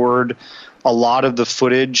restored a lot of the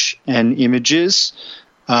footage and images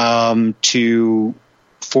to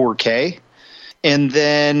 4K. And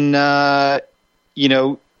then,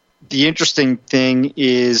 the interesting thing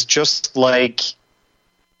is, just like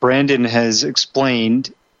Brandon has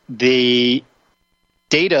explained, the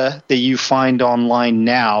data that you find online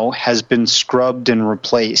now has been scrubbed and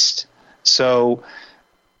replaced. So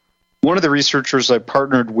one of the researchers I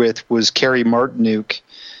partnered with was Carrie Martinuk,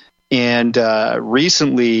 and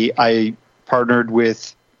recently I partnered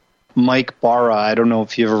with Mike Barra. I don't know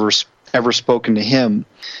if you've ever spoken to him,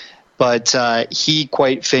 but he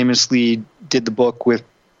quite famously did the book with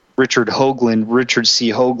Richard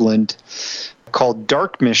C. Hoagland, called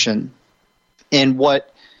Dark Mission. And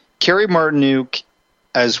what Carrie Martinuk,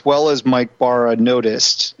 as well as Mike Barra,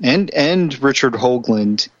 noticed, and Richard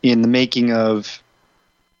Hoagland, in the making of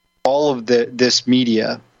all of this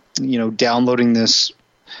media, downloading this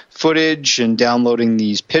footage and downloading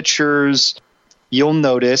these pictures, you'll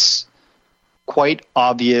notice quite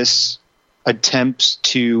obvious attempts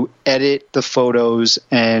to edit the photos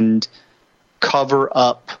and cover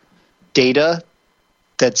up data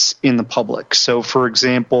that's in the public. So, for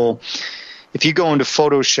example, if you go into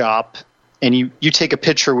Photoshop and you take a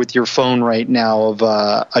picture with your phone right now of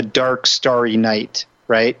a dark, starry night,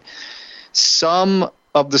 right? Some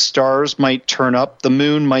of the stars might turn up. The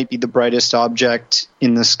moon might be the brightest object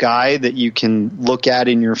in the sky that you can look at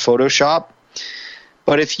in your Photoshop.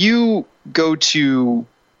 But if you go to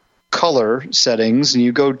color settings and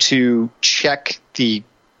you go to check the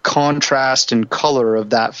contrast and color of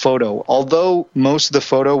that photo, although most of the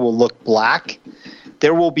photo will look black,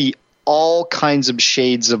 there will be all kinds of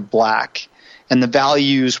shades of black. And the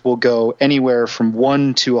values will go anywhere from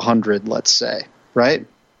 1 to 100, let's say, right?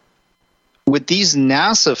 With these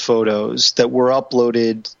NASA photos that were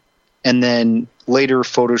uploaded and then later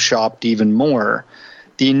photoshopped even more,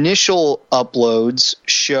 the initial uploads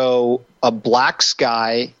show a black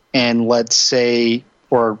sky and, let's say,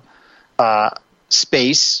 or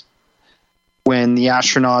space, when the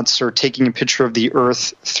astronauts are taking a picture of the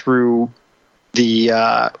Earth through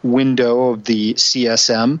the window of the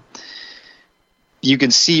CSM. You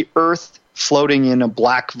can see Earth floating in a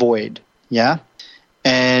black void, yeah?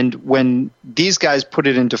 And when these guys put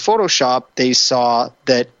it into Photoshop, they saw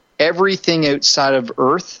that everything outside of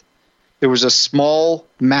Earth, there was a small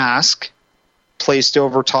mask placed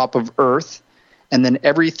over top of Earth, and then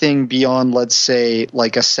everything beyond, let's say,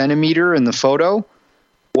 like a centimeter in the photo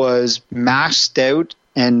was masked out,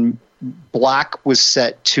 and black was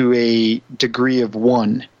set to a degree of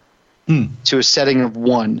 1, to a setting of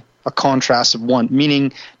 1. A contrast of 1,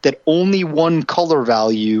 meaning that only one color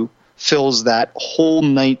value fills that whole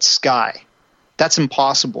night sky. That's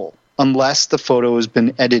impossible unless the photo has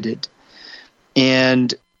been edited.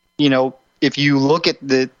 And, if you look at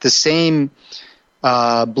the same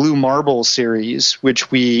Blue Marble series,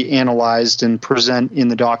 which we analyzed and present in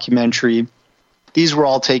the documentary. These were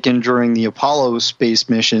all taken during the Apollo space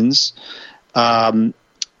missions. The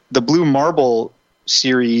Blue Marble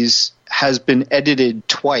series has been edited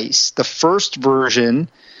twice. The first version,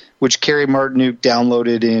 which Carrie Martinuke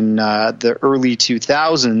downloaded in the early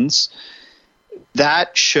 2000s,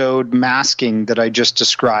 that showed masking that I just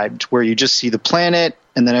described, where you just see the planet,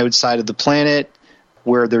 and then outside of the planet,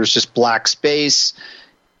 where there's just black space,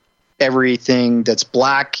 everything that's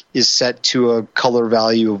black is set to a color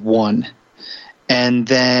value of 1. And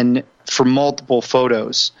then for multiple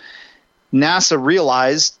photos, NASA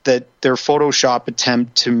realized that their Photoshop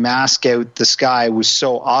attempt to mask out the sky was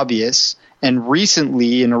so obvious. And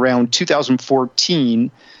recently, in around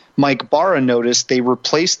 2014, Mike Barra noticed they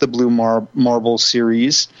replaced the Blue Marble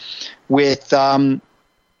series with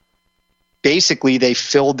basically they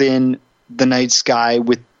filled in the night sky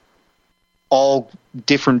with all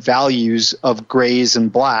different values of grays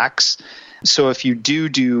and blacks. So if you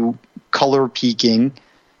do color peaking,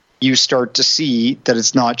 you start to see that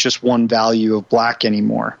it's not just one value of black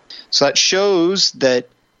anymore. So that shows that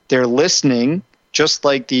they're listening, just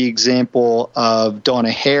like the example of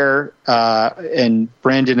Donna Hare and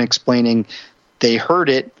Brandon explaining they heard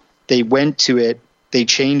it, they went to it, they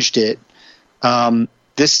changed it.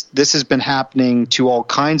 This has been happening to all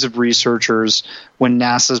kinds of researchers when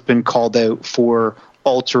NASA's been called out for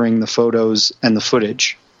altering the photos and the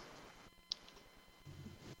footage.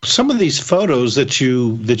 Some of these photos that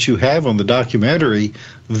you have on the documentary,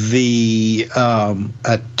 the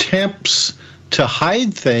attempts to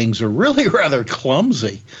hide things are really rather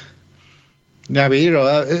clumsy. I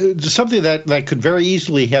mean, something that could very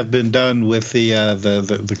easily have been done with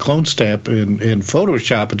the clone stamp in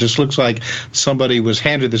Photoshop. It just looks like somebody was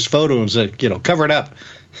handed this photo and said, cover it up,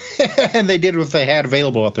 and they did what they had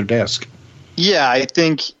available at their desk. Yeah, I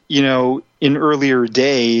think in earlier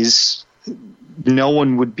days, no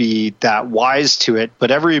one would be that wise to it,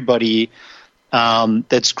 but everybody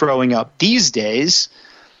that's growing up these days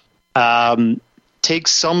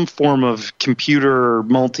takes some form of computer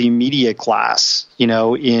multimedia class,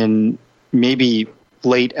 in maybe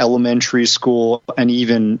late elementary school and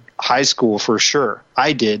even high school for sure.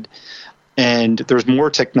 I did. And there's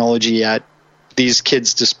more technology at these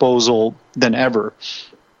kids' disposal than ever.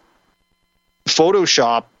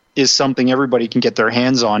 Photoshop is something everybody can get their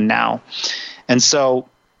hands on now. And so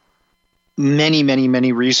many, many,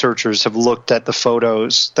 many researchers have looked at the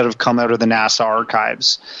photos that have come out of the NASA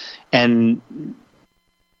archives, and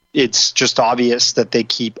it's just obvious that they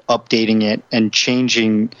keep updating it and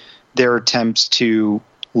changing their attempts to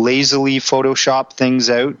lazily Photoshop things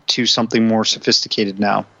out to something more sophisticated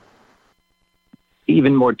now.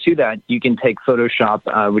 Even more to that, you can take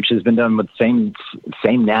Photoshop, which has been done with same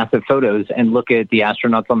NASA photos, and look at the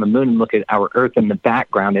astronauts on the moon and look at our Earth in the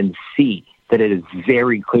background and see that it is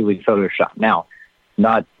very clearly Photoshopped. Now,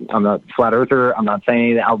 I'm not a flat earther. I'm not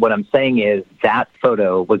saying that. What I'm saying is that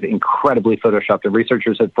photo was incredibly Photoshopped. The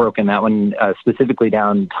researchers have broken that one specifically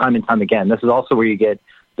down time and time again. This is also where you get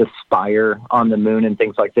the spire on the moon and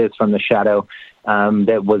things like this from the shadow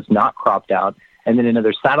that was not cropped out. And then in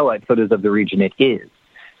other satellite photos of the region, it is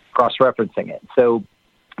cross-referencing it. So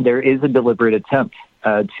there is a deliberate attempt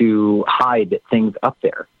to hide things up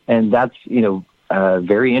there. And that's,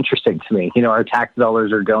 very interesting to me. Our tax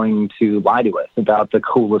dollars are going to lie to us about the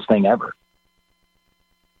coolest thing ever.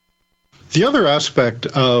 The other aspect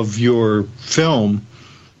of your film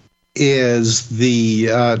is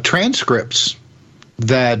the transcripts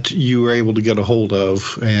that you were able to get a hold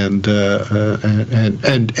of and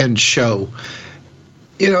show.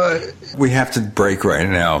 We have to break right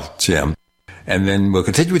now, Tim, and then we'll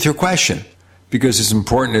continue with your question, because it's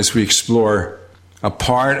important as we explore a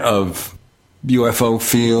part of UFO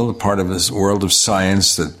field, a part of this world of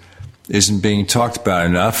science that isn't being talked about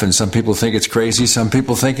enough, and some people think it's crazy, some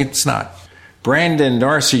people think it's not. Brandon,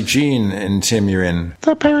 Darcy, Gene, and Tim, you're in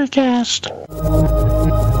the Paracast.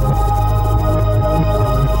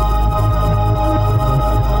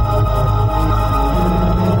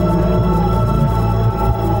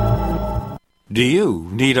 Do you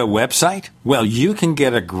need a website? Well, you can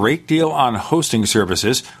get a great deal on hosting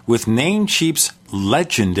services with Namecheap's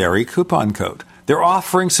legendary coupon code. They're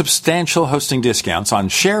offering substantial hosting discounts on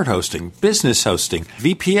shared hosting, business hosting,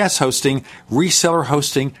 VPS hosting, reseller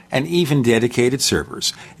hosting, and even dedicated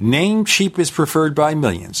servers. Namecheap is preferred by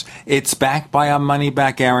millions. It's backed by a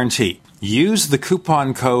money-back guarantee. Use the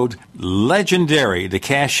coupon code LEGENDARY to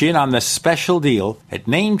cash in on the special deal at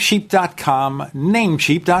Namecheap.com,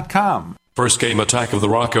 Namecheap.com. First came Attack of the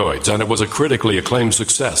Rockoids, and it was a critically acclaimed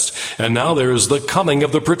success. And now there's The Coming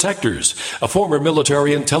of the Protectors. A former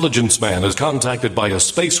military intelligence man is contacted by a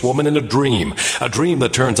space woman in a dream that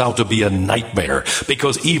turns out to be a nightmare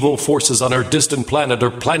because evil forces on her distant planet are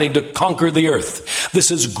planning to conquer the Earth. This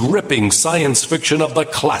is gripping science fiction of the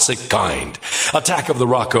classic kind. Attack of the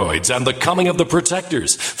Rockoids and The Coming of the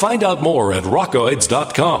Protectors. Find out more at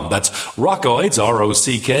rockoids.com. That's Rockoids,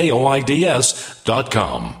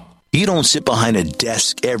 ROCKOIDS.com. You don't sit behind a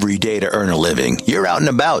desk every day to earn a living. You're out and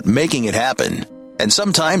about making it happen. And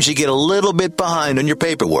sometimes you get a little bit behind on your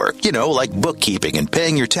paperwork, like bookkeeping and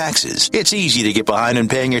paying your taxes. It's easy to get behind on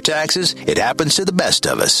paying your taxes. It happens to the best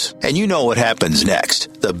of us. And you know what happens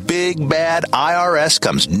next. The big bad IRS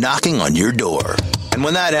comes knocking on your door. And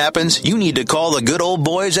when that happens, you need to call the good old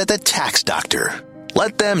boys at the Tax Doctor.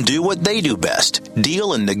 Let them do what they do best.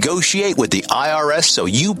 Deal and negotiate with the IRS so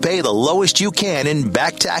you pay the lowest you can in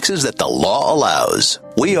back taxes that the law allows.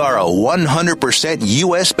 We are a 100%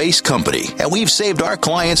 U.S.-based company, and we've saved our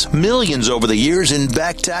clients millions over the years in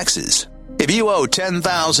back taxes. If you owe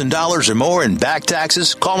 $10,000 or more in back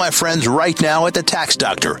taxes, call my friends right now at the Tax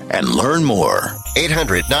Doctor and learn more.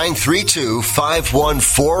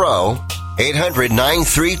 800-932-5140.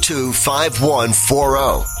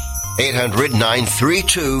 800-932-5140.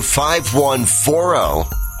 800-932-5140.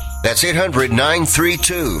 That's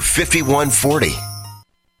 800-932-5140.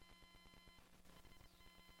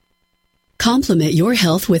 Complement your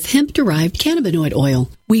health with hemp-derived cannabinoid oil.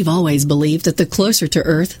 We've always believed that the closer to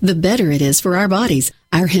Earth, the better it is for our bodies.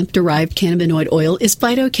 Our hemp-derived cannabinoid oil is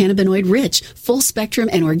phytocannabinoid-rich, full-spectrum,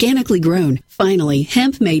 and organically grown. Finally,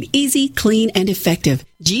 hemp made easy, clean, and effective.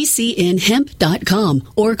 GCNhemp.com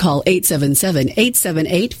or call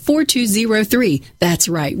 877-878-4203. That's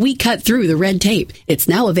right, we cut through the red tape. It's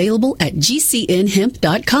now available at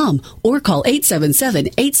GCNhemp.com or call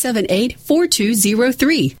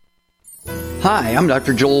 877-878-4203. Hi, I'm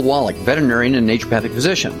Dr. Joel Wallach, veterinarian and naturopathic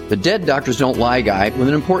physician. The Dead Doctors Don't Lie guy with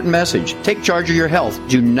an important message. Take charge of your health.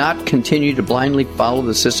 Do not continue to blindly follow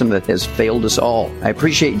the system that has failed us all. I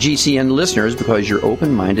appreciate GCN listeners because you're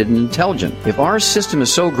open-minded and intelligent. If our system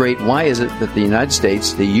is so great, why is it that the United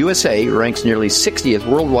States, the USA, ranks nearly 60th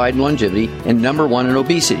worldwide in longevity and number 1 in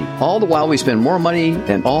obesity? All the while we spend more money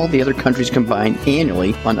than all the other countries combined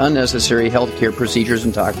annually on unnecessary healthcare procedures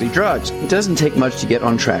and toxic drugs. It doesn't take much to get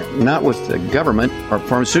on track. Not with the government or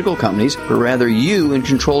pharmaceutical companies, but rather you in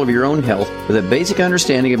control of your own health with a basic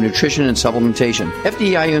understanding of nutrition and supplementation.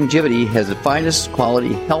 FDI Longevity has the finest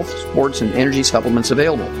quality health, sports, and energy supplements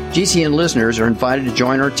available. GCN listeners are invited to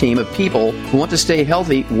join our team of people who want to stay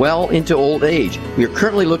healthy well into old age. We are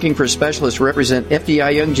currently looking for specialists to represent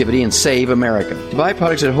FDI Longevity and Save America. To buy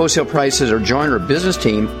products at wholesale prices or join our business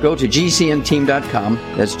team, go to GCNteam.com.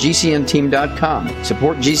 That's GCNteam.com.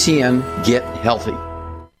 Support GCN. Get healthy.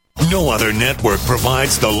 No other network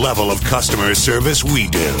provides the level of customer service we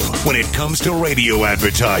do. When it comes to radio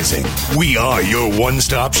advertising, we are your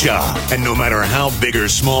one-stop shop. And no matter how big or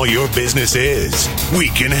small your business is, we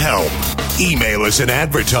can help. Email us at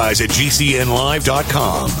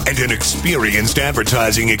advertise@gcnlive.com, and an experienced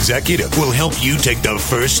advertising executive will help you take the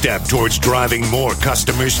first step towards driving more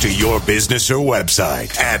customers to your business or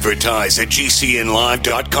website.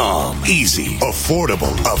 Advertise@gcnlive.com. Easy,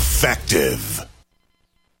 affordable, effective.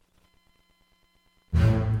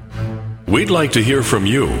 We'd like to hear from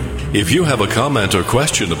you. If you have a comment or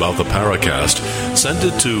question about the Paracast, send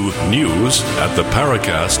it to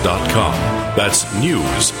news@theparacast.com. That's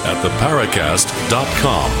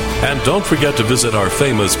news@theparacast.com. And don't forget to visit our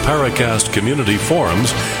famous Paracast community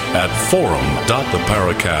forums at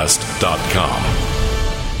forum.theparacast.com.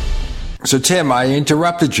 So, Tim, I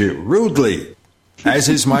interrupted you rudely, as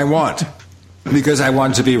is my wont, because I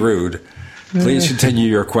want to be rude. Please continue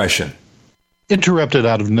your question. Interrupted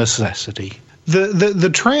out of necessity.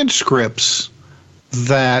 The transcripts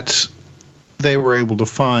that they were able to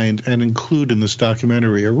find and include in this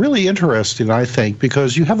documentary are really interesting, I think,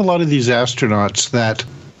 because you have a lot of these astronauts that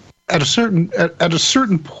at a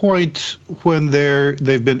certain point when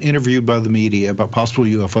they've been interviewed by the media about possible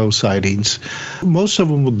UFO sightings, most of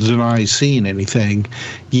them will deny seeing anything.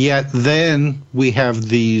 Yet then we have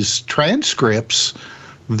these transcripts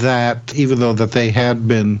that, even though that they had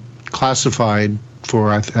been classified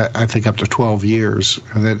for I think up to 12 years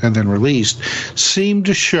and then released, seem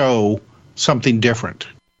to show something different.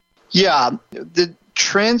 Yeah, the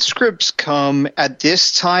transcripts come at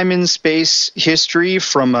this time in space history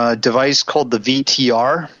from a device called the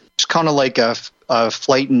VTR. It's kind of like a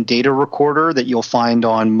flight and data recorder that you'll find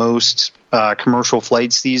on most commercial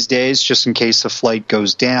flights these days. Just in case the flight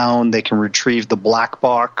goes down, they can retrieve the black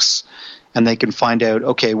box and they can find out,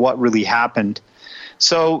 okay, what really happened.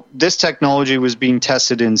 So this technology was being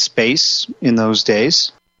tested in space in those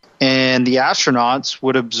days, and the astronauts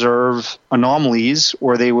would observe anomalies,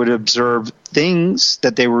 or they would observe things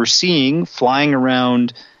that they were seeing flying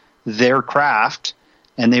around their craft,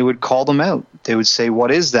 and they would call them out. They would say,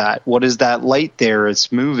 what is that? What is that light there?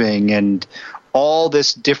 It's moving, and all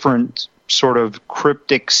this different sort of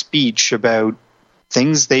cryptic speech about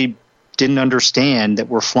things they didn't understand that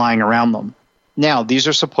were flying around them. Now, these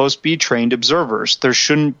are supposed to be trained observers. There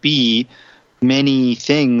shouldn't be many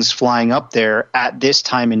things flying up there at this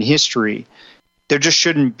time in history. There just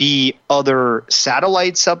shouldn't be other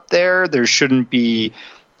satellites up there. There shouldn't be,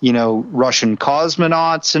 Russian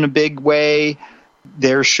cosmonauts in a big way.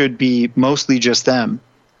 There should be mostly just them.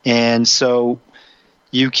 And so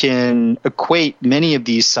you can equate many of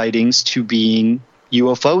these sightings to being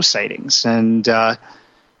UFO sightings. And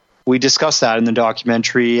we discussed that in the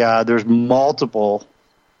documentary. There's multiple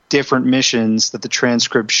different missions that the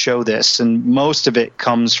transcripts show this, and most of it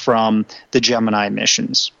comes from the Gemini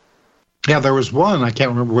missions. Yeah, there was one, I can't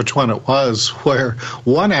remember which one it was, where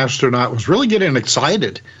one astronaut was really getting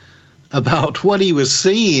excited about what he was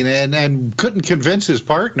seeing and couldn't convince his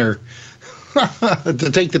partner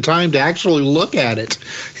to take the time to actually look at it.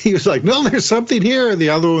 He was like, no, there's something here. And the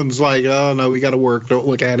other one's like, oh, no, we got to work. Don't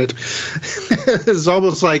look at it. It's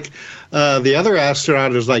almost like the other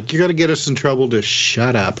astronaut is like, you're going to get us in trouble, to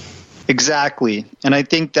shut up. Exactly. And I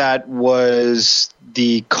think that was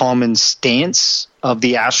the common stance of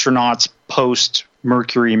the astronauts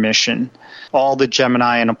post-Mercury mission. All the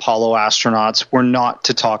Gemini and Apollo astronauts were not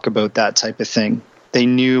to talk about that type of thing. They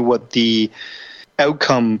knew what the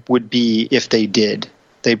outcome would be if they did.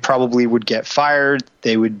 They probably would get fired.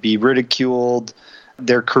 They would be ridiculed.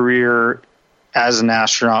 Their career as an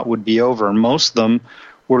astronaut would be over. And most of them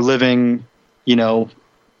were living,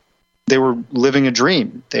 they were living a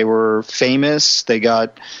dream. They were famous. They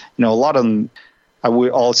got, a lot of them,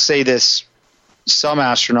 I'll say this, some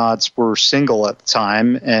astronauts were single at the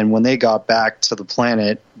time, and when they got back to the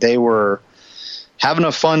planet, they were having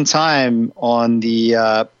a fun time on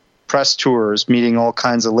the press tours, meeting all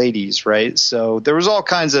kinds of ladies, right? So there was all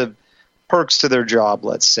kinds of perks to their job,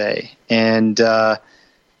 let's say. And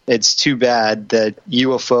it's too bad that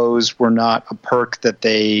UFOs were not a perk that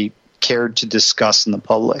they cared to discuss in the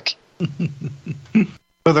public.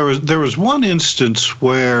 Well, there was one instance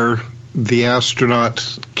where the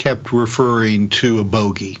astronaut kept referring to a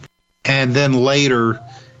bogey. And then later,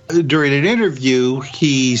 during an interview,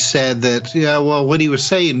 he said that, when he was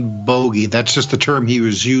saying bogey, that's just the term he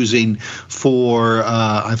was using for,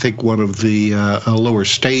 I think, one of the lower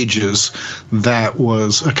stages that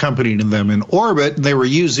was accompanying them in orbit. They were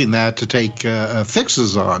using that to take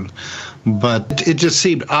fixes on. But it just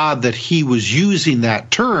seemed odd that he was using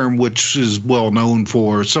that term, which is well known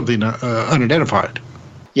for something unidentified.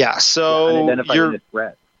 Yeah, so unidentified in its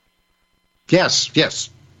threat. Yes.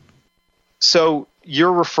 So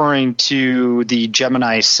you're referring to the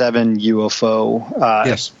Gemini 7 UFO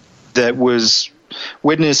yes, that was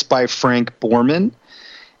witnessed by Frank Borman.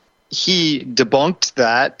 He debunked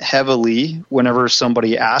that heavily whenever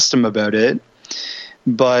somebody asked him about it.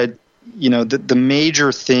 But, the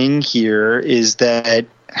major thing here is that,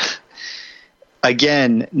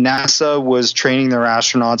 again, NASA was training their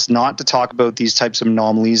astronauts not to talk about these types of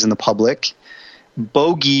anomalies in the public.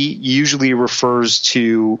 Bogey usually refers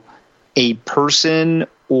to a person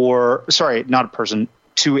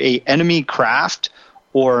to a enemy craft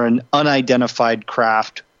or an unidentified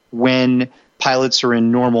craft when pilots are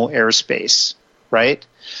in normal airspace, right?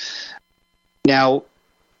 Now,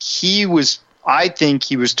 I think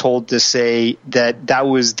he was told to say that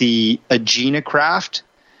was the Agena craft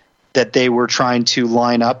that they were trying to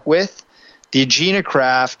line up with. The Agena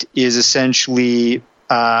craft is essentially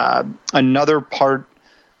another part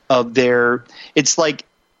of their. It's like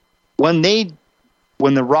when the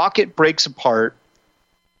rocket breaks apart,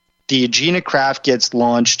 the Agena craft gets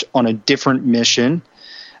launched on a different mission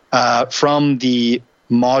from the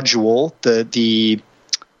module, the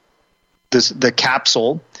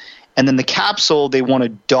capsule, and then the capsule they want to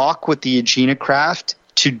dock with the Agena craft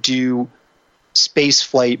to do space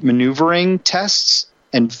flight maneuvering tests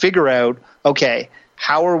and figure out, okay,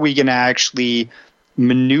 how are we going to actually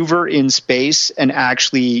maneuver in space and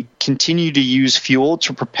actually continue to use fuel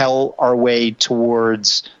to propel our way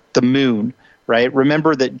towards the moon, right?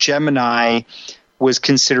 Remember that Gemini was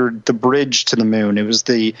considered the bridge to the moon. It was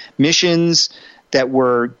the missions that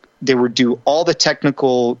they would do all the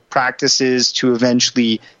technical practices to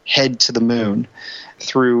eventually head to the moon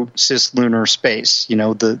through cislunar space,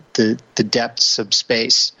 the depths of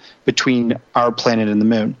space between our planet and the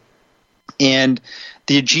moon. And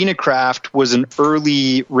the Agena craft was an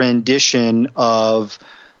early rendition of,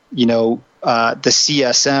 the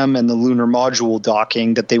CSM and the lunar module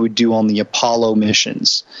docking that they would do on the Apollo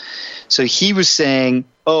missions. So he was saying,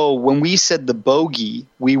 when we said the bogey,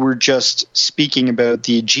 we were just speaking about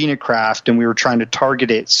the Agena craft and we were trying to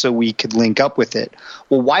target it so we could link up with it.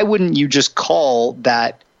 Well, why wouldn't you just call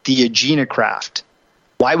that the Agena craft?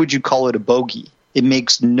 Why would you call it a bogey? It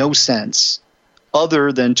makes no sense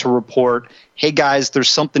other than to report, hey guys, there's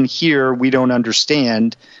something here we don't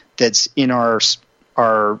understand that's in our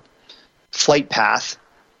flight path.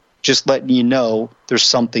 Just letting you know there's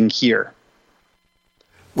something here.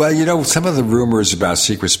 Well, some of the rumors about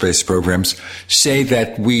secret space programs say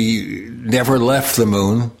that we never left the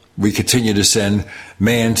moon. We continue to send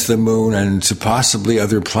man to the moon and to possibly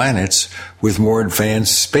other planets with more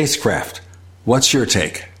advanced spacecraft. What's your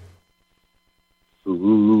take?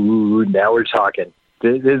 Ooh, now we're talking.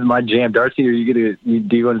 This is my jam. Darcy, do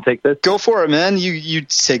you want to take this? Go for it, man. You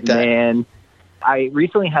take that. Man, I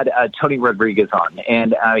recently had Tony Rodriguez on,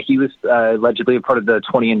 and he was allegedly a part of the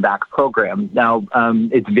 20 and Back program. Now,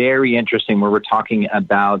 it's very interesting where we're talking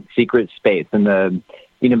about secret space and the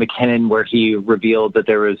McKinnon, where he revealed that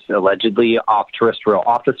there was allegedly off-terrestrial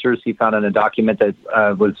officers he found in a document that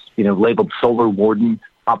was labeled Solar Warden,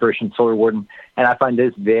 Operation Solar Warden, and I find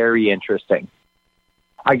this very interesting.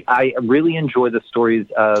 I really enjoy the stories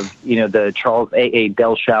of, the Charles A.A.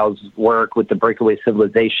 Delshaw's work with the breakaway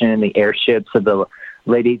civilization, the airships of the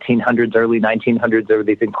late 1800s, early 1900s. There were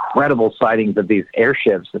these incredible sightings of these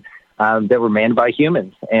airships that were manned by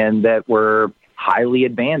humans and that were highly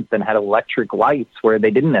advanced and had electric lights where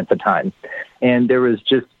they didn't at the time. And there was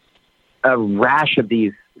just a rash of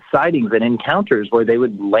these sightings and encounters where they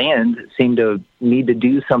would land, seem to need to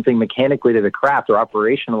do something mechanically to the craft or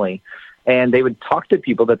operationally. And they would talk to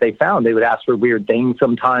people that they found. They would ask for weird things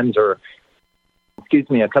sometimes, or,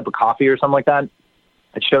 a cup of coffee or something like that.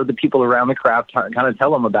 I'd show the people around the craft, kind of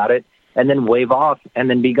tell them about it, and then wave off and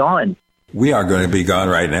then be gone. We are going to be gone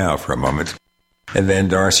right now for a moment. And then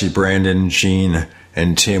Darcy, Brandon, Gene,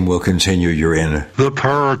 and Tim will continue. You're in the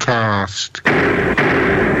Paracast.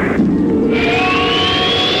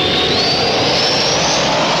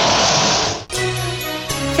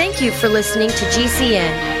 Thank you for listening to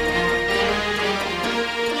GCN.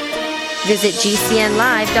 Visit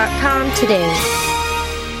GCNlive.com today.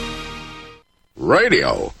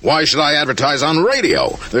 Radio? Why should I advertise on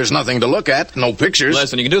radio? There's nothing to look at, no pictures.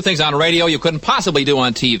 Listen, you can do things on radio you couldn't possibly do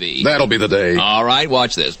on TV. That'll be the day. All right,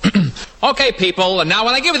 watch this. Okay, people, and now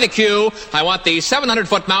when I give you the cue, I want the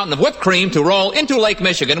 700-foot mountain of whipped cream to roll into Lake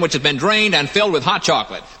Michigan, which has been drained and filled with hot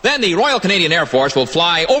chocolate. Then the Royal Canadian Air Force will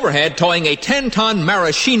fly overhead towing a 10-ton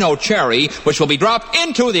maraschino cherry, which will be dropped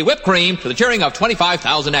into the whipped cream to the cheering of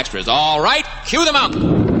 25,000 extras. All right, cue the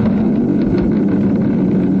mountain.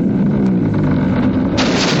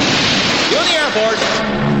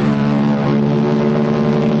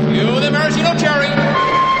 You the maraschino cherry.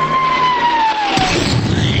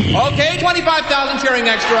 Okay, 25,000 cheering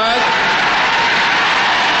extras.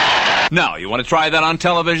 Now, you want to try that on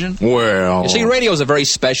television? Well... You see, radio is a very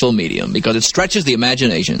special medium because it stretches the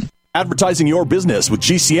imagination. Advertising your business with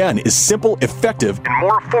GCN is simple, effective, and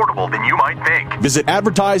more affordable than you might think. Visit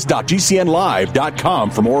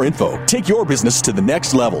advertise.gcnlive.com for more info. Take your business to the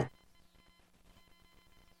next level.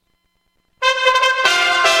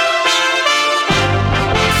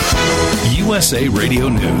 USA Radio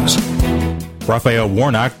News. Raphael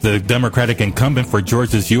Warnock, the Democratic incumbent for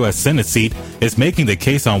Georgia's U.S. Senate seat, is making the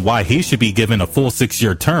case on why he should be given a full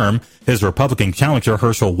 6-year term. His Republican challenger,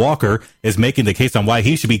 Herschel Walker, is making the case on why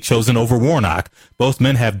he should be chosen over Warnock. Both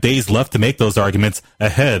men have days left to make those arguments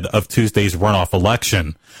ahead of Tuesday's runoff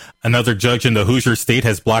election. Another judge in the Hoosier state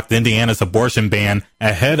has blocked Indiana's abortion ban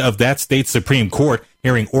ahead of that state's Supreme Court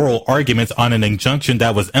hearing oral arguments on an injunction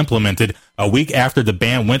that was implemented a week after the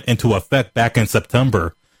ban went into effect back in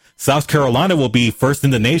September. South Carolina will be first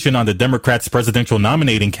in the nation on the Democrats' presidential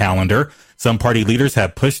nominating calendar. Some party leaders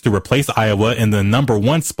have pushed to replace Iowa in the number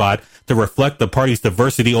 1 spot to reflect the party's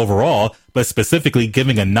diversity overall, but specifically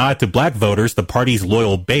giving a nod to black voters, the party's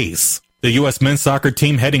loyal base. The U.S. men's soccer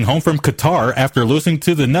team heading home from Qatar after losing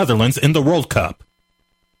to the Netherlands in the World Cup.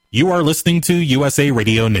 You are listening to USA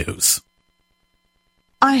Radio News.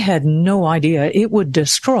 I had no idea it would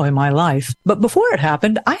destroy my life. But before it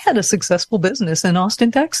happened, I had a successful business in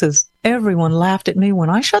Austin, Texas. Everyone laughed at me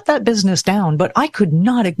when I shut that business down, but I could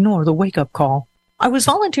not ignore the wake-up call. I was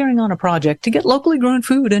volunteering on a project to get locally grown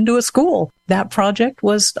food into a school. That project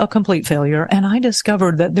was a complete failure, and I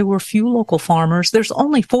discovered that there were few local farmers. There's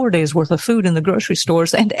only 4 days worth of food in the grocery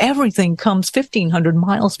stores, and everything comes 1,500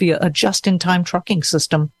 miles via a just-in-time trucking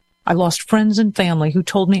system. I lost friends and family who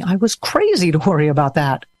told me I was crazy to worry about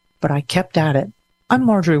that. But I kept at it. I'm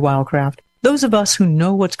Marjorie Wildcraft. Those of us who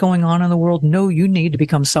know what's going on in the world know you need to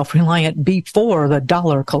become self-reliant before the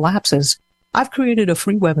dollar collapses. I've created a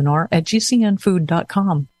free webinar at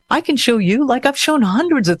gcnfood.com. I can show you, like I've shown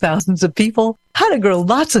hundreds of thousands of people, how to grow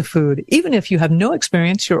lots of food, even if you have no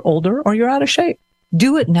experience, you're older, or you're out of shape.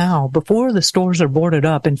 Do it now before the stores are boarded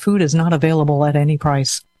up and food is not available at any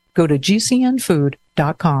price. Go to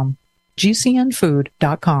gcnfood.com.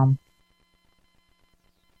 gcnfood.com.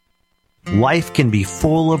 Life can be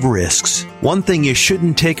full of risks. One thing you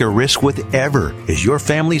shouldn't take a risk with ever is your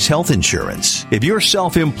family's health insurance. If you're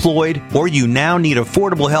self-employed or you now need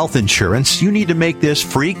affordable health insurance, you need to make this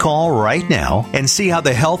free call right now and see how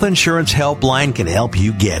the Health Insurance Helpline can help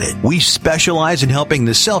you get it. We specialize in helping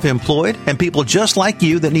the self-employed and people just like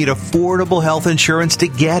you that need affordable health insurance to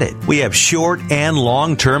get it. We have short and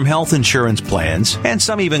long-term health insurance plans, and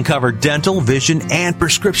some even cover dental, vision, and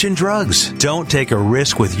prescription drugs. Don't take a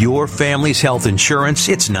risk with your family's health insurance.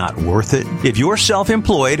 It's not worth it. If you're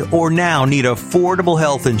self-employed or now need affordable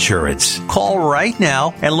health insurance, call right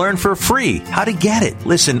now and learn for free how to get it.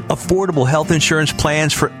 Listen, affordable health insurance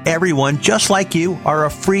plans for everyone just like you are a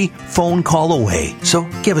free phone call away. So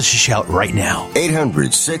give us a shout right now.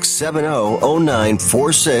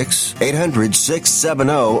 800-670-0946.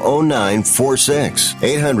 800-670-0946.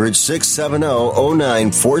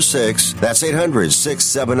 800-670-0946. That's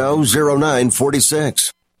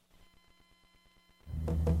 800-670-0946.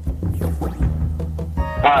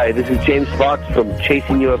 Hi, this is James Fox from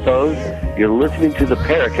Chasing UFOs. You're listening to the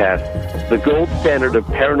Paracast, the gold standard of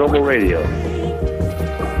paranormal radio.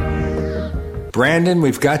 Brandon,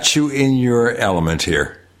 we've got you in your element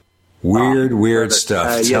here. Weird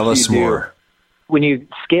stuff. Tell us more. When you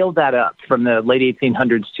scaled that up from the late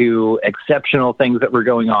 1800s to exceptional things that were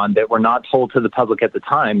going on that were not told to the public at the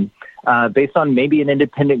time, based on maybe an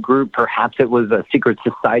independent group, perhaps it was a secret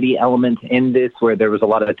society element in this where there was a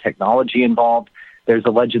lot of technology involved. There's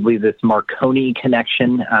allegedly this Marconi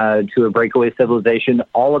connection to a breakaway civilization.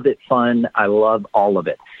 All of it fun. I love all of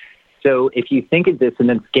it. So if you think of this and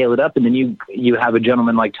then scale it up, and then you have a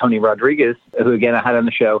gentleman like Tony Rodriguez, who, again, I had on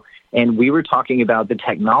the show, and we were talking about the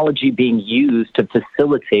technology being used to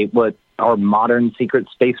facilitate what our modern secret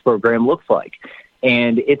space program looks like.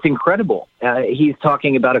 And it's incredible. He's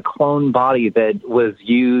talking about a clone body that was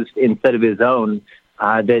used instead of his own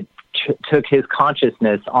that took his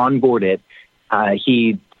consciousness on board it.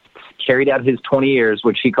 He carried out his 20 years,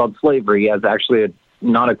 which he called slavery, as actually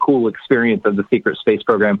not a cool experience of the secret space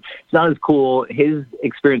program. It's not as cool. His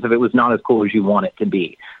experience of it was not as cool as you want it to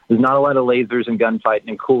be. There's not a lot of lasers and gunfighting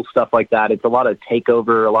and cool stuff like that. It's a lot of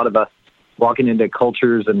takeover, a lot of us walking into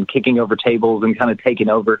cultures and kicking over tables and kind of taking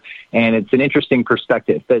over. And it's an interesting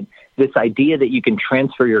perspective. But this idea that you can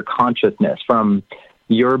transfer your consciousness from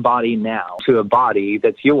your body now to a body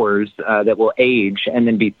that's yours that will age and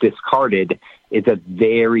then be discarded is a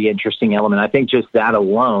very interesting element. I think just that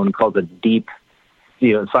alone calls a deep,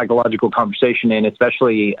 psychological conversation, and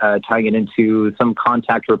especially tying it into some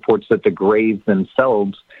contact reports that the graves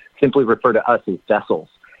themselves simply refer to us as vessels.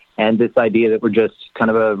 And this idea that we're just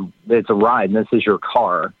kind of it's a ride and this is your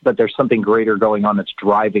car, but there's something greater going on that's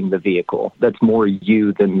driving the vehicle that's more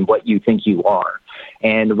you than what you think you are.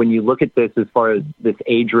 And when you look at this as far as this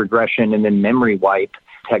age regression and then memory wipe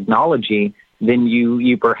technology, then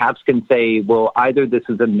you perhaps can say, well, either this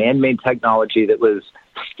is a man-made technology that was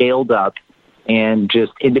scaled up and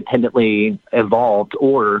just independently evolved,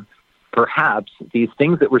 or perhaps these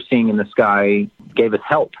things that we're seeing in the sky gave us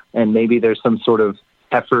help. And maybe there's some sort of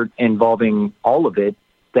effort involving all of it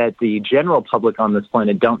that the general public on this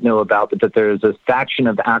planet don't know about, but that there's a faction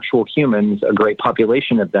of actual humans, a great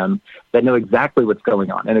population of them, that know exactly what's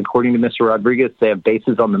going on. And according to Mr. Rodriguez, they have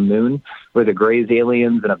bases on the moon where the Greys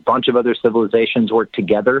aliens and a bunch of other civilizations work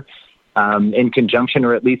together in conjunction,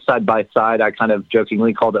 or at least side by side. I kind of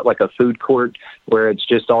jokingly called it like a food court where it's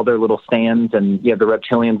just all their little stands, and you have the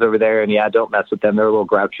reptilians over there, and don't mess with them. They're a little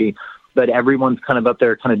grouchy, but everyone's kind of up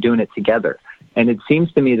there kind of doing it together. And it seems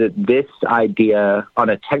to me that this idea on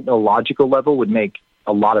a technological level would make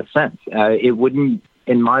a lot of sense. It wouldn't,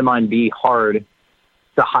 in my mind, be hard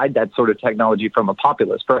to hide that sort of technology from a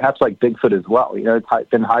populace, perhaps like Bigfoot as well. It's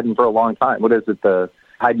been hiding for a long time. What is it? The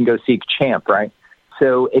hide-and-go-seek champ, right?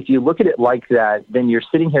 So if you look at it like that, then you're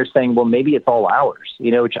sitting here saying, well, maybe it's all ours,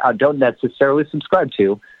 which I don't necessarily subscribe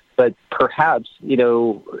to. But perhaps,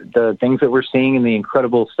 the things that we're seeing and the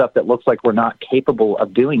incredible stuff that looks like we're not capable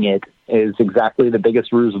of doing it is exactly the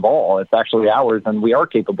biggest ruse of all. It's actually ours, and we are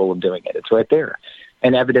capable of doing it. It's right there.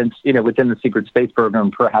 And evidence, within the secret space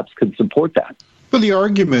program perhaps could support that. But the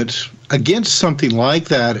argument against something like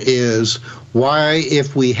that is, why,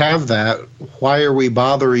 if we have that, why are we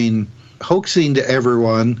bothering hoaxing to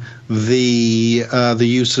everyone the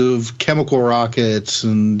use of chemical rockets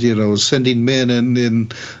and, sending men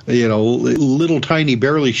in little tiny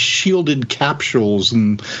barely shielded capsules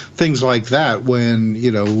and things like that, when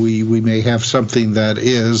we may have something that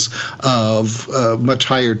is of much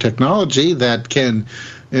higher technology that can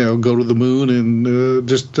go to the moon in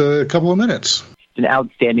just a couple of minutes. An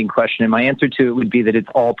outstanding question, and my answer to it would be that it's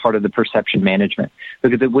all part of the perception management,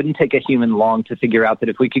 because it wouldn't take a human long to figure out that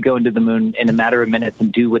if we could go into the moon in a matter of minutes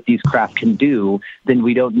and do what these craft can do, then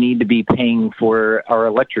we don't need to be paying for our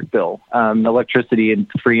electric bill. Electricity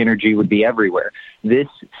and free energy would be everywhere. This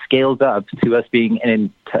scales up to us being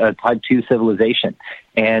in a type 2 civilization,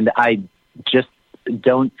 and I just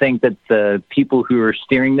don't think that the people who are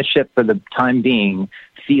steering the ship for the time being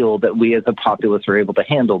feel that we as a populace are able to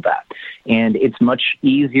handle that. And it's much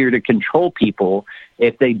easier to control people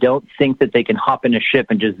if they don't think that they can hop in a ship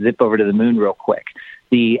and just zip over to the moon real quick.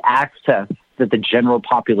 The access that the general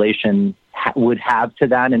population would have to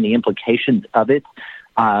that and the implications of it,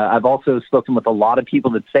 I've also spoken with a lot of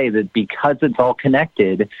people that say that because it's all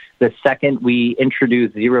connected, the second we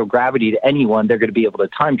introduce zero gravity to anyone, they're going to be able to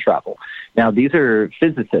time travel. Now, these are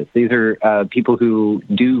physicists. These are people who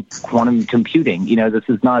do quantum computing. This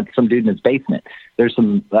is not some dude in his basement. There's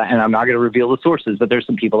some, and I'm not going to reveal the sources, but there's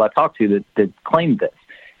some people I've talked to that claim this.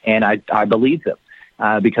 And I believe them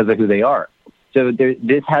because of who they are. So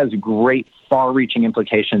this has great far-reaching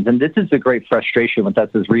implications, and this is the great frustration with us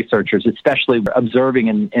as researchers, especially observing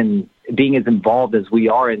and being as involved as we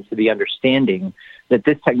are into the understanding that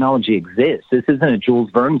this technology exists. This isn't a Jules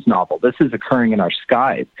Verne's novel. This is occurring in our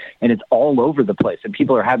skies, and it's all over the place, and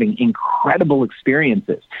people are having incredible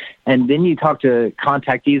experiences. And then you talk to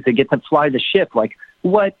contactees that get to fly the ship, like,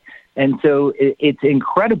 what? And so it's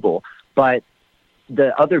incredible, but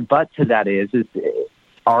the other but to that is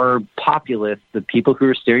our populace, the people who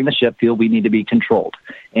are steering the ship, feel we need to be controlled.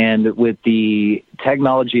 And with the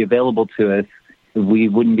technology available to us, we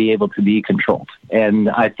wouldn't be able to be controlled.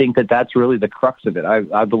 And I think that that's really the crux of it.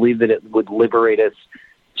 I believe that it would liberate us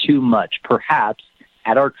too much, perhaps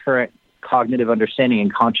at our current cognitive understanding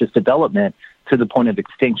and conscious development, to the point of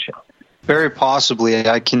extinction. Very possibly.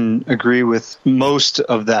 I can agree with most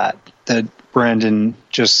of that Brandon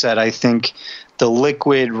just said. I think the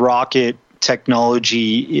liquid rocket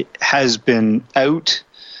technology has been out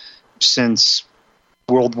since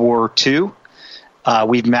World War II.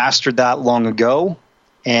 We've mastered that long ago,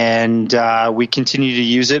 and we continue to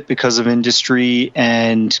use it because of industry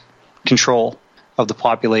and control of the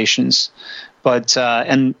populations, but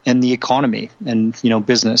and the economy and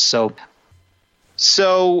business.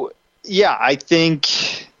 So yeah, I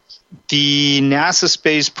think the NASA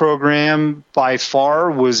space program by far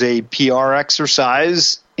was a PR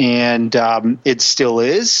exercise. And it still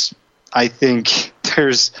is. I think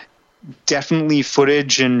there's definitely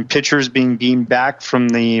footage and pictures being beamed back from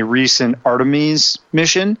the recent Artemis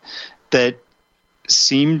mission that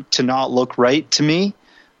seem to not look right to me.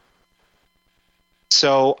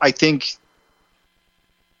 So I think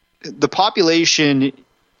the population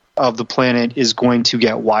of the planet is going to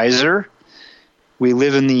get wiser. We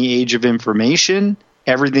live in the age of information.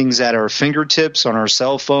 Everything's at our fingertips, on our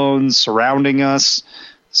cell phones, surrounding us.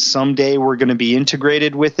 Someday we're going to be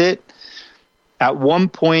integrated with it. At one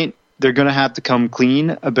point, they're going to have to come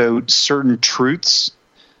clean about certain truths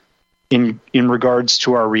in regards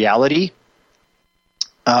to our reality.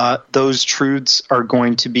 Those truths are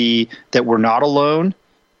going to be that we're not alone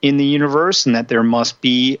in the universe, and that there must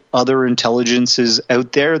be other intelligences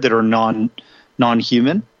out there that are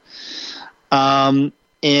non-human.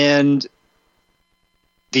 And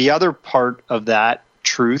the other part of that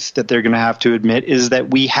truth that they're going to have to admit is that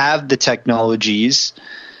we have the technologies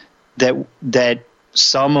that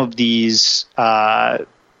some of these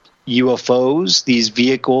UFOs, these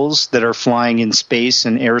vehicles that are flying in space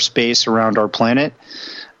and airspace around our planet,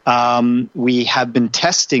 we have been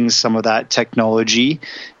testing some of that technology,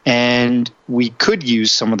 and we could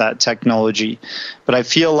use some of that technology. But I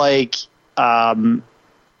feel like that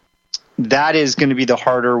is going to be the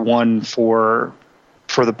harder one for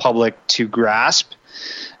the public to grasp,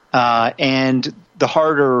 and the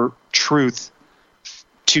harder truth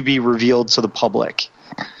to be revealed to the public.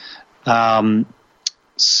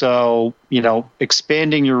 So,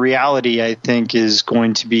 expanding your reality, I think, is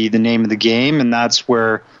going to be the name of the game, and that's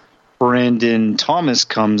where Brandon Thomas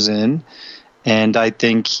comes in. And I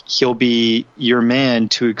think he'll be your man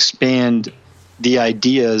to expand the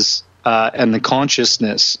ideas and the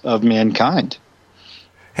consciousness of mankind.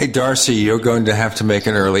 Hey, Darcy, you're going to have to make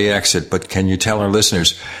an early exit, but can you tell our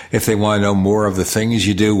listeners, if they want to know more of the things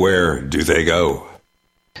you do, where do they go?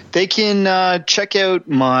 They can check out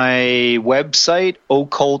my website,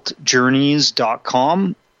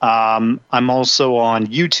 occultjourneys.com. I'm also on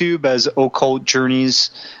YouTube as Occult Journeys,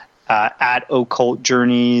 at Occult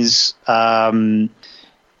Journeys,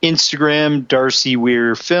 Instagram, Darcy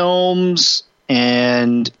Weir Films,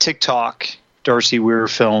 and TikTok, Darcy Weir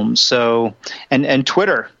Films. So, and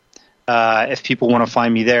Twitter, if people want to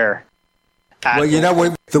find me there. Well, you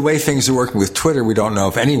know, the way things are working with Twitter, we don't know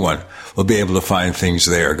if anyone will be able to find things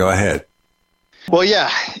there. Go ahead. Well,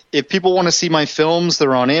 yeah, if people want to see my films,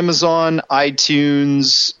 they're on Amazon,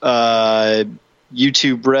 iTunes,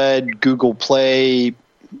 YouTube Red, Google Play,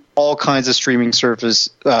 all kinds of streaming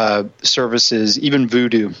services, even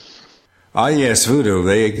Vudu. Ah, yes, Vudu.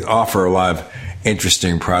 They offer a lot of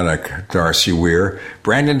interesting product, Darcy Weir.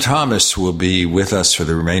 Brandon Thomas will be with us for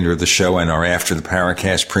the remainder of the show and our After the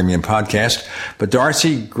Paracast Premium podcast. But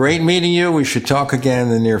Darcy, great meeting you. We should talk again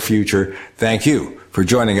in the near future. Thank you for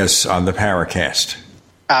joining us on the Paracast.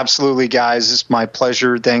 Absolutely, guys. It's my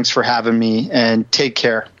pleasure. Thanks for having me, and take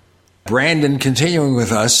care. Brandon, continuing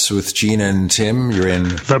with us with Gina and Tim, you're in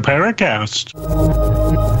the Paracast.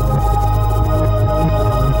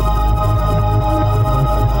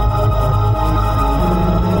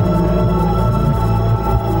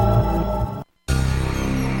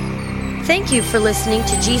 Thank you for listening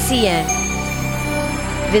to GCN.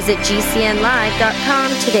 Visit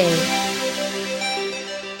GCNlive.com today.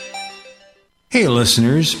 Hey,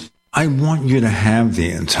 listeners. I want you to have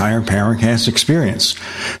the entire Paracast experience.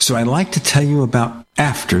 So I'd like to tell you about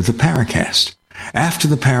After the Paracast. After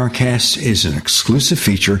the Paracast is an exclusive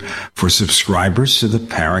feature for subscribers to the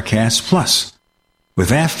Paracast Plus.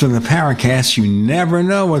 With After the Paracast, you never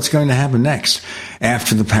know what's going to happen next.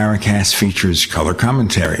 After the Paracast features color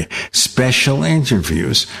commentary, special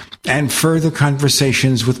interviews, and further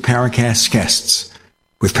conversations with Paracast guests.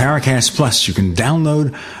 With Paracast Plus, you can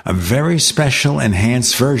download a very special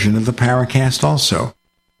enhanced version of the Paracast also.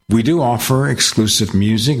 We do offer exclusive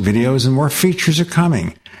music, videos, and more features are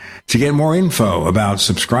coming. To get more info about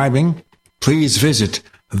subscribing, please visit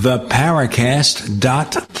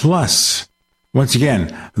theparacast.plus. Once again,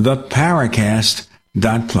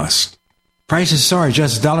 theparacast.plus. Prices are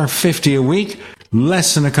just $1.50 a week,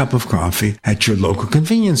 less than a cup of coffee at your local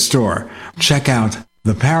convenience store. Check out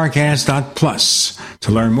theparacast.plus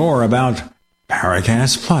to learn more about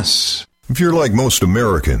Paracast Plus. If you're like most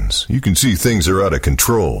Americans, you can see things are out of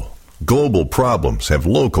control. Global problems have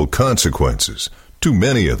local consequences, too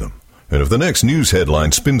many of them. And if the next news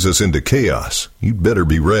headline spins us into chaos, you'd better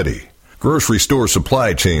be ready. Grocery store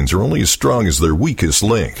supply chains are only as strong as their weakest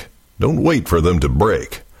link. Don't wait for them to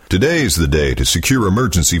break. Today's the day to secure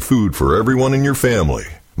emergency food for everyone in your family.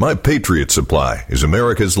 My Patriot Supply is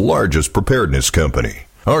America's largest preparedness company.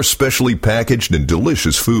 Our specially packaged and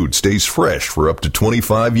delicious food stays fresh for up to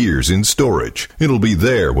 25 years in storage. It'll be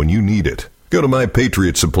there when you need it. Go to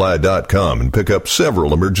mypatriotsupply.com and pick up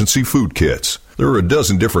several emergency food kits. There are a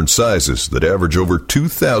dozen different sizes that average over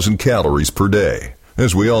 2,000 calories per day.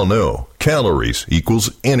 As we all know, calories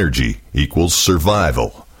equals energy equals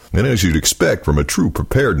survival. And as you'd expect from a true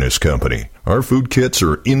preparedness company, our food kits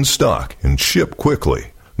are in stock and ship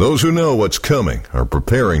quickly. Those who know what's coming are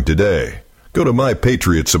preparing today. Go to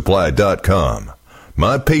mypatriotsupply.com.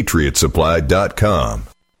 mypatriotsupply.com.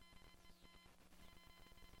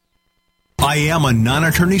 I am a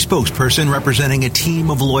non-attorney spokesperson representing a team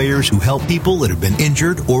of lawyers who help people that have been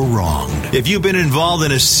injured or wronged. If you've been involved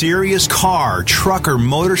in a serious car, truck, or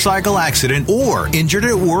motorcycle accident or injured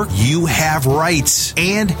at work, you have rights,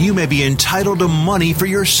 and you may be entitled to money for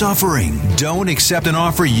your suffering. Don't accept an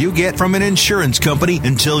offer you get from an insurance company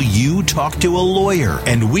until you talk to a lawyer.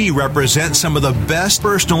 And we represent some of the best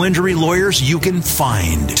personal injury lawyers you can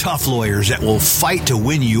find. Tough lawyers that will fight to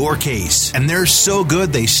win your case. And they're so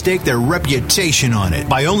good they stake their reputation on it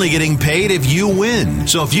by only getting paid if you win.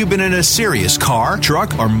 So if you've been in a serious car,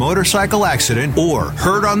 truck, or motorcycle accident or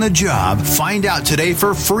hurt on the job, find out today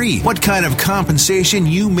for free what kind of compensation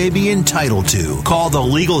you may be entitled to. Call the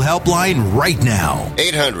legal helpline right now.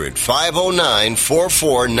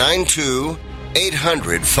 800-509-4492.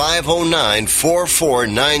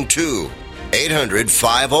 800-509-4492.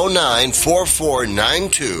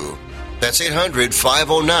 800-509-4492. That's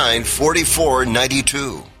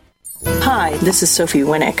 800-509-4492. Hi, this is Sophie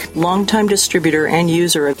Winnick, longtime distributor and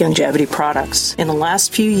user of Longevity products. In the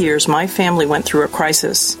last few years, my family went through a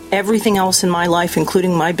crisis. Everything else in my life,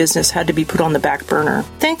 including my business, had to be put on the back burner.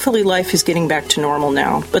 Thankfully, life is getting back to normal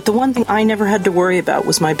now. But the one thing I never had to worry about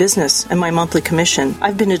was my business and my monthly commission.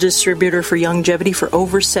 I've been a distributor for Longevity for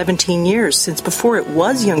over 17 years, since before it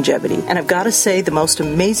was Longevity. And I've got to say, the most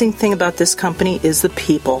amazing thing about this company is the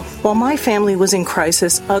people. While my family was in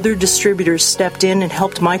crisis, other distributors stepped in and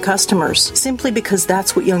helped my customers, simply because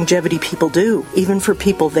that's what Longevity people do, even for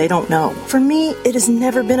people they don't know. For me, it has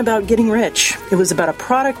never been about getting rich. It was about a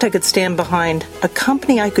product I could stand behind, a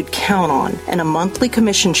company I could count on, and a monthly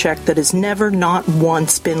commission check that has never, not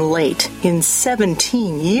once, been late in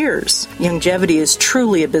 17 years. Longevity is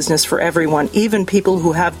truly a business for everyone, even people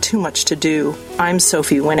who have too much to do. I'm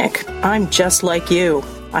Sophie Winnick. I'm just like you.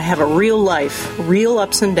 I have a real life, real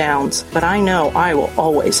ups and downs, but I know I will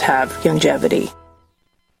always have Longevity.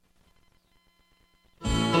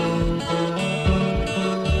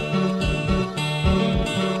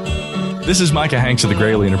 This is Micah Hanks of the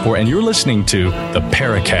Gralien Report, and you're listening to the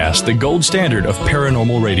Paracast, the gold standard of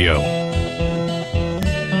paranormal radio.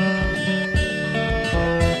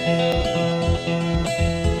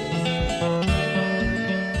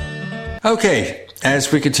 Okay,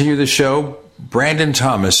 as we continue the show, Brandon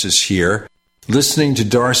Thomas is here, listening to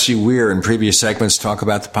Darcy Weir in previous segments talk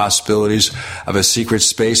about the possibilities of a secret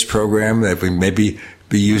space program that we maybe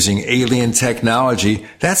be using alien technology.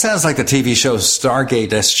 That sounds like the TV show Stargate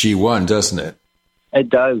SG-1, doesn't it? It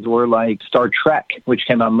does. We're like Star Trek, which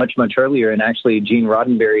came out much, much earlier. And actually, Gene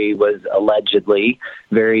Roddenberry was allegedly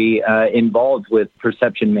very involved with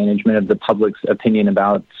perception management of the public's opinion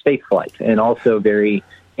about spaceflight, and also very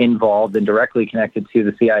involved and directly connected to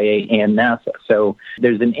the CIA and NASA. So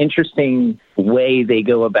there's an interesting way they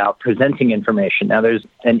go about presenting information. Now, there's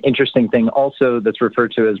an interesting thing also that's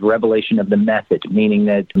referred to as revelation of the method, meaning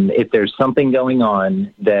that if there's something going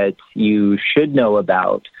on that you should know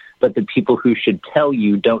about, but the people who should tell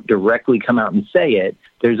you don't directly come out and say it,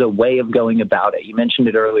 there's a way of going about it. You mentioned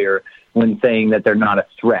it earlier when saying that they're not a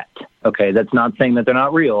threat. Okay, that's not saying that they're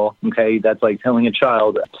not real. Okay, that's like telling a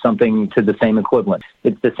child something to the same equivalent.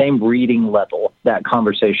 It's the same reading level that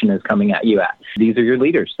conversation is coming at you at. These are your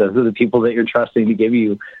leaders. Those are the people that you're trusting to give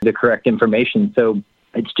you the correct information. So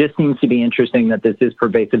it just seems to be interesting that this is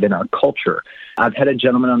pervasive in our culture. I've had a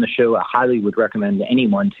gentleman on the show I highly would recommend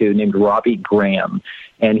anyone to, named Robbie Graham.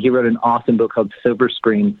 And he wrote an awesome book called Silver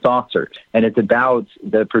Screen Saucer. And it's about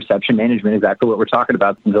the perception management, exactly what we're talking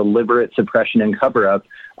about, the deliberate suppression and cover-up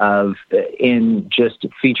of, in just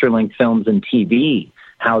feature-length films and TV,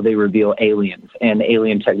 how they reveal aliens and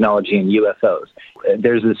alien technology and UFOs.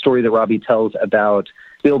 There's a story that Robbie tells about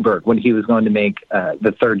Spielberg when he was going to make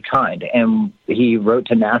The Third Kind. And he wrote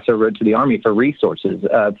to NASA, wrote to the Army for resources.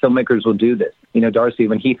 Filmmakers will do this. You know, Darcy,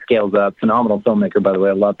 when he scales up, phenomenal filmmaker, by the way,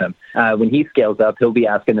 I love him. When he scales up, he'll be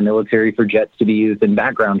asking the military for jets to be used in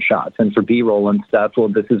background shots and for B-roll and stuff. Well,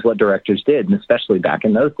 this is what directors did, and especially back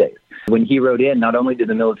in those days. When he wrote in, not only did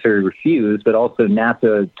the military refuse, but also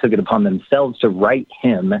NASA took it upon themselves to write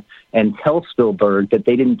him and tell Spielberg that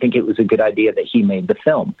they didn't think it was a good idea that he made the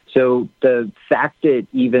film. So the fact that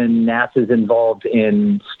even NASA's involved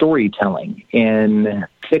in storytelling, in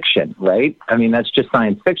fiction, right? I mean, that's just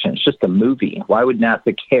science fiction. It's just a movie. Why would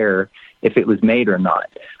NASA care if it was made or not?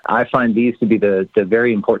 I find these to be the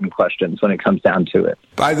very important questions when it comes down to it.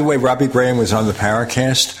 By the way, Robbie Graham was on the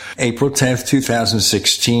Paracast April 10th,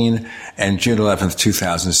 2016 and June 11th,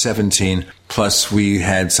 2017. Plus, we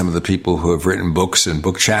had some of the people who have written books and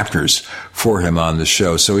book chapters for him on the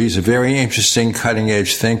show. So he's a very interesting,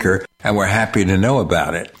 cutting-edge thinker, and we're happy to know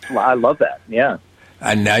about it. Well, I love that, yeah.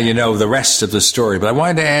 And now you know the rest of the story. But I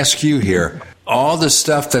wanted to ask you here, all the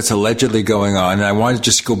stuff that's allegedly going on, and I wanted to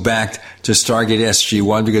just go back to Stargate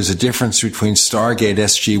SG-1, because the difference between Stargate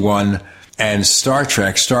SG-1 and Star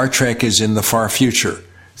Trek is in the far future,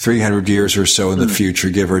 300 years or so in the future,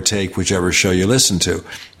 give or take, whichever show you listen to.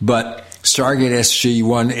 But Stargate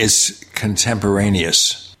SG-1 is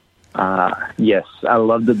contemporaneous. Yes, I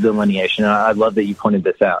love the delineation. I love that you pointed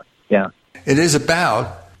this out, yeah. It is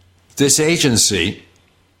about this agency,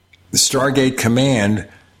 the Stargate Command,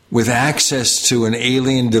 with access to an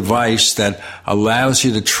alien device that allows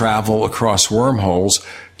you to travel across wormholes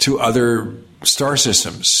to other star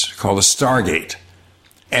systems called a Stargate.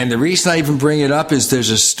 And the reason I even bring it up is there's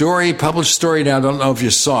a story, published story now, I don't know if you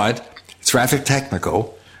saw it. It's rather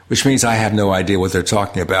technical, which means I have no idea what they're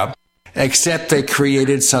talking about, except they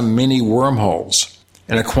created some mini wormholes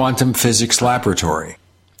in a quantum physics laboratory.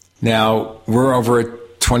 Now, we're over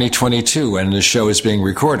at 2022 and the show is being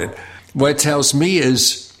recorded. What it tells me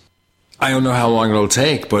is I don't know how long it'll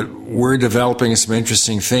take, but we're developing some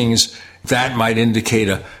interesting things that might indicate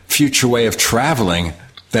a future way of traveling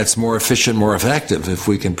that's more efficient, more effective if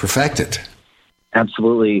we can perfect it.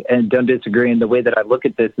 Absolutely. And don't disagree. And the way that I look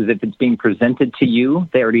at this is if it's being presented to you,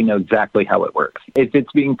 they already know exactly how it works. If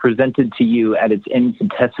it's being presented to you at its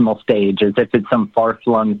infinitesimal stage, as if it's some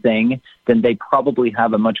far-flung thing, then they probably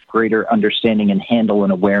have a much greater understanding and handle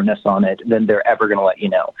and awareness on it than they're ever going to let you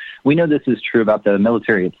know. We know this is true about the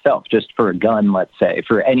military itself, just for a gun, let's say,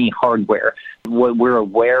 for any hardware. What we're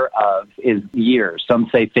aware of is years. Some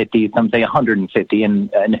say 50, some say 150,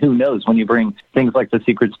 and who knows, when you bring things like the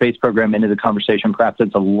secret space program into the conversation, perhaps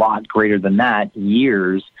it's a lot greater than that,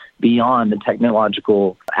 years beyond the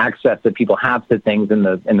technological access that people have to things in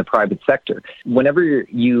the private sector. Whenever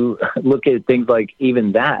you look at things like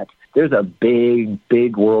even that, there's a big,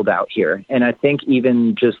 big world out here. And I think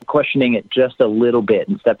even just questioning it just a little bit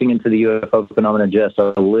and stepping into the UFO phenomena just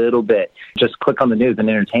a little bit, just click on the news and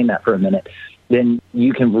entertain that for a minute, then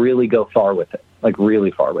you can really go far with it, like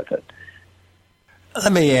really far with it.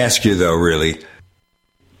 Let me ask you, though, really,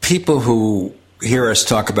 people who hear us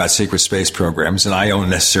talk about secret space programs, and I don't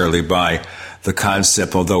necessarily buy the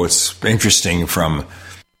concept, although it's interesting from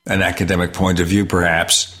an academic point of view,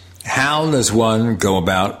 perhaps. How does one go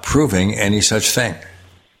about proving any such thing?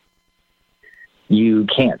 You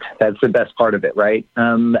can't. That's the best part of it, right?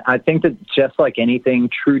 I think that just like anything,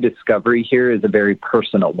 true discovery here is a very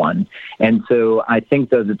personal one. And so I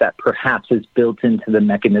think, though, that perhaps is built into the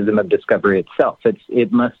mechanism of discovery itself.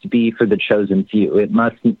 It must be for the chosen few. It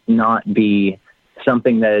must not be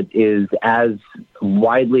something that is as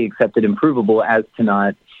widely accepted and provable as to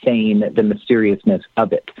not feign the mysteriousness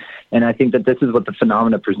of it. And I think that this is what the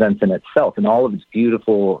phenomena presents in itself and all of its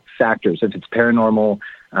beautiful factors. If it's paranormal,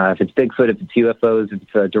 if it's Bigfoot, if it's UFOs, if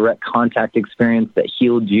it's a direct contact experience that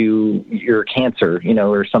healed your cancer,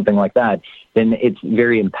 or something like that, then it's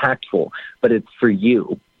very impactful. But it's for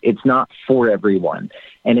you. It's not for everyone.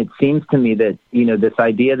 And it seems to me that, this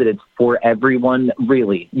idea that it's for everyone,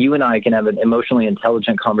 really, you and I can have an emotionally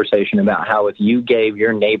intelligent conversation about how if you gave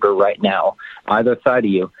your neighbor right now, either side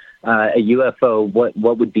of you, a UFO,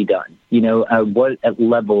 what would be done? What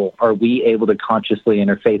level are we able to consciously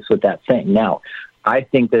interface with that thing? Now, I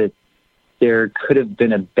think that there could have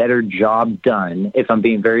been a better job done, if I'm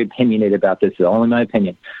being very opinionated about this, it's only my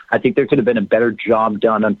opinion. I think there could have been a better job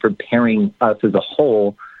done on preparing us as a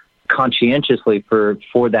whole conscientiously for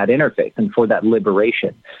that interface and for that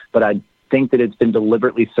liberation. But I think that it's been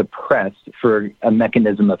deliberately suppressed for a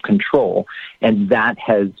mechanism of control, and that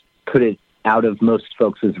has put it out of most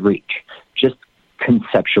folks' reach, just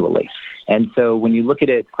conceptually. And so when you look at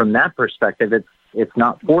it from that perspective, it's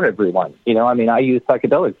not for everyone. I use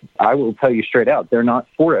psychedelics. I will tell you straight out, they're not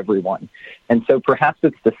for everyone. And so perhaps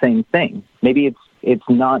it's the same thing. Maybe it's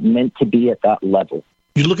not meant to be at that level.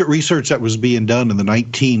 You look at research that was being done in the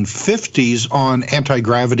 1950s on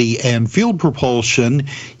anti-gravity and field propulsion,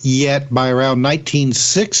 yet by around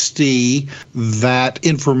 1960, that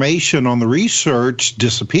information on the research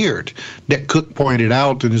disappeared. Nick Cook pointed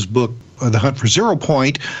out in his book, The Hunt for Zero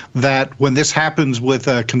Point, that when this happens with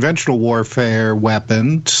conventional warfare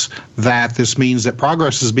weapons, that this means that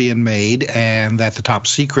progress is being made and that the top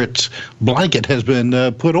secret blanket has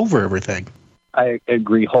been put over everything. I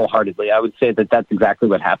agree wholeheartedly. I would say that that's exactly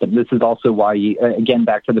what happened. This is also why, again,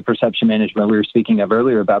 back to the perception management we were speaking of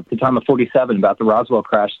earlier about the time of 47, about the Roswell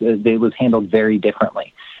crash, it was handled very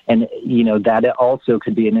differently. And, that also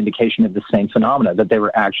could be an indication of the same phenomena, that they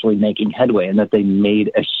were actually making headway and that they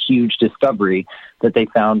made a huge discovery that they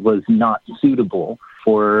found was not suitable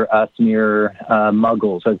for us mere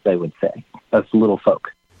muggles, as they would say, us little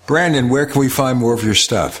folk. Brandon, where can we find more of your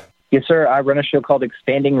stuff? Yes, sir. I run a show called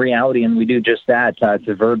Expanding Reality, and we do just that. It's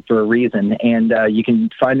a verb for a reason. And you can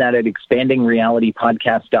find that at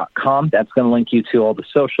expandingrealitypodcast.com. That's going to link you to all the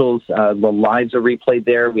socials. The lives are replayed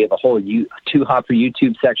there. We have a whole Too Hot for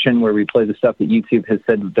YouTube section where we play the stuff that YouTube has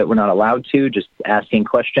said that we're not allowed to, just asking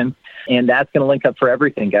questions. And that's going to link up for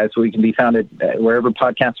everything, guys. So we can be found at wherever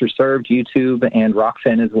podcasts are served, YouTube and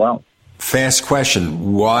Rockfin as well. Fast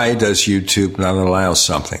question. Why does YouTube not allow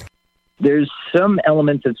something? There's some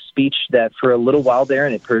elements of speech that for a little while there,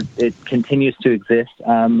 and it continues to exist,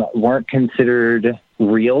 weren't considered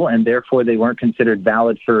real, and therefore they weren't considered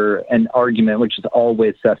valid for an argument, which is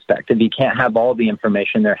always suspect. If you can't have all the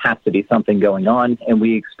information, there has to be something going on, and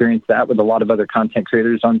we experienced that with a lot of other content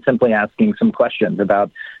creators on simply asking some questions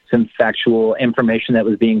about some factual information that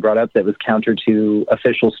was being brought up that was counter to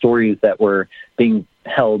official stories that were being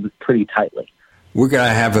held pretty tightly. We're going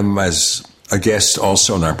to have him as a guest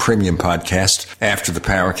also on our premium podcast after the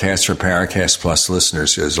Paracast for Paracast Plus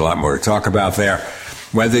listeners. There's a lot more to talk about there.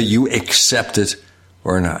 whether you accept it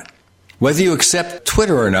or not. Whether you accept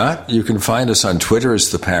Twitter or not, you can find us on Twitter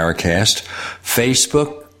as The Paracast.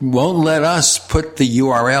 Facebook won't let us put the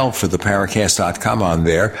URL for theparacast.com on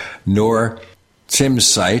there, nor Tim's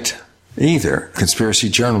site either,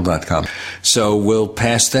 conspiracyjournal.com. So we'll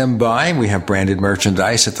pass them by. We have branded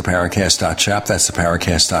merchandise at theparacast.shop. That's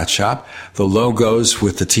theparacast.shop. The logos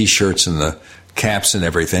with the T-shirts and the caps and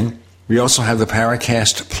everything. We also have the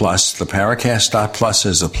Paracast Plus. The Paracast.plus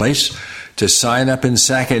is a place to sign up in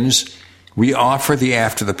seconds. We offer the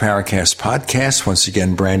After the Paracast podcast. Once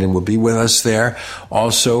again, Brandon will be with us there.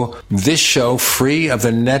 Also, this show free of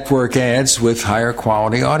the network ads with higher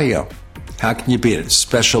quality audio. How can you beat it?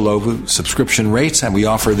 Special low subscription rates, and we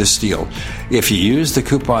offer this deal. If you use the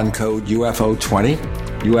coupon code UFO20,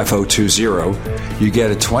 UFO20, you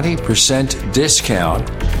get a 20% discount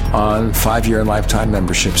on 5-year and lifetime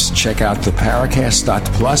memberships. Check out the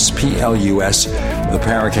Paracast.plus, P-L-U-S, the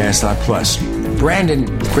Paracast.plus. Brandon,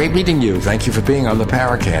 great meeting you. Thank you for being on the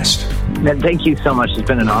Paracast. Thank you so much. It's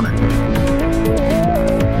been an honor.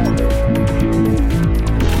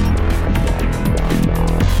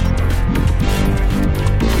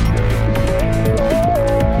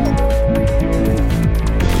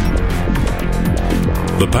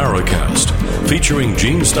 The Paracast, featuring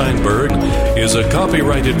Gene Steinberg, is a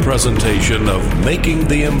copyrighted presentation of Making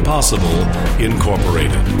the Impossible,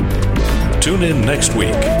 Incorporated. Tune in next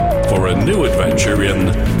week for a new adventure in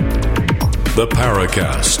The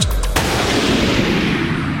Paracast.